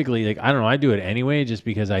 I typically, like, I don't know, I do it anyway just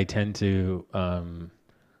because I tend to,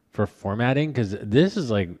 for formatting, because this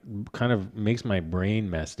is like kind of makes my brain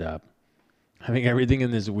messed up. Having everything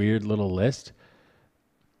in this weird little list.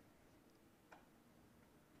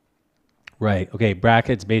 Right. Okay.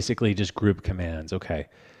 Brackets basically just group commands. Okay.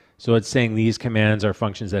 So it's saying these commands are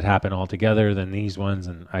functions that happen all together, then these ones,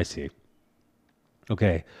 and I see.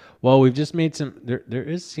 Okay. Well, we've just made some.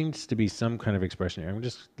 Seems to be some kind of expression here.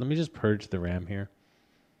 Let me just purge the RAM here.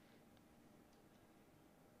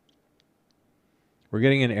 We're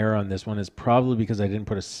getting an error on this one. It's probably because I didn't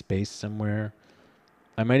put a space somewhere.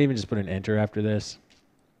 I might even just put an enter after this.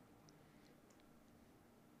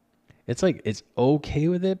 It's like it's okay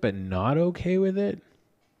with it, but not okay with it.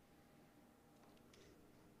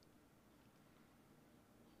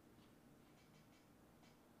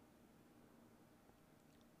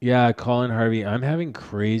 Yeah, Colin Harvey, I'm having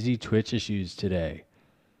crazy Twitch issues today.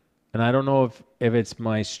 And I don't know if it's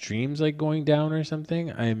my streams like going down or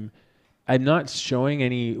something. I'm not showing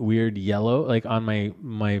any weird yellow like on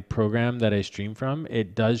my program that I stream from.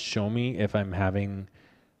 It does show me if I'm having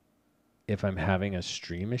a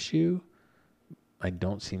stream issue. I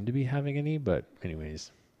don't seem to be having any, but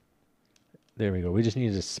anyways. There we go. We just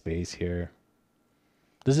need a space here.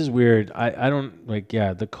 This is weird. I don't like,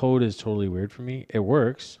 yeah, the code is totally weird for me. It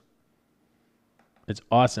works. It's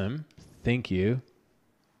awesome. Thank you.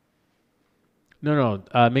 No,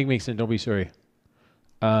 make sense. Don't be sorry.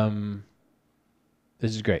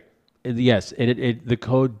 This is great. Yes, the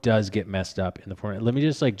code does get messed up in the format. Let me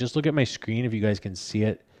just look at my screen if you guys can see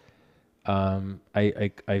it.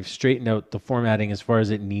 I've straightened out the formatting as far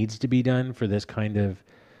as it needs to be done for this kind of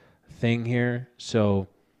thing here. So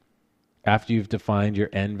after you've defined your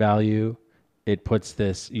end value, it puts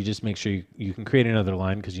this, you just make sure you can create another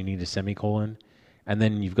line because you need a semicolon. And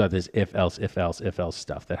then you've got this if else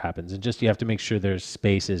stuff that happens. And just you have to make sure there's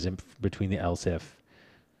spaces in between the else if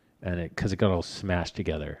and because it got all smashed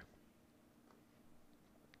together.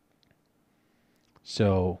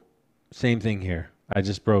 So same thing here. I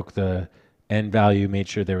just broke the end value, made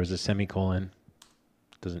sure there was a semicolon.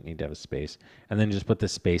 Doesn't need to have a space. And then just put the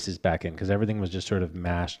spaces back in because everything was just sort of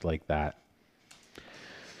mashed like that.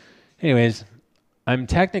 Anyways, I'm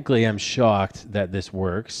shocked that this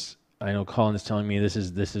works. I know Colin is telling me this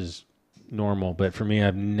is normal, but for me,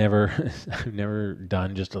 I've never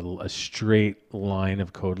done just a straight line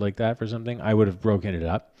of code like that for something. I would have broken it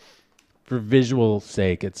up. For visual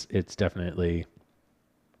sake, it's definitely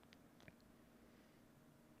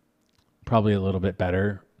probably a little bit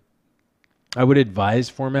better. I would advise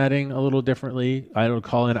formatting a little differently. I don't,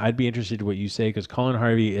 Colin, I'd be interested in what you say because Colin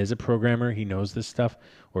Harvey is a programmer. He knows this stuff,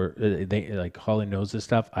 or Colin knows this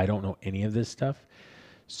stuff. I don't know any of this stuff.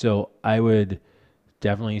 So I would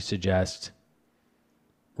definitely suggest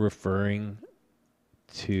referring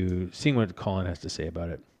to seeing what Colin has to say about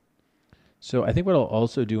it. So I think what I'll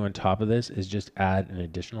also do on top of this is just add an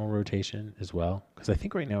additional rotation as well, because I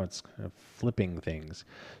think right now it's kind of flipping things.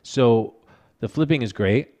 So the flipping is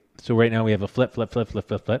great. So right now we have a flip,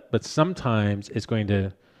 but sometimes it's going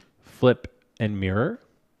to flip and mirror.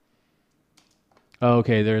 Oh,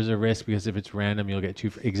 okay, there's a risk because if it's random, you'll get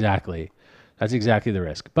two. Exactly. That's exactly the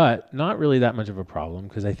risk, but not really that much of a problem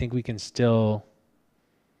because I think we can still,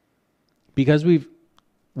 because we've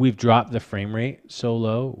dropped the frame rate so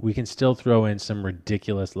low, we can still throw in some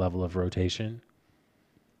ridiculous level of rotation.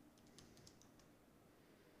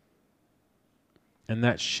 And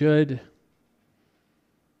that should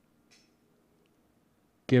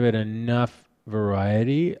give it enough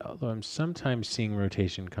variety, although I'm sometimes seeing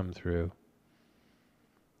rotation come through.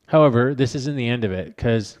 However, this isn't the end of it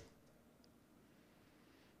because,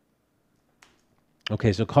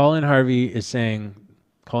 okay, so Colin Harvey is saying,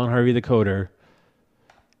 Colin Harvey the coder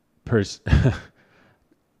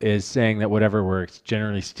is saying that whatever works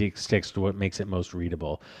generally sticks to what makes it most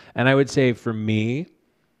readable. And I would say for me,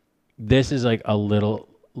 this is like a little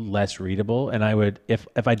less readable. And I would, if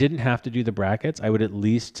I didn't have to do the brackets, I would at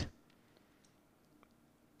least,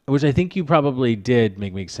 which I think you probably did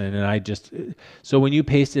make sense. And I just, so when you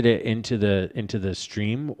pasted it into the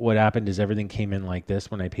stream, what happened is everything came in like this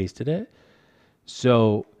when I pasted it.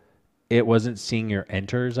 So it wasn't seeing your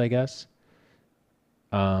enters, I guess.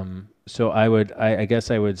 So I guess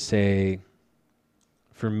I would say,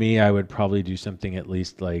 for me, I would probably do something at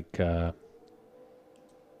least like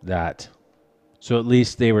that. So at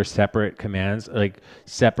least they were separate commands, like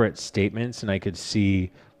separate statements, and I could see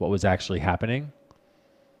what was actually happening.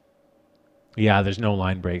 Yeah, there's no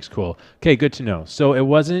line breaks. Cool. Okay, good to know. So it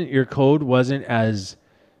wasn't, your code wasn't as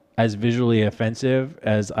visually offensive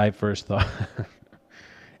as I first thought.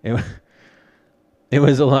 It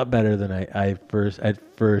was a lot better than I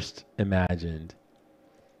first imagined.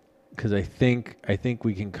 Because I think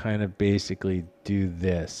we can kind of basically do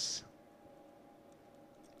this,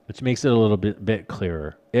 which makes it a little bit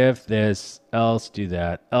clearer. If this, else do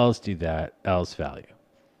that, else value.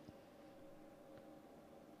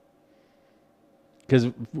 because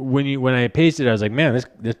when I pasted it, I was like, man,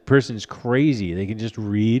 this person's crazy. They can just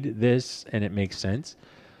read this and it makes sense.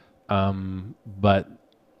 But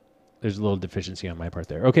there's a little deficiency on my part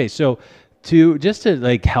there. Okay, so to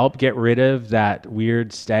like help get rid of that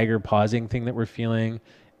weird stagger pausing thing that we're feeling,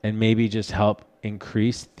 and maybe just help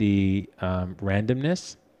increase the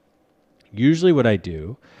randomness. Usually, what I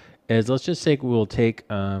do is, let's just say we'll take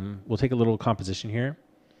a little composition here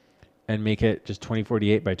and make it just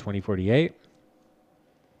 2048 by 2048.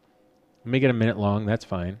 Make it a minute long. That's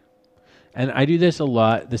fine. And I do this a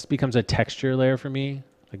lot. This becomes a texture layer for me,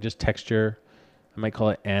 like just texture. I might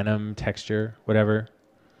call it anim texture, whatever.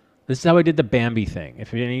 This is how I did the Bambi thing.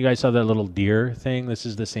 If any of you guys saw that little deer thing, this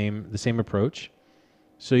is the same approach.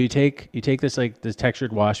 So you take this, like this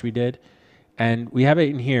textured wash we did, and we have it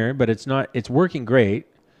in here, but it's working great,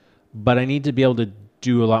 but I need to be able to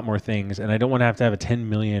do a lot more things, and I don't want to have a 10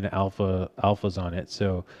 million alphas on it.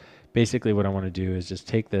 So basically what I want to do is just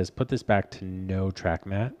take this, put this back to no track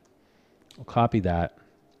matte. We'll copy that.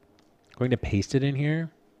 I'm going to paste it in here,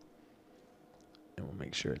 and we'll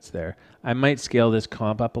make sure it's there. I might scale this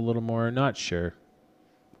comp up a little more, not sure.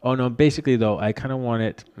 Oh no, basically though, I kind of want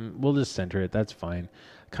it, we'll just center it, that's fine.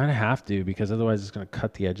 I kind of have to, because otherwise it's going to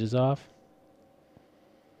cut the edges off.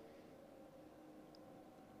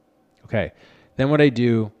 Okay, then what I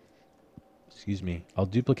do, excuse me, I'll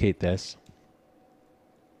duplicate this,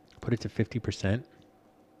 put it to 50%, and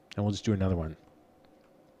we'll just do another one.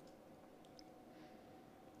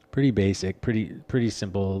 Pretty basic, pretty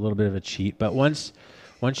simple, a little bit of a cheat. But once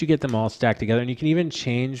you get them all stacked together, and you can even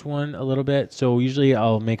change one a little bit. So usually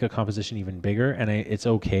I'll make a composition even bigger, and it's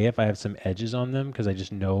okay if I have some edges on them, because I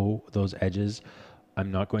just know those edges,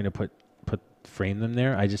 I'm not going to frame them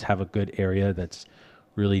there. I just have a good area that's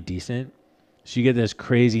really decent. So you get this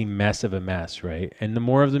crazy mess of a mess, right? And the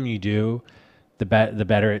more of them you do, the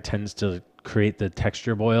better it tends to create the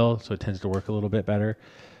texture boil, so it tends to work a little bit better.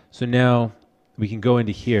 So now we can go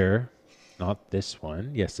into here, not this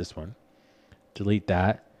one, yes, this one, delete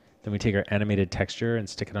that. Then we take our animated texture and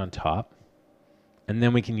stick it on top. And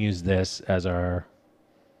then we can use this as our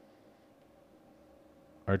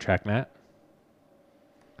track matte.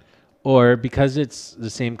 Or because it's the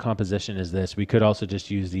same composition as this, we could also just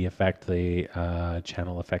use the effect, the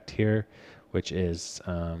channel effect here, which is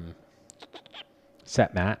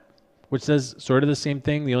set matte, which does sort of the same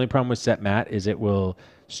thing. The only problem with set matte is it will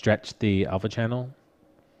stretch the alpha channel.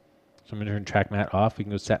 So I'm going to turn track matte off. We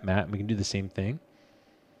can go set matte, and we can do the same thing.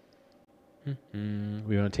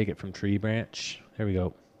 We want to take it from tree branch. There we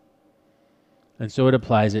go. And so it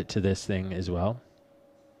applies it to this thing as well.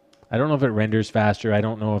 I don't know if it renders faster. I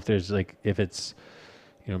don't know if there's if it's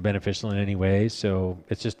beneficial in any way. So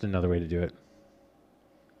it's just another way to do it.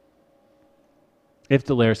 If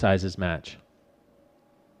the layer sizes match.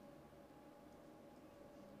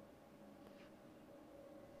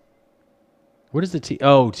 What is the T?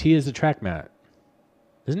 Oh, T is the track matte,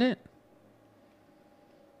 isn't it?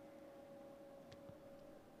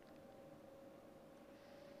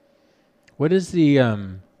 What is the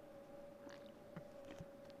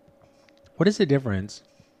difference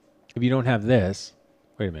if you don't have this?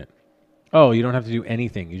 Wait a minute. Oh, you don't have to do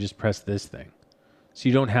anything. You just press this thing. So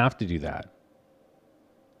you don't have to do that.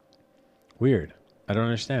 Weird. I don't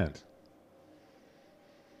understand.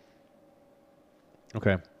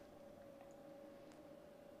 Okay.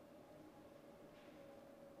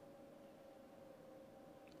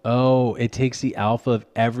 Oh, it takes the alpha of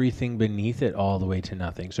everything beneath it all the way to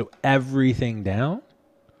nothing. So everything down?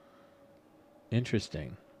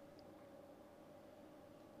 Interesting.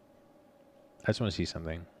 I just want to see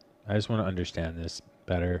something. I just want to understand this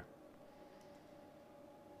better.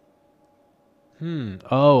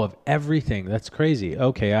 Oh, of everything. That's crazy.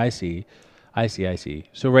 Okay, I see. I see.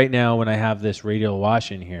 So right now when I have this radial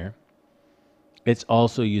wash in here, it's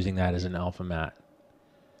also using that as an alpha matte.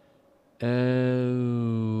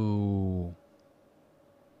 Oh.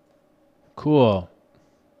 Cool.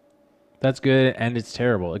 That's good, and it's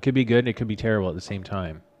terrible. It could be good and it could be terrible at the same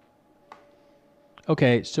time.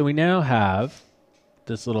 Okay, so we now have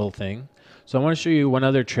this little thing. So I want to show you one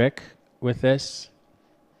other trick with this.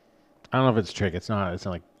 I don't know if it's a trick. It's not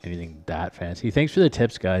like anything that fancy. Thanks for the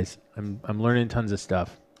tips, guys. I'm learning tons of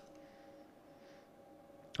stuff.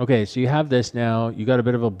 Okay, so you have this now. You got a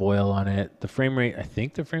bit of a boil on it. The frame rate, I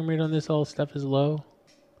think the frame rate on this all stuff is low.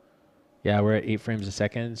 Yeah, we're at 8 frames a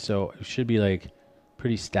second, so it should be like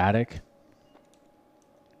pretty static.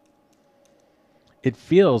 It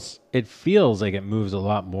feels like it moves a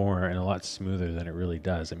lot more and a lot smoother than it really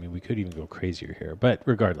does. I mean, we could even go crazier here, but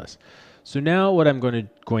regardless. So now what I'm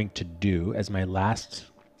going to do as my last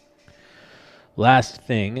Last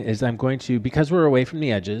thing is I'm going to, because we're away from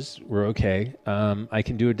the edges, we're okay. I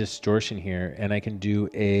can do a distortion here, and I can do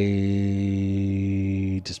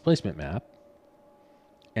a displacement map,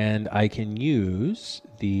 and I can use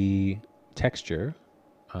the texture,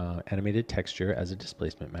 animated texture as a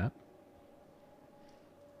displacement map.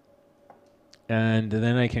 And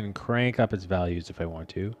then I can crank up its values if I want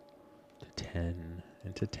to 10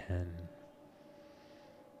 and to 10.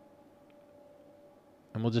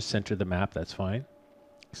 And we'll just center the map, that's fine.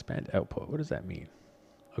 Expand output, what does that mean?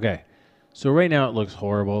 Okay, so right now it looks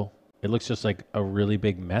horrible. It looks just like a really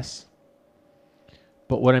big mess.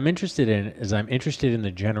 But what I'm interested in is I'm interested in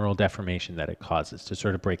the general deformation that it causes to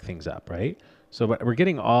sort of break things up, right? So we're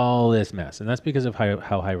getting all this mess, and that's because of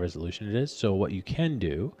how high resolution it is. So what you can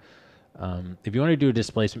do, if you want to do a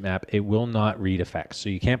displacement map, it will not read effects. So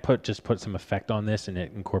you can't just put some effect on this and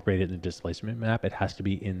incorporate it in the displacement map. It has to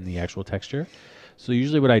be in the actual texture. So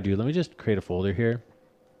usually what I do, let me just create a folder here.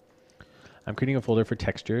 I'm creating a folder for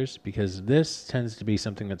textures because this tends to be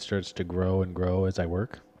something that starts to grow and grow as I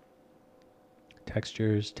work.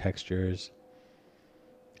 Textures, textures.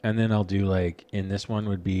 And then I'll do like, in this one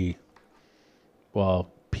would be,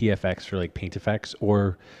 well, PFX for like paint effects,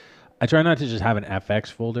 or I try not to just have an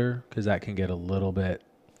FX folder because that can get a little bit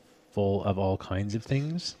full of all kinds of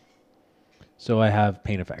things. So I have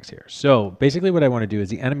paint effects here. So basically what I want to do is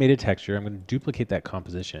the animated texture. I'm going to duplicate that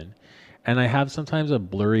composition. And I have sometimes a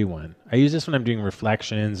blurry one. I use this when I'm doing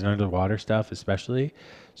reflections and underwater stuff especially.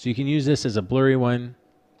 So you can use this as a blurry one.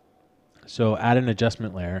 So add an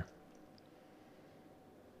adjustment layer.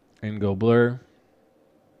 And go blur.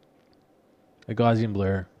 A Gaussian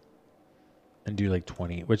blur. And do like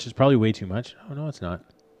 20, which is probably way too much. Oh, no, it's not.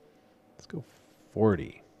 Let's go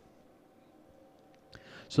 40.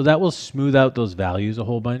 So that will smooth out those values a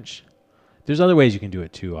whole bunch. There's other ways you can do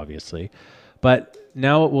it too, obviously. But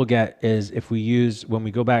now what we'll get is if we use, when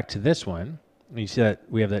we go back to this one, you see that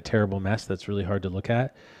we have that terrible mess that's really hard to look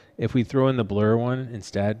at. If we throw in the blur one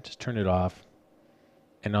instead, just turn it off.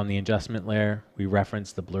 And on the adjustment layer, we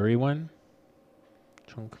reference the blurry one.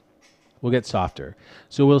 Chunk. We'll get softer.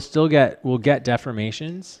 So we'll get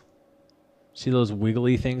deformations. See those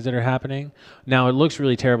wiggly things that are happening? Now it looks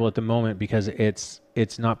really terrible at the moment because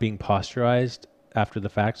it's not being posturized after the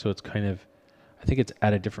fact. So it's kind of, I think it's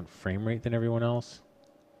at a different frame rate than everyone else.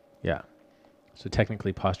 Yeah. So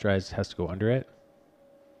technically posturized has to go under it.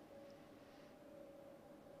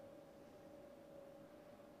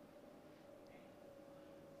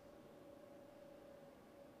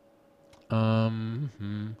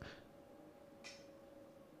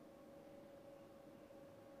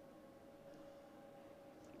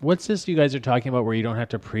 What's this you guys are talking about where you don't have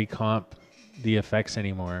to pre-comp the effects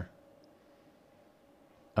anymore?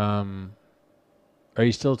 Are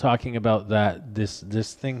you still talking about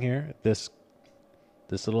this thing here? This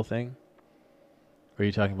little thing? Or are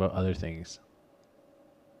you talking about other things?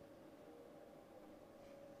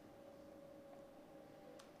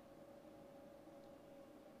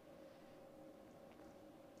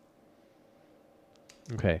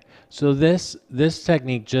 Okay, so this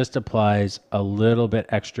technique just applies a little bit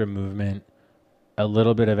extra movement, a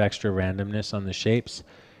little bit of extra randomness on the shapes,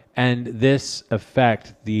 and this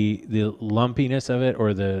effect, the lumpiness of it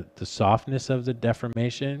or the softness of the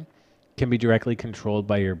deformation can be directly controlled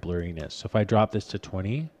by your blurriness. So if I drop this to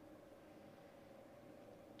 20,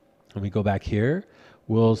 and we go back here,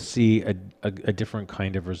 we'll see a different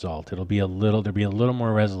kind of result. There'll be a little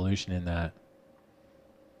more resolution in that.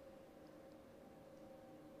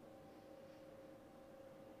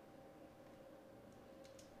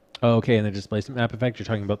 Oh, okay, and the displacement map effect, you're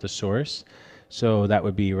talking about the source. So that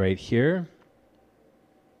would be right here.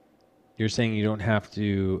 You're saying you don't have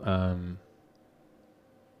to...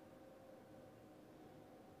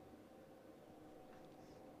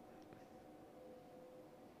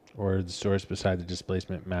 or the source beside the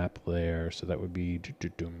displacement map layer. So that would be...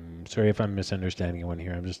 Sorry if I'm misunderstanding one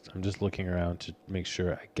here. I'm just looking around to make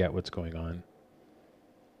sure I get what's going on.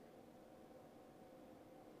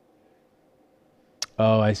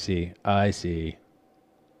 Oh, I see. I see.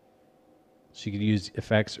 So you could use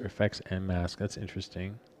effects or effects and mask. That's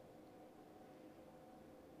interesting.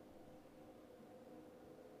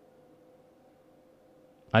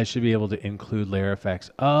 I should be able to include layer effects.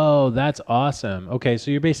 Oh, that's awesome. Okay, so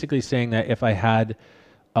you're basically saying that if I had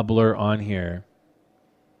a blur on here,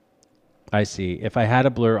 I see. If I had a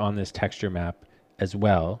blur on this texture map as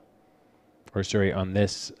well, or sorry, on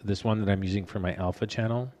this one that I'm using for my alpha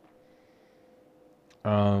channel,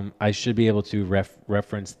 I should be able to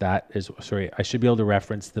reference that as, sorry, I should be able to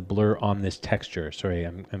reference the blur on this texture. Sorry,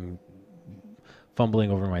 I'm fumbling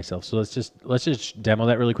over myself. So let's just demo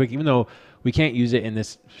that really quick, even though We can't use it in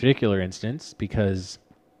this particular instance because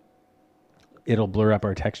it'll blur up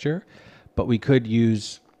our texture, but we could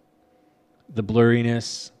use the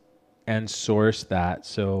blurriness and source that.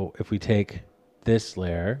 So if we take this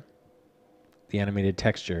layer, the animated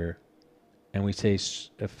texture, and we say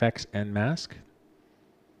effects and mask,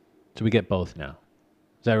 so we get both now.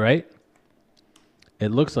 Is that right? It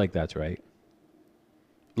looks like that's right.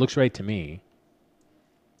 Looks right to me.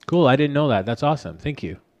 Cool, I didn't know that. That's awesome. Thank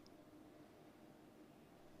you.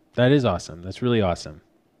 That is awesome. That's really awesome.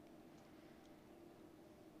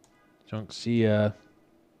 Junk, see ya.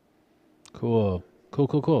 Cool. Cool,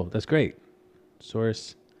 cool, cool. That's great.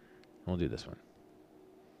 Source. We'll do this one.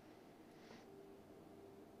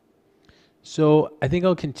 So I think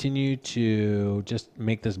I'll continue to just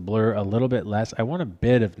make this blur a little bit less. I want a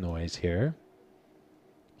bit of noise here.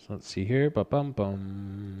 So let's see here.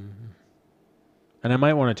 Ba-bum-bum. And I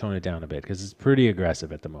might want to tone it down a bit because it's pretty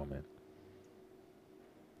aggressive at the moment.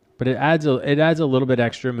 But it adds a little bit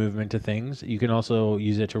extra movement to things. You can also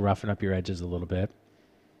use it to roughen up your edges a little bit.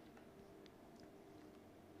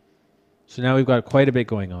 So now we've got quite a bit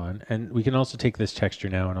going on, and we can also take this texture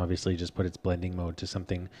now and obviously just put its blending mode to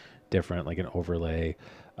something different, like an overlay,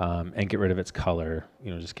 and get rid of its color.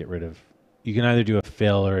 You know, just get rid of. You can either do a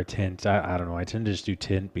fill or a tint. I don't know. I tend to just do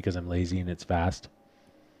tint because I'm lazy and it's fast.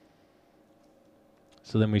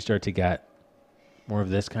 So then we start to get more of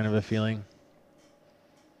this kind of a feeling.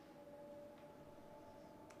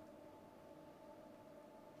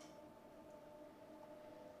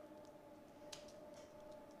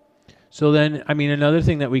 So then, I mean, another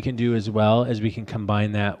thing that we can do as well is we can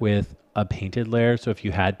combine that with a painted layer. So if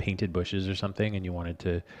you had painted bushes or something and you wanted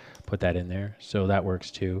to put that in there, so that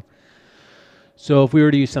works too. So if we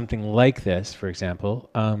were to use something like this, for example,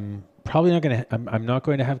 probably not going to, I'm not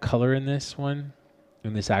going to have color in this one,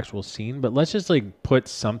 in this actual scene, but let's just like put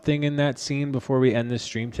something in that scene before we end this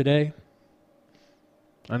stream today.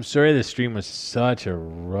 I'm sorry this stream was such a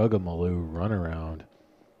rugamaloo runaround.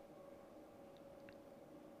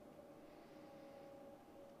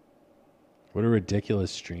 What a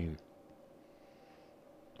ridiculous stream.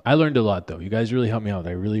 I learned a lot though. You guys really helped me out.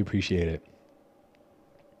 I really appreciate it.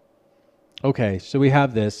 Okay, so we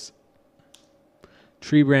have this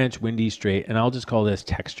tree branch, windy, straight, and I'll just call this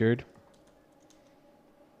textured.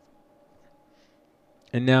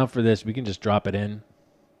 And now for this, we can just drop it in.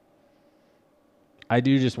 I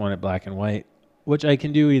do just want it black and white, which I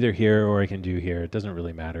can do either here or I can do here. It doesn't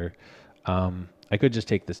really matter. I could just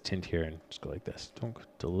take this tint here and just go like this.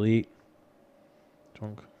 Delete.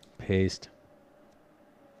 Paste.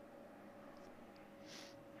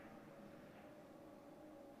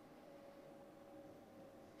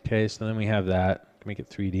 Okay, so then we have that. Make it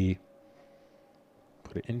 3D.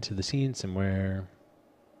 Put it into the scene somewhere.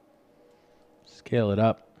 Scale it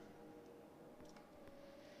up.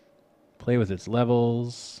 Play with its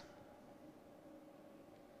levels.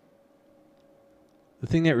 The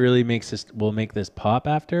thing that really will make this pop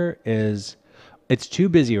after is it's too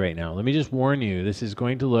busy right now. Let me just warn you, this is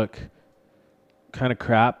going to look kind of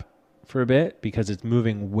crap for a bit because it's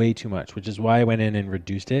moving way too much, which is why I went in and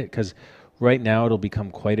reduced it, because right now it'll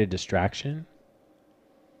become quite a distraction.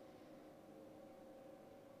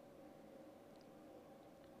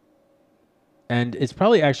 And it's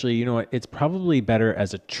probably actually, you know what, it's probably better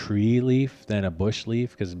as a tree leaf than a bush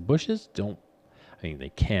leaf, because bushes don't, I mean, they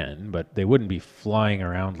can, but they wouldn't be flying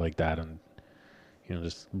around like that and, you know,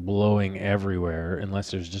 just blowing everywhere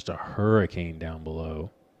unless there's just a hurricane down below.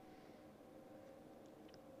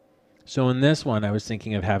 So in this one, I was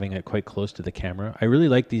thinking of having it quite close to the camera. I really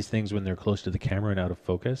like these things when they're close to the camera and out of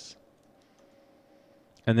focus.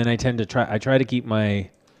 And then I try to keep my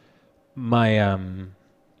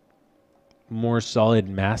more solid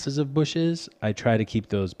masses of bushes. I try to keep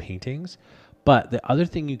those paintings. But the other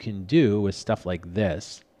thing you can do with stuff like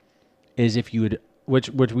this is if you would, which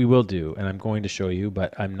we will do, and I'm going to show you,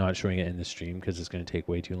 but I'm not showing it in the stream because it's going to take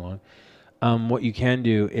way too long. What you can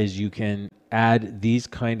do is you can add these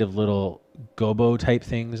kind of little gobo type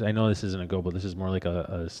things. I know this isn't a gobo. This is more like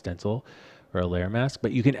a stencil or a layer mask,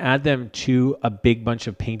 but you can add them to a big bunch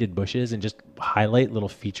of painted bushes and just highlight little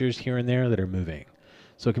features here and there that are moving.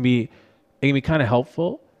 So it can be kind of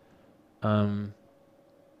helpful. I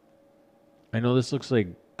know this looks like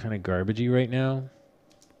kind of garbagey right now,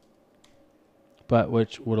 but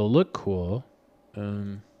what'll look cool,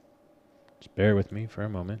 just bear with me for a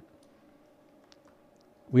moment.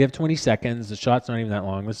 We have 20 seconds. The shot's not even that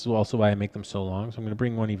long. This is also why I make them so long. So I'm going to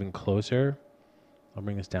bring one even closer. I'll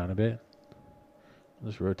bring this down a bit. I'll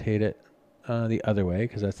just rotate it the other way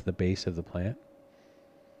because that's the base of the plant.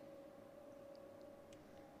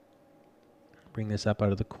 Bring this up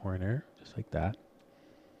out of the corner just like that.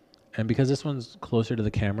 And because this one's closer to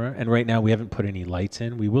the camera, and right now we haven't put any lights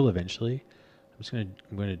in, we will eventually. I'm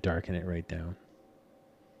going to darken it right down.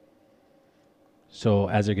 So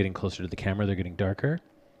as they're getting closer to the camera, they're getting darker.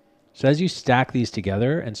 So as you stack these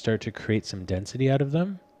together and start to create some density out of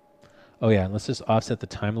them. Oh yeah, and let's just offset the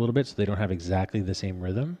time a little bit so they don't have exactly the same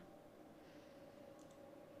rhythm.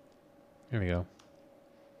 There we go.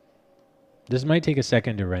 This might take a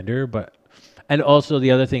second to render, but, and also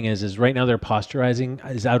the other thing is right now their posturizing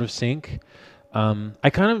is out of sync.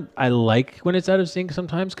 I like when it's out of sync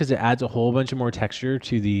sometimes because it adds a whole bunch of more texture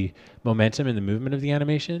to the momentum and the movement of the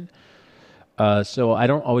animation. So I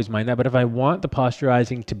don't always mind that, but if I want the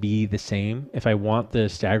posturizing to be the same, if I want the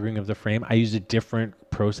staggering of the frame, I use a different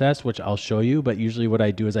process, which I'll show you. But usually what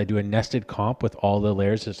I do is I do a nested comp with all the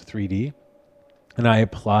layers as 3D. And I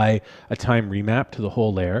apply a time remap to the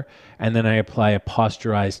whole layer. And then I apply a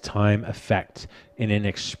posturized time effect in an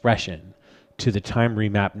expression to the time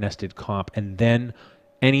remap nested comp. And then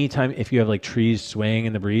anytime, if you have like trees swaying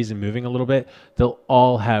in the breeze and moving a little bit, they'll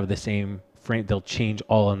all have the same frame. They'll change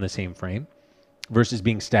all on the same frame versus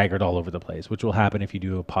being staggered all over the place, which will happen if you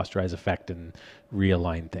do a posterized effect and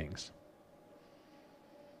realign things.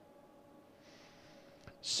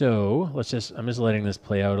 So I'm just letting this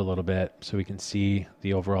play out a little bit so we can see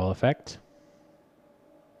the overall effect.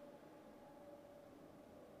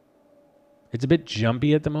 It's a bit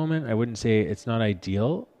jumpy at the moment. I wouldn't say it's not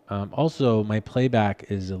ideal. Also, my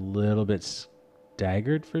playback is a little bit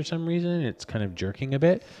staggered for some reason. It's kind of jerking a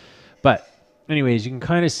bit. But anyways, you can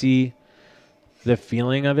kind of see the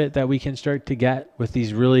feeling of it that we can start to get with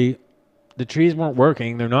these really, the trees weren't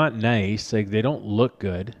working. They're not nice. Like they don't look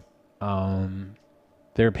good.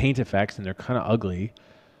 They're paint effects and they're kind of ugly.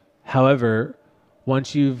 However,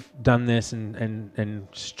 once you've done this and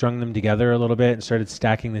strung them together a little bit and started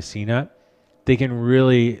stacking the scene up, they can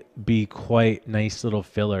really be quite nice little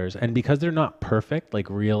fillers. And because they're not perfect, like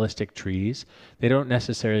realistic trees, they don't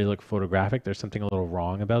necessarily look photographic. There's something a little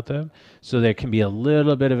wrong about them. So there can be a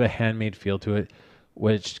little bit of a handmade feel to it,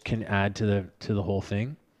 which can add to the whole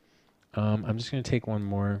thing. I'm just going to take one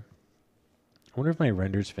more. I wonder if my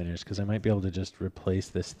render's finished because I might be able to just replace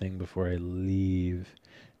this thing before I leave.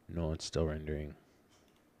 No, it's still rendering.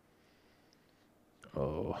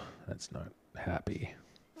 Oh, that's not happy.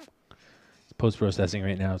 It's post-processing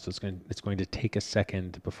right now, so it's going to take a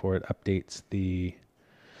second before it updates the.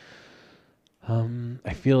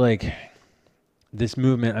 I feel like this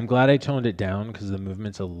movement. I'm glad I toned it down because the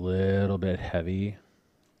movement's a little bit heavy.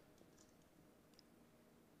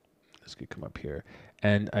 This could come up here.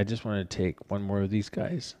 And I just want to take one more of these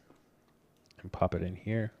guys and pop it in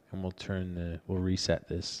here. And we'll reset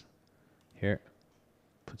this here.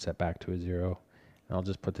 Puts that back to a 0. And I'll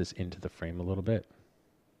just put this into the frame a little bit.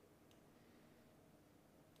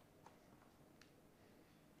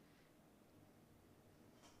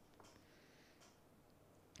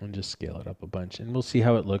 And just scale it up a bunch. And we'll see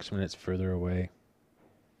how it looks when it's further away.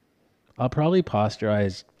 I'll probably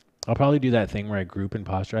posterize. I'll probably do that thing where I group and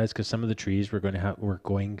posterize because some of the trees we're going to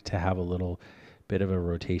have a little bit of a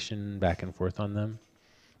rotation back and forth on them.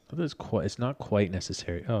 It's not quite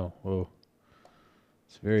necessary. Oh, whoa.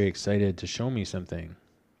 It's very excited to show me something.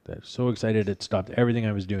 That's so excited it stopped everything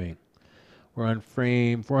I was doing. We're on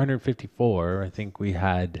frame 454. I think we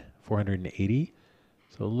had 480.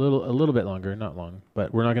 So a little bit longer, not long,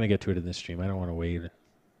 but we're not going to get to it in this stream. I don't want to wait.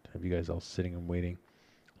 Have you guys all sitting and waiting.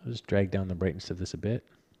 I'll just drag down the brightness of this a bit.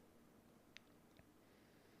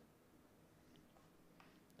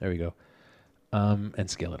 There we go. And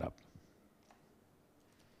scale it up.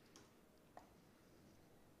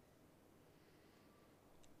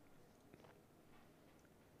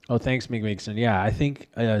 Oh, thanks, Migmigson. Yeah, I think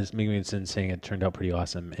as Migmigson saying it turned out pretty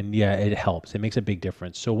awesome. And yeah, it helps. It makes a big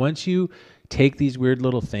difference. So once you take these weird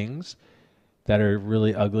little things that are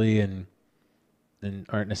really ugly and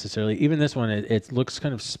aren't necessarily, even this one, it looks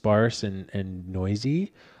kind of sparse and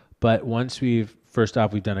noisy. But once first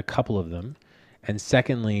off, we've done a couple of them. And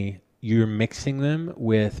secondly, you're mixing them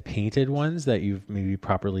with painted ones that you've maybe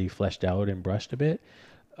properly fleshed out and brushed a bit.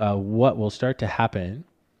 What will start to happen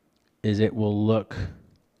is it'll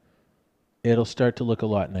start to look a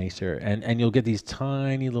lot nicer. And you'll get these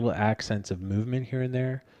tiny little accents of movement here and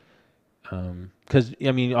there. Because,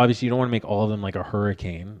 I mean, obviously you don't want to make all of them like a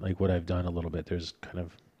hurricane, like what I've done a little bit. There's kind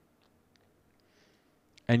of...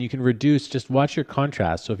 And you can reduce, just watch your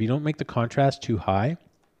contrast. So if you don't make the contrast too high,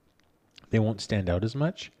 they won't stand out as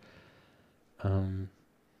much. I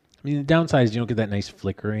mean, the downside is you don't get that nice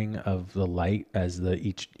flickering of the light as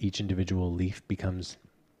each individual leaf becomes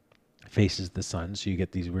faces the sun, so you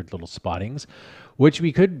get these weird little spottings, which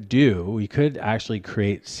we could do. We could actually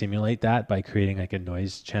simulate that by creating like a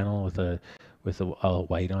noise channel with a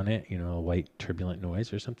white on it, a white turbulent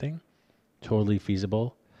noise or something. Totally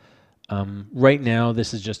feasible. Right now,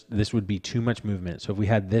 this would be too much movement. So if we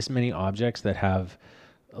had this many objects that have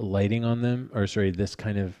lighting on them, or sorry, this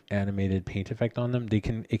kind of animated paint effect on them, it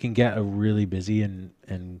can get a really busy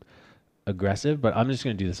and aggressive. But I'm just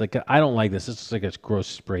going to do this. Like, I don't like this. It's just like a gross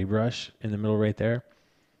spray brush in the middle right there.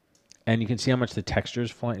 And you can see how much the texture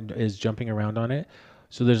is jumping around on it.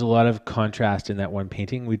 So there's a lot of contrast in that one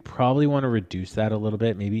painting. We'd probably want to reduce that a little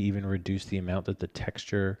bit, maybe even reduce the amount that the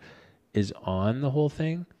texture is on the whole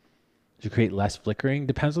thing to create less flickering.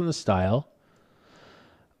 Depends on the style.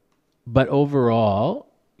 But overall,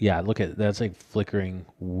 yeah, look at that's like flickering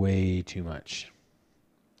way too much.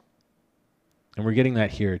 And we're getting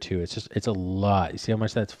that here too. It's a lot. You see how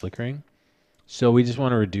much that's flickering? So we just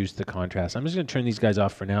want to reduce the contrast. I'm just going to turn these guys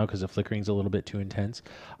off for now because the flickering's a little bit too intense.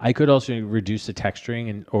 I could also reduce the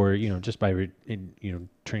texturing or just by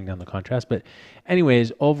turning down the contrast. But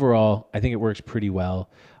anyways, overall, I think it works pretty well.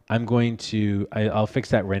 I'll fix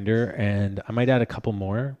that render, and I might add a couple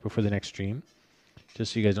more before the next stream,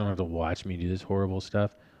 just so you guys don't have to watch me do this horrible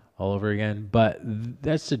stuff all over again. But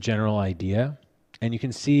that's the general idea. And you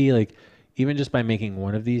can see, like, even just by making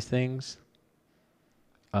one of these things,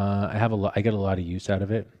 I get a lot of use out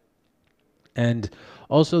of it. And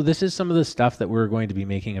also, this is some of the stuff that we're going to be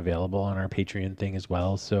making available on our Patreon thing as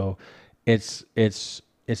well. So it's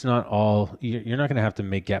not all, you're not going to have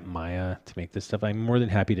to get Maya to make this stuff. I'm more than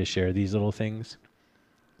happy to share these little things.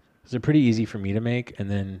 They're pretty easy for me to make, and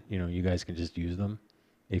then you guys can just use them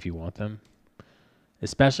if you want them,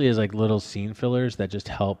 especially as like little scene fillers that just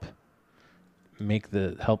help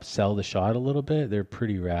sell the shot a little bit. They're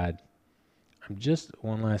pretty rad. I'm just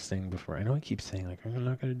one last thing before, I know I keep saying like I'm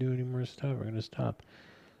not going to do any more stuff, we're going to stop.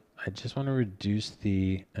 I just want to reduce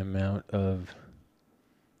the amount of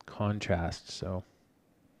contrast. So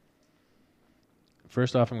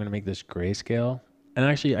first off, I'm going to make this grayscale, and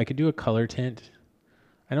actually I could do a color tint.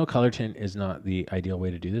 I know color tint is not the ideal way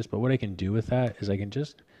to do this, but what I can do with that is I can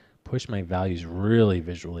just push my values really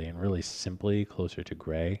visually and really simply closer to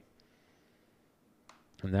gray.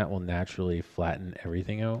 And that will naturally flatten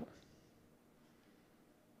everything out.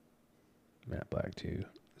 Matte black too.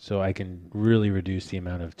 So I can really reduce the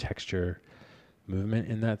amount of texture movement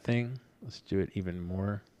in that thing. Let's do it even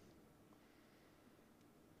more.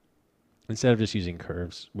 Instead of just using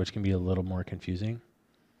curves, which can be a little more confusing.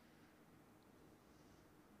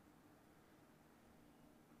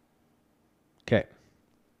 Okay.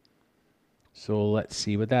 So let's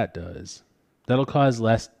see what that does. That'll cause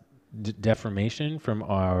less deformation from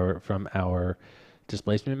our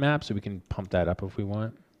displacement map, so we can pump that up if we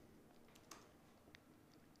want.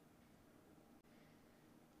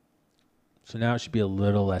 So now it should be a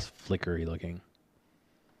little less flickery looking.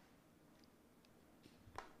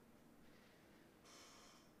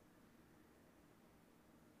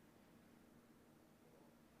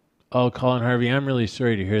 Oh, Colin Harvey, I'm really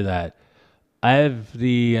sorry to hear that. I have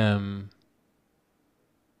the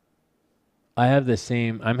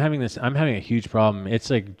same. I'm having a huge problem. It's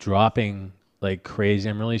like dropping like crazy.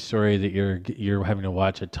 I'm really sorry that you're having to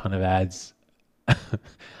watch a ton of ads. And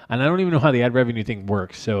I don't even know how the ad revenue thing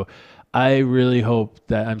works. So I really hope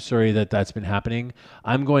that, I'm sorry that that's been happening.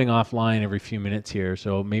 I'm going offline every few minutes here.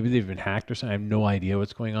 So maybe they've been hacked or something. I have no idea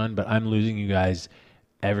what's going on, but I'm losing you guys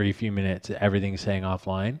every few minutes. Everything's saying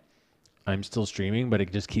offline. I'm still streaming, but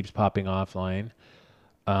it just keeps popping offline.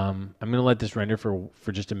 I'm going to let this render for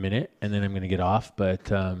just a minute, and then I'm going to get off.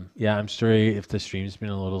 But yeah, I'm sorry if the stream's been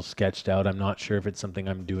a little sketched out. I'm not sure if it's something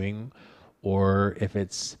I'm doing or if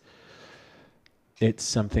it's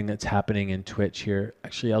something that's happening in Twitch here.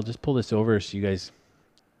 Actually, I'll just pull this over so you guys,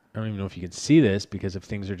 I don't even know if you can see this because if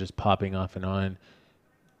things are just popping off and on.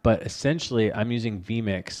 But essentially, I'm using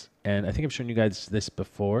vMix, and I think I've shown you guys this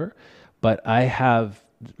before, but I have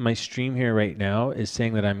my stream here right now is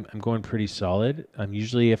saying that I'm going pretty solid.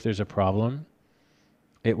 Usually if there's a problem,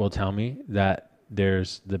 it will tell me that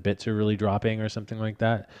the bits are really dropping or something like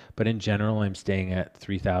that. But in general, I'm staying at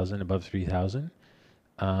 3,000, above 3,000.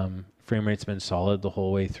 Frame rate's been solid the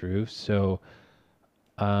whole way through. So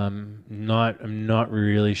I'm not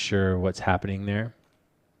really sure what's happening there.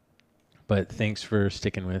 But thanks for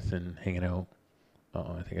sticking with and hanging out.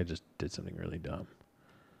 Oh, I think I just did something really dumb.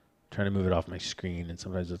 Trying to move it off my screen, and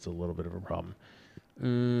sometimes it's a little bit of a problem.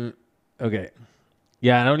 Okay.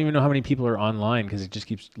 Yeah, I don't even know how many people are online because it just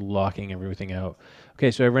keeps locking everything out.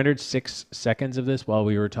 Okay, so I rendered 6 seconds of this while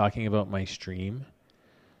we were talking about my stream.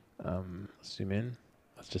 Let's zoom in.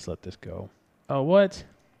 Let's just let this go. Oh, what?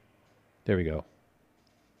 There we go.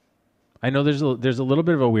 I know there's a little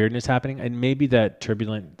bit of a weirdness happening, and maybe that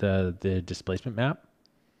turbulent the displacement map.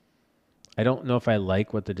 I don't know if I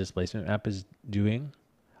like what the displacement map is doing.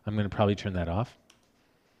 I'm going to probably turn that off.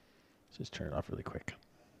 Let's just turn it off really quick.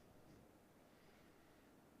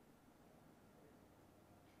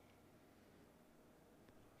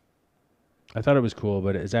 I thought it was cool,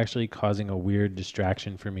 but it's actually causing a weird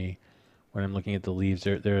distraction for me when I'm looking at the leaves.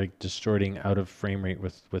 They're like distorting out of frame rate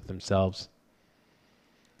with themselves.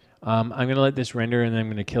 I'm going to let this render and then I'm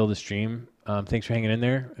going to kill the stream. Thanks for hanging in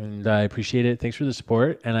there, and I appreciate it. Thanks for the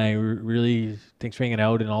support, and I really thanks for hanging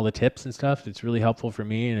out and all the tips and stuff. It's really helpful for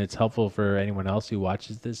me, and it's helpful for anyone else who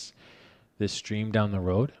watches this stream down the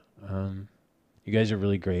road. You guys are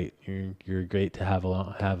really great. You're great to have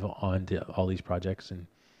on to all these projects and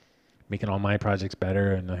making all my projects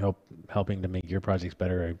better, and I hope helping to make your projects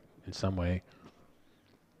better in some way.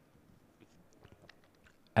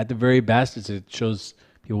 At the very best, it shows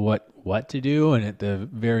people what to do, and at the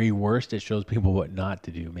very worst, it shows people what not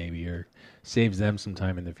to do, maybe, or saves them some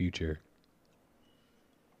time in the future.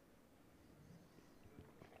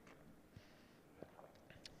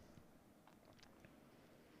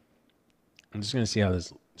 I'm just going to see how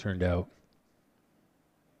this turned out.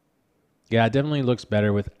 Yeah, it definitely looks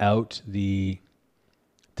better without the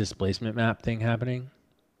displacement map thing happening.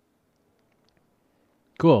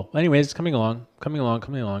 Cool. Anyways, coming along.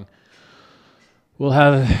 We'll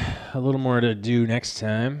have a little more to do next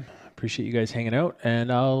time. Appreciate you guys hanging out,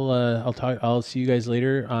 and I'll see you guys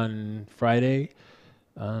later on Friday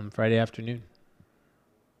afternoon.